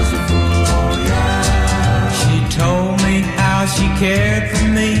was a fool, oh yeah. She told me how she cared for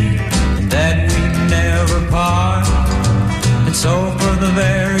me and that we'd never part. And so for the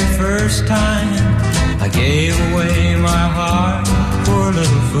very first time I gave away my heart. Poor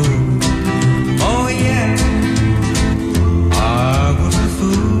little fool, oh yeah, I was a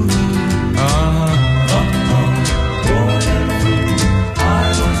fool. Poor little fool, I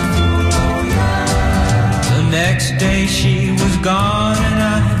was a fool, oh yeah. The next day she was gone and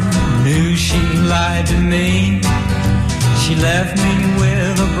I knew she lied to me. She left me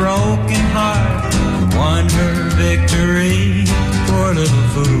with a broken heart and won her victory. Poor little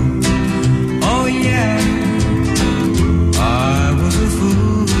fool, oh yeah, I was a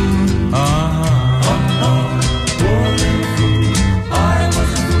fool. Poor little fool, I was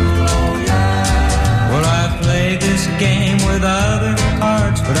a fool, oh yeah. Well, I played this game with other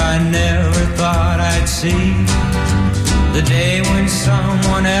hearts, but I never thought I'd see the day when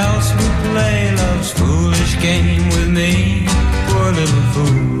someone else would play love's foolish game with me. Poor little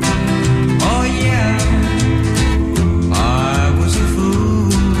fool, oh yeah, I was a fool.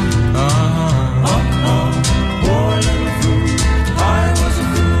 Poor little fool, I was a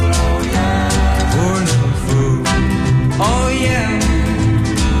fool, oh yeah. Poor little fool, oh yeah,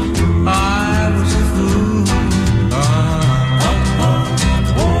 I was a fool.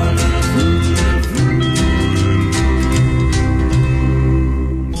 Poor little fool.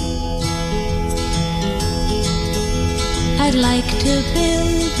 I'd like to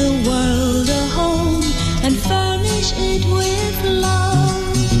build the world a home and furnish it with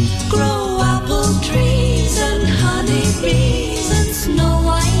love. Grow apple trees and honey bees and snow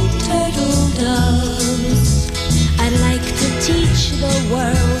white turtle doves. I'd like to teach the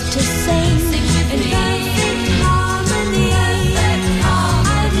world to sing in perfect harmony.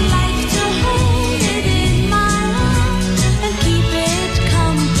 I'd like to hold it in my love and keep it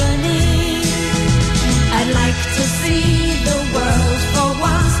company. I'd like to see the world for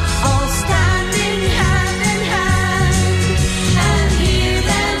once all standing hand in hand and hear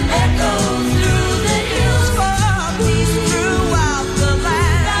them echo through the hills for peace throughout the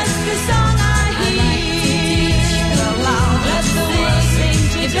land. That's the song I hear aloud. Let the world sing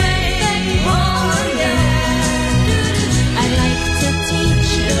to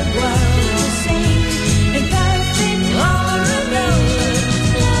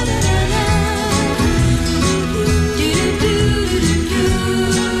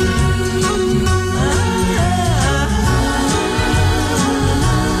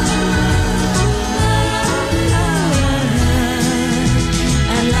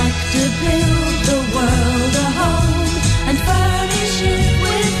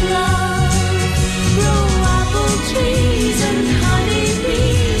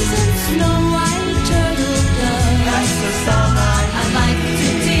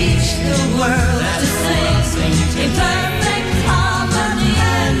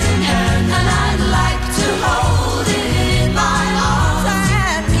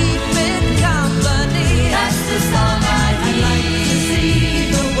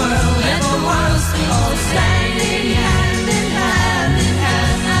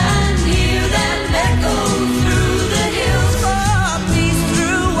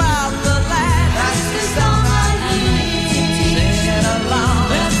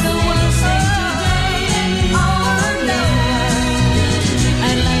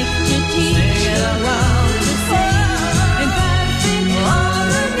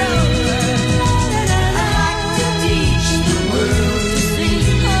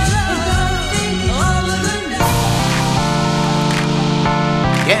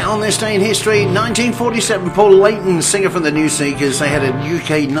Yeah, on this day in history, 1947, Paul Layton, singer from the New Seekers, they had a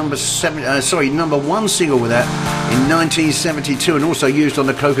UK number one single with that in 1972, and also used on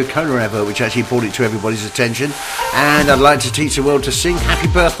the Coca-Cola advert, which actually brought it to everybody's attention. And I'd like to teach the world to sing.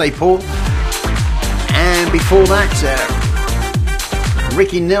 Happy birthday, Paul. And before that,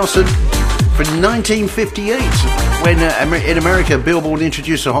 Ricky Nelson from 1958, when in America, Billboard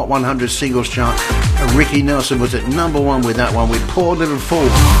introduced the Hot 100 singles chart. Ricky Nelson was at number one with that one, with Poor Little Fool.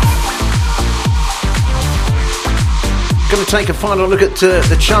 Going to take a final look at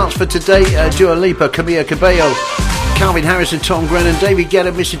the charts for today. Dua Lipa, Camila Cabello, Calvin Harris and Tom Grennan, David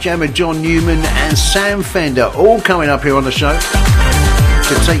Guetta, Mr. Jam and John Newman and Sam Fender, all coming up here on the show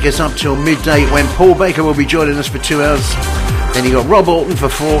to take us up till midday, when Paul Baker will be joining us for 2 hours. Then you got Rob Alton for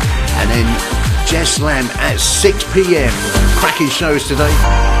 4, and then Jess Lamb at 6 p.m. Cracking shows today.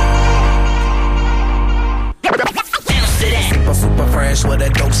 Super fresh with a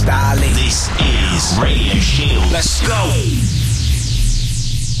dope style. This is Radio Shield. Let's go.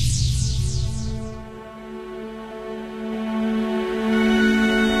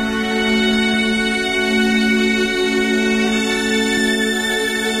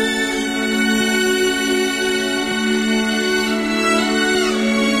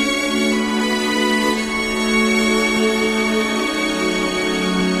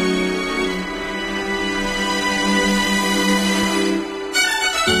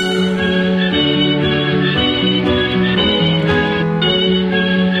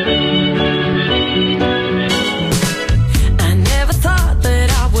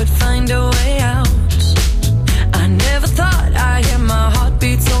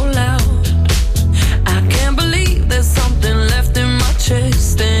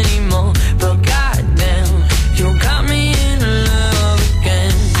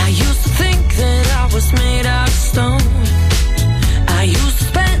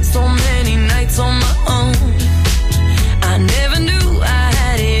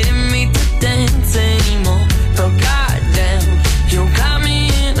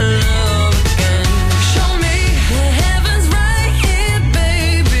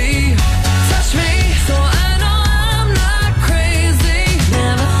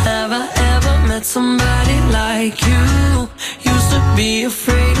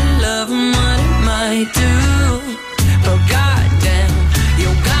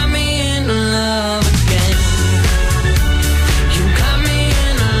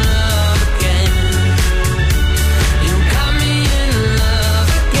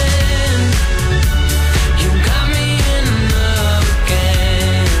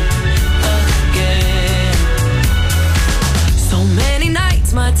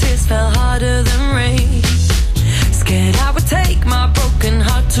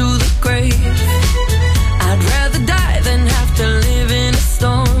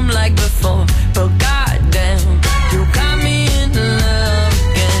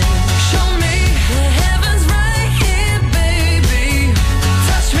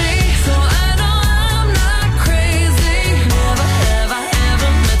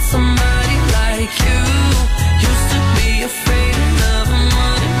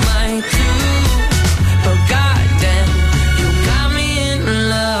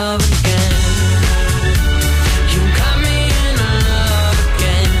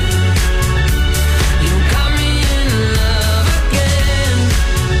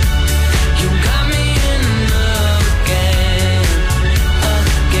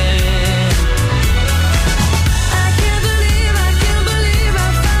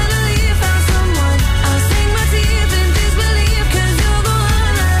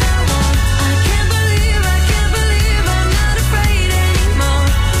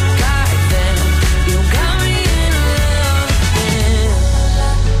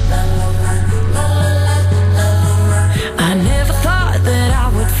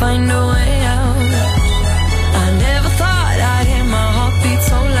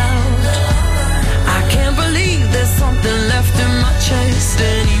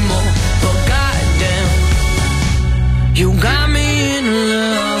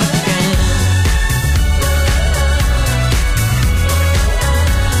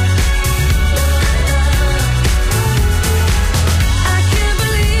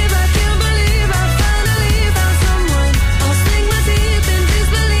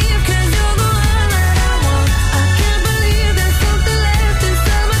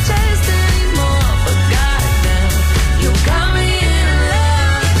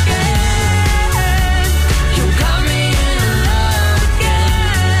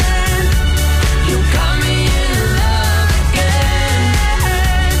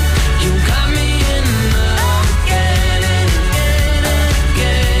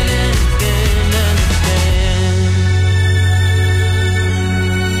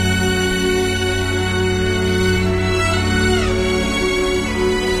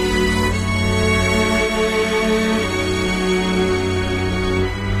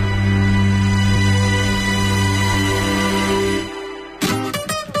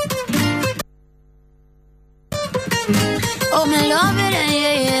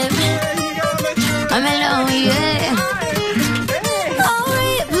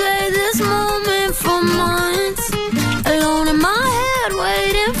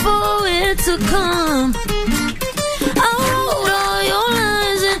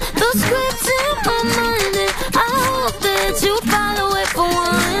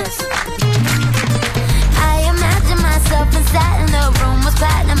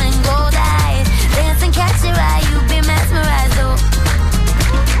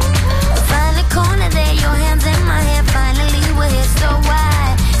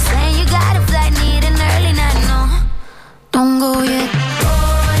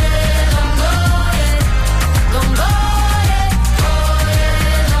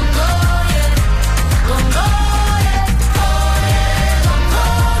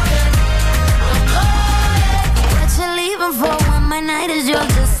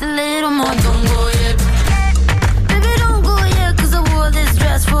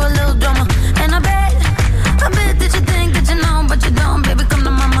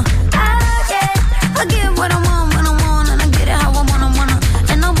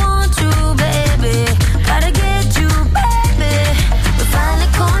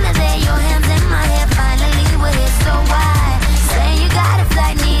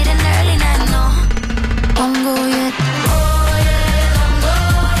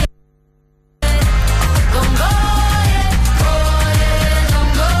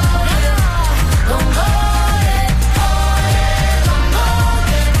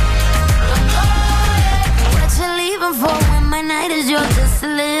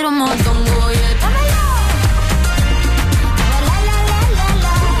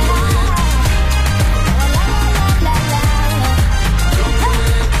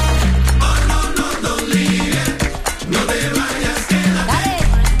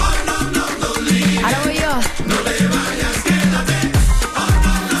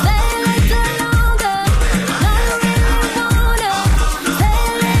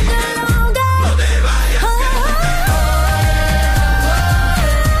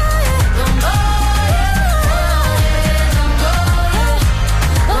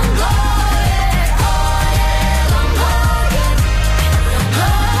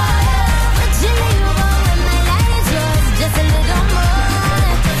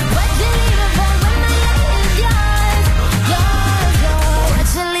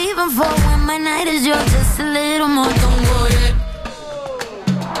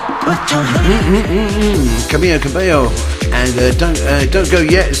 Camilo Cabello and Don't Go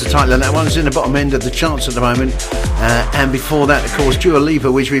Yet is the title of that one. It's in the bottom end of the charts at the moment. And before that, of course, Dua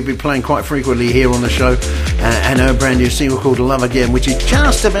Lipa, which we've been playing quite frequently here on the show, and her brand new single called Love Again, which is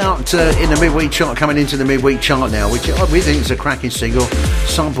just about in the midweek chart, coming into the midweek chart now, which we think is a cracking single.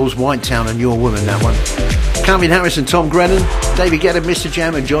 Samples White Town and Your Woman, that one. Calvin Harris and Tom Grennan, David Guetta, Mr.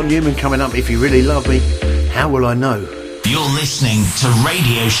 Jam and John Newman coming up. If You Really Love Me, How Will I Know? You're listening to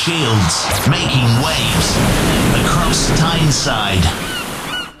Radio Shields, making waves across Tyneside.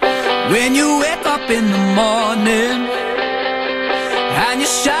 When you wake up in the morning and you're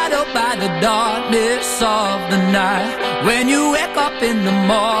shadowed by the darkness of the night. When you wake up in the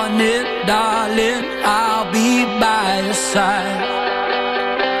morning, darling, I'll be by your side.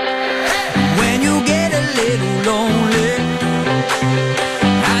 When you get a little lonely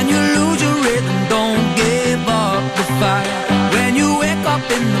and you lose your rhythm, don't give up the fight. When you wake up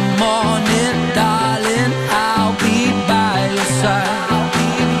in the morning, darling, I'll be by your side.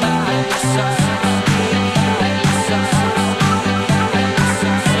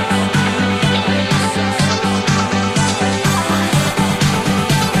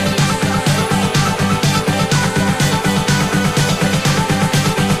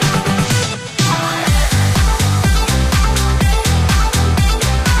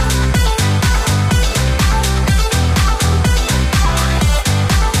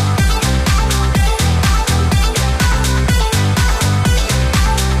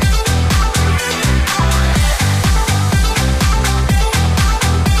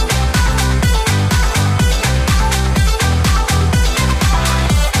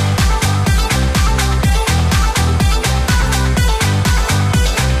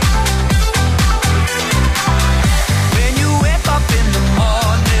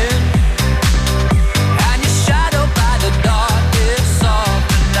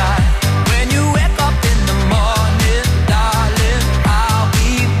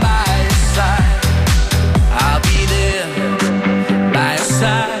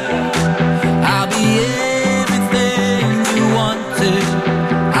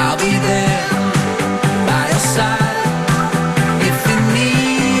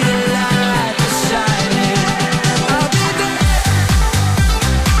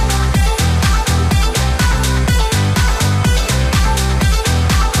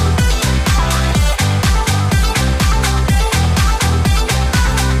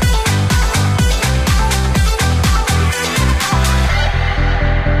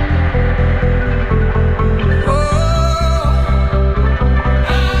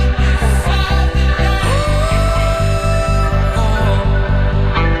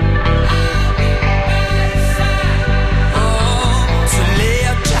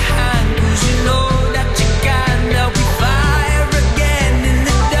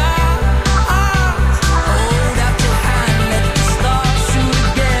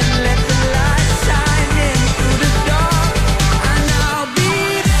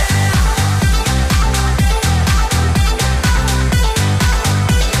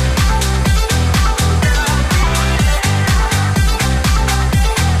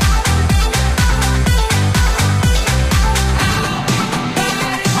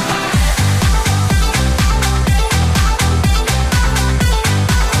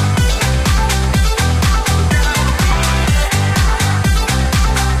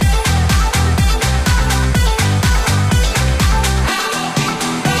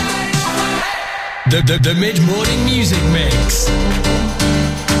 The mid-morning music mix.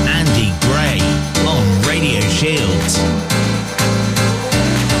 Andy Gray on Radio Shields.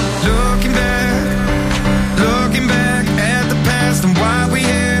 Looking back at the past and why we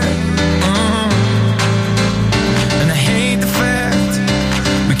here. And I hate the fact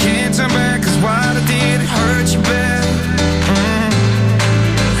we can't turn back, 'cause what I did hurt you bad.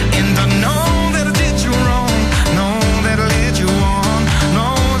 And I know that I did you wrong, know that I led you on,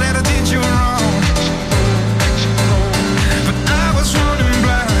 know that I did you wrong. But I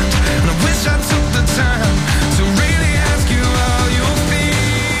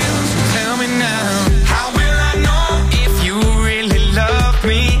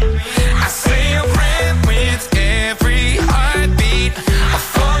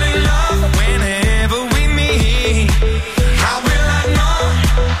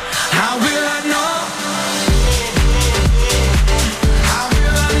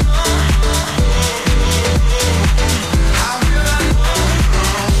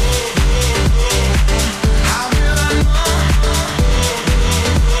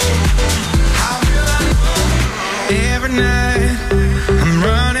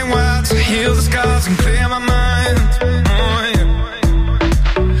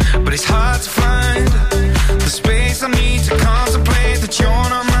but it's hard to find the space I need to contemplate that you're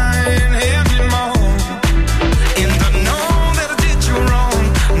not mine anymore. And I know that I did you wrong,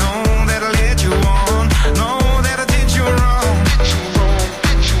 know that I led you on, know that I did you wrong,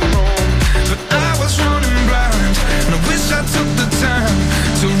 but I was running blind, and I wish I took the time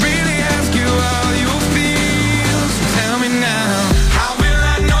to really ask you how you feel. So tell me now, how will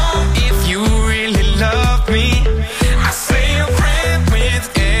I know if you really love me? I say a prayer with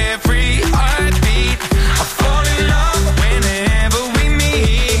every heartbeat. I fall in love whenever we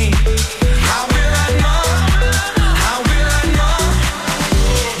meet. How will I know? How will I know?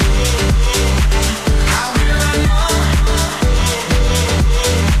 How will I know?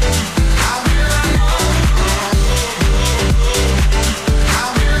 How will I know?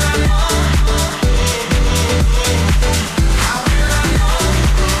 How will I know? How will I know?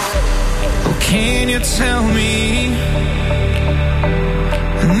 Oh, can you tell me?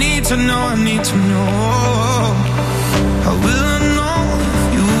 I need to know, I need to know. How will I know if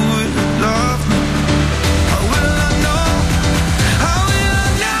you would love me? How will I know? How will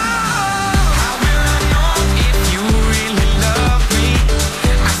I know? How will I know if you really love me?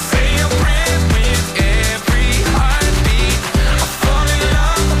 I say a prayer with every heartbeat. I fall in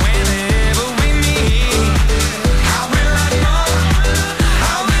love whenever we meet. How will I know?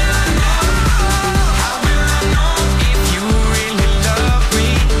 How will I know? How will I know if you really love me?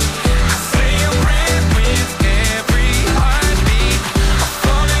 I say a prayer with every heartbeat. I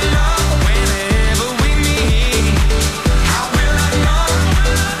fall in love whenever we meet. How will I know?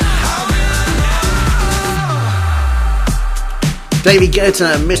 How will I know? David Guetta,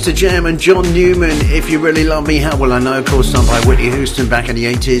 Mr. Jam and John Newman, If You Really Love Me, How Will I Know? Of course, done by Whitney Houston back in the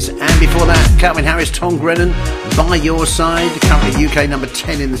 80s. And before that, Calvin Harris, Tom Grennan, By Your Side, currently UK number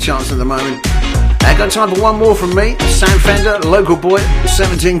 10 in the charts at the moment. I got time for one more from me. Sam Fender, Local Boy,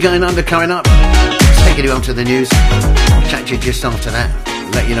 17 going under, coming up. Taking you on to the news. I'll chat to you just after that.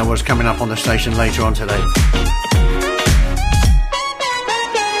 Let you know what's coming up on the station later on today.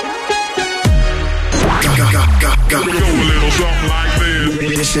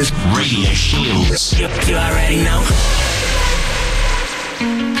 This is Radio Shields. You already know.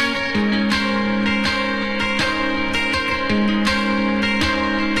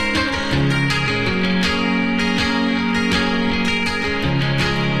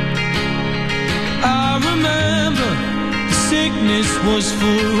 I remember the sickness was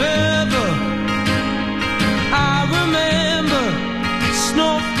forever. I remember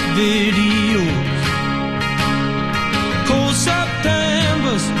snuff videos, cold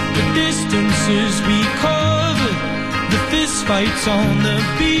Septembers, the distances we covered, the fist fights on the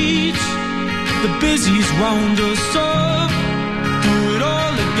beach, the busies round us up. Do it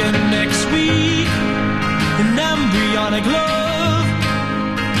all again next week. An embryonic love.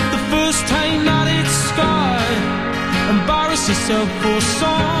 The first time that it's scarred. Embarrass yourself for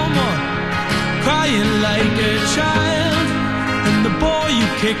someone, crying like a child. And the boy you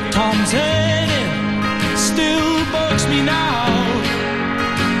kicked Tom's head in still bugs me now.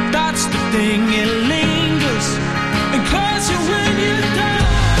 That's the thing, it lingers and claws you when you're down.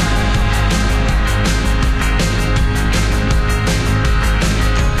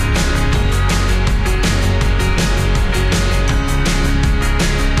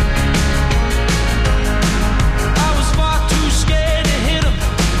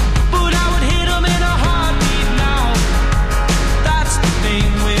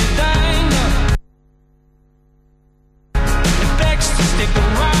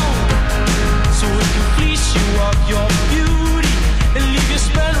 Your beauty and leave you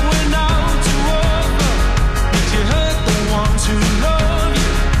spent without to offer. But you hurt the ones who love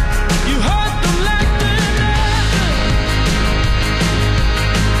you. You hurt them like they're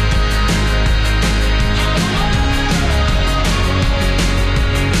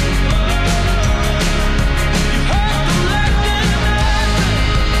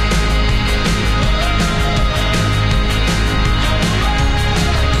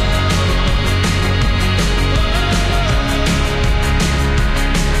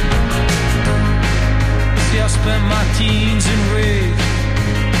spent my teens in rage,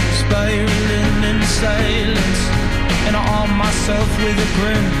 spiraling in silence, and I armed myself with a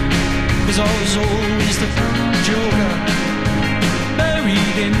grin, 'cause I was always the joker,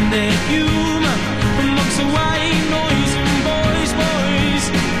 buried in their humor, amongst the white noise and boys,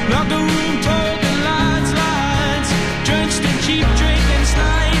 locker room talking lines, drenched in cheap drink and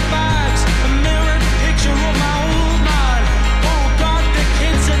snide bags, a mirrored picture of my old man. Oh God, the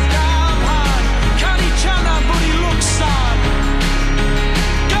kids are damn hard. Can't each other, but he looks sad.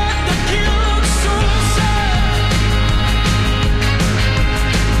 God, the kid looks so sad.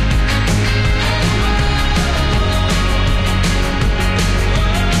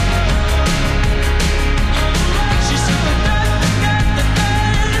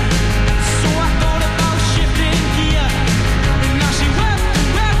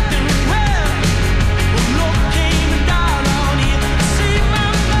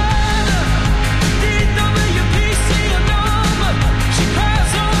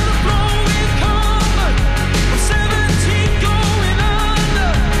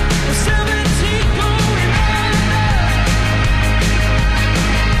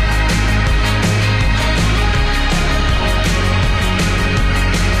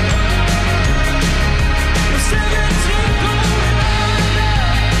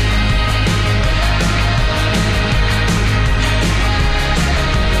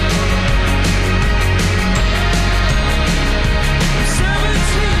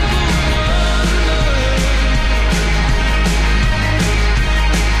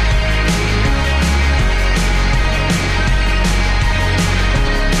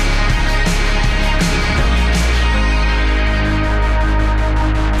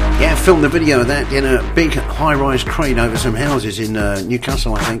 filmed the video of that in a big high-rise crane over some houses in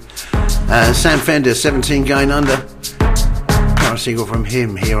Newcastle, I think. Sam Fender, 17 Going Under. Current single from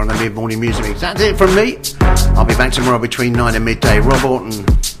him here on the Mid-Morning Music Mix. That's it from me. I'll be back tomorrow between 9 and midday. Rob Orton,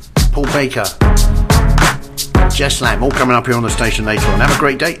 Paul Baker, Jess Lamb, all coming up here on the station later on. Have a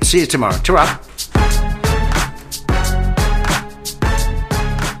great day. See you tomorrow. Ta-ra.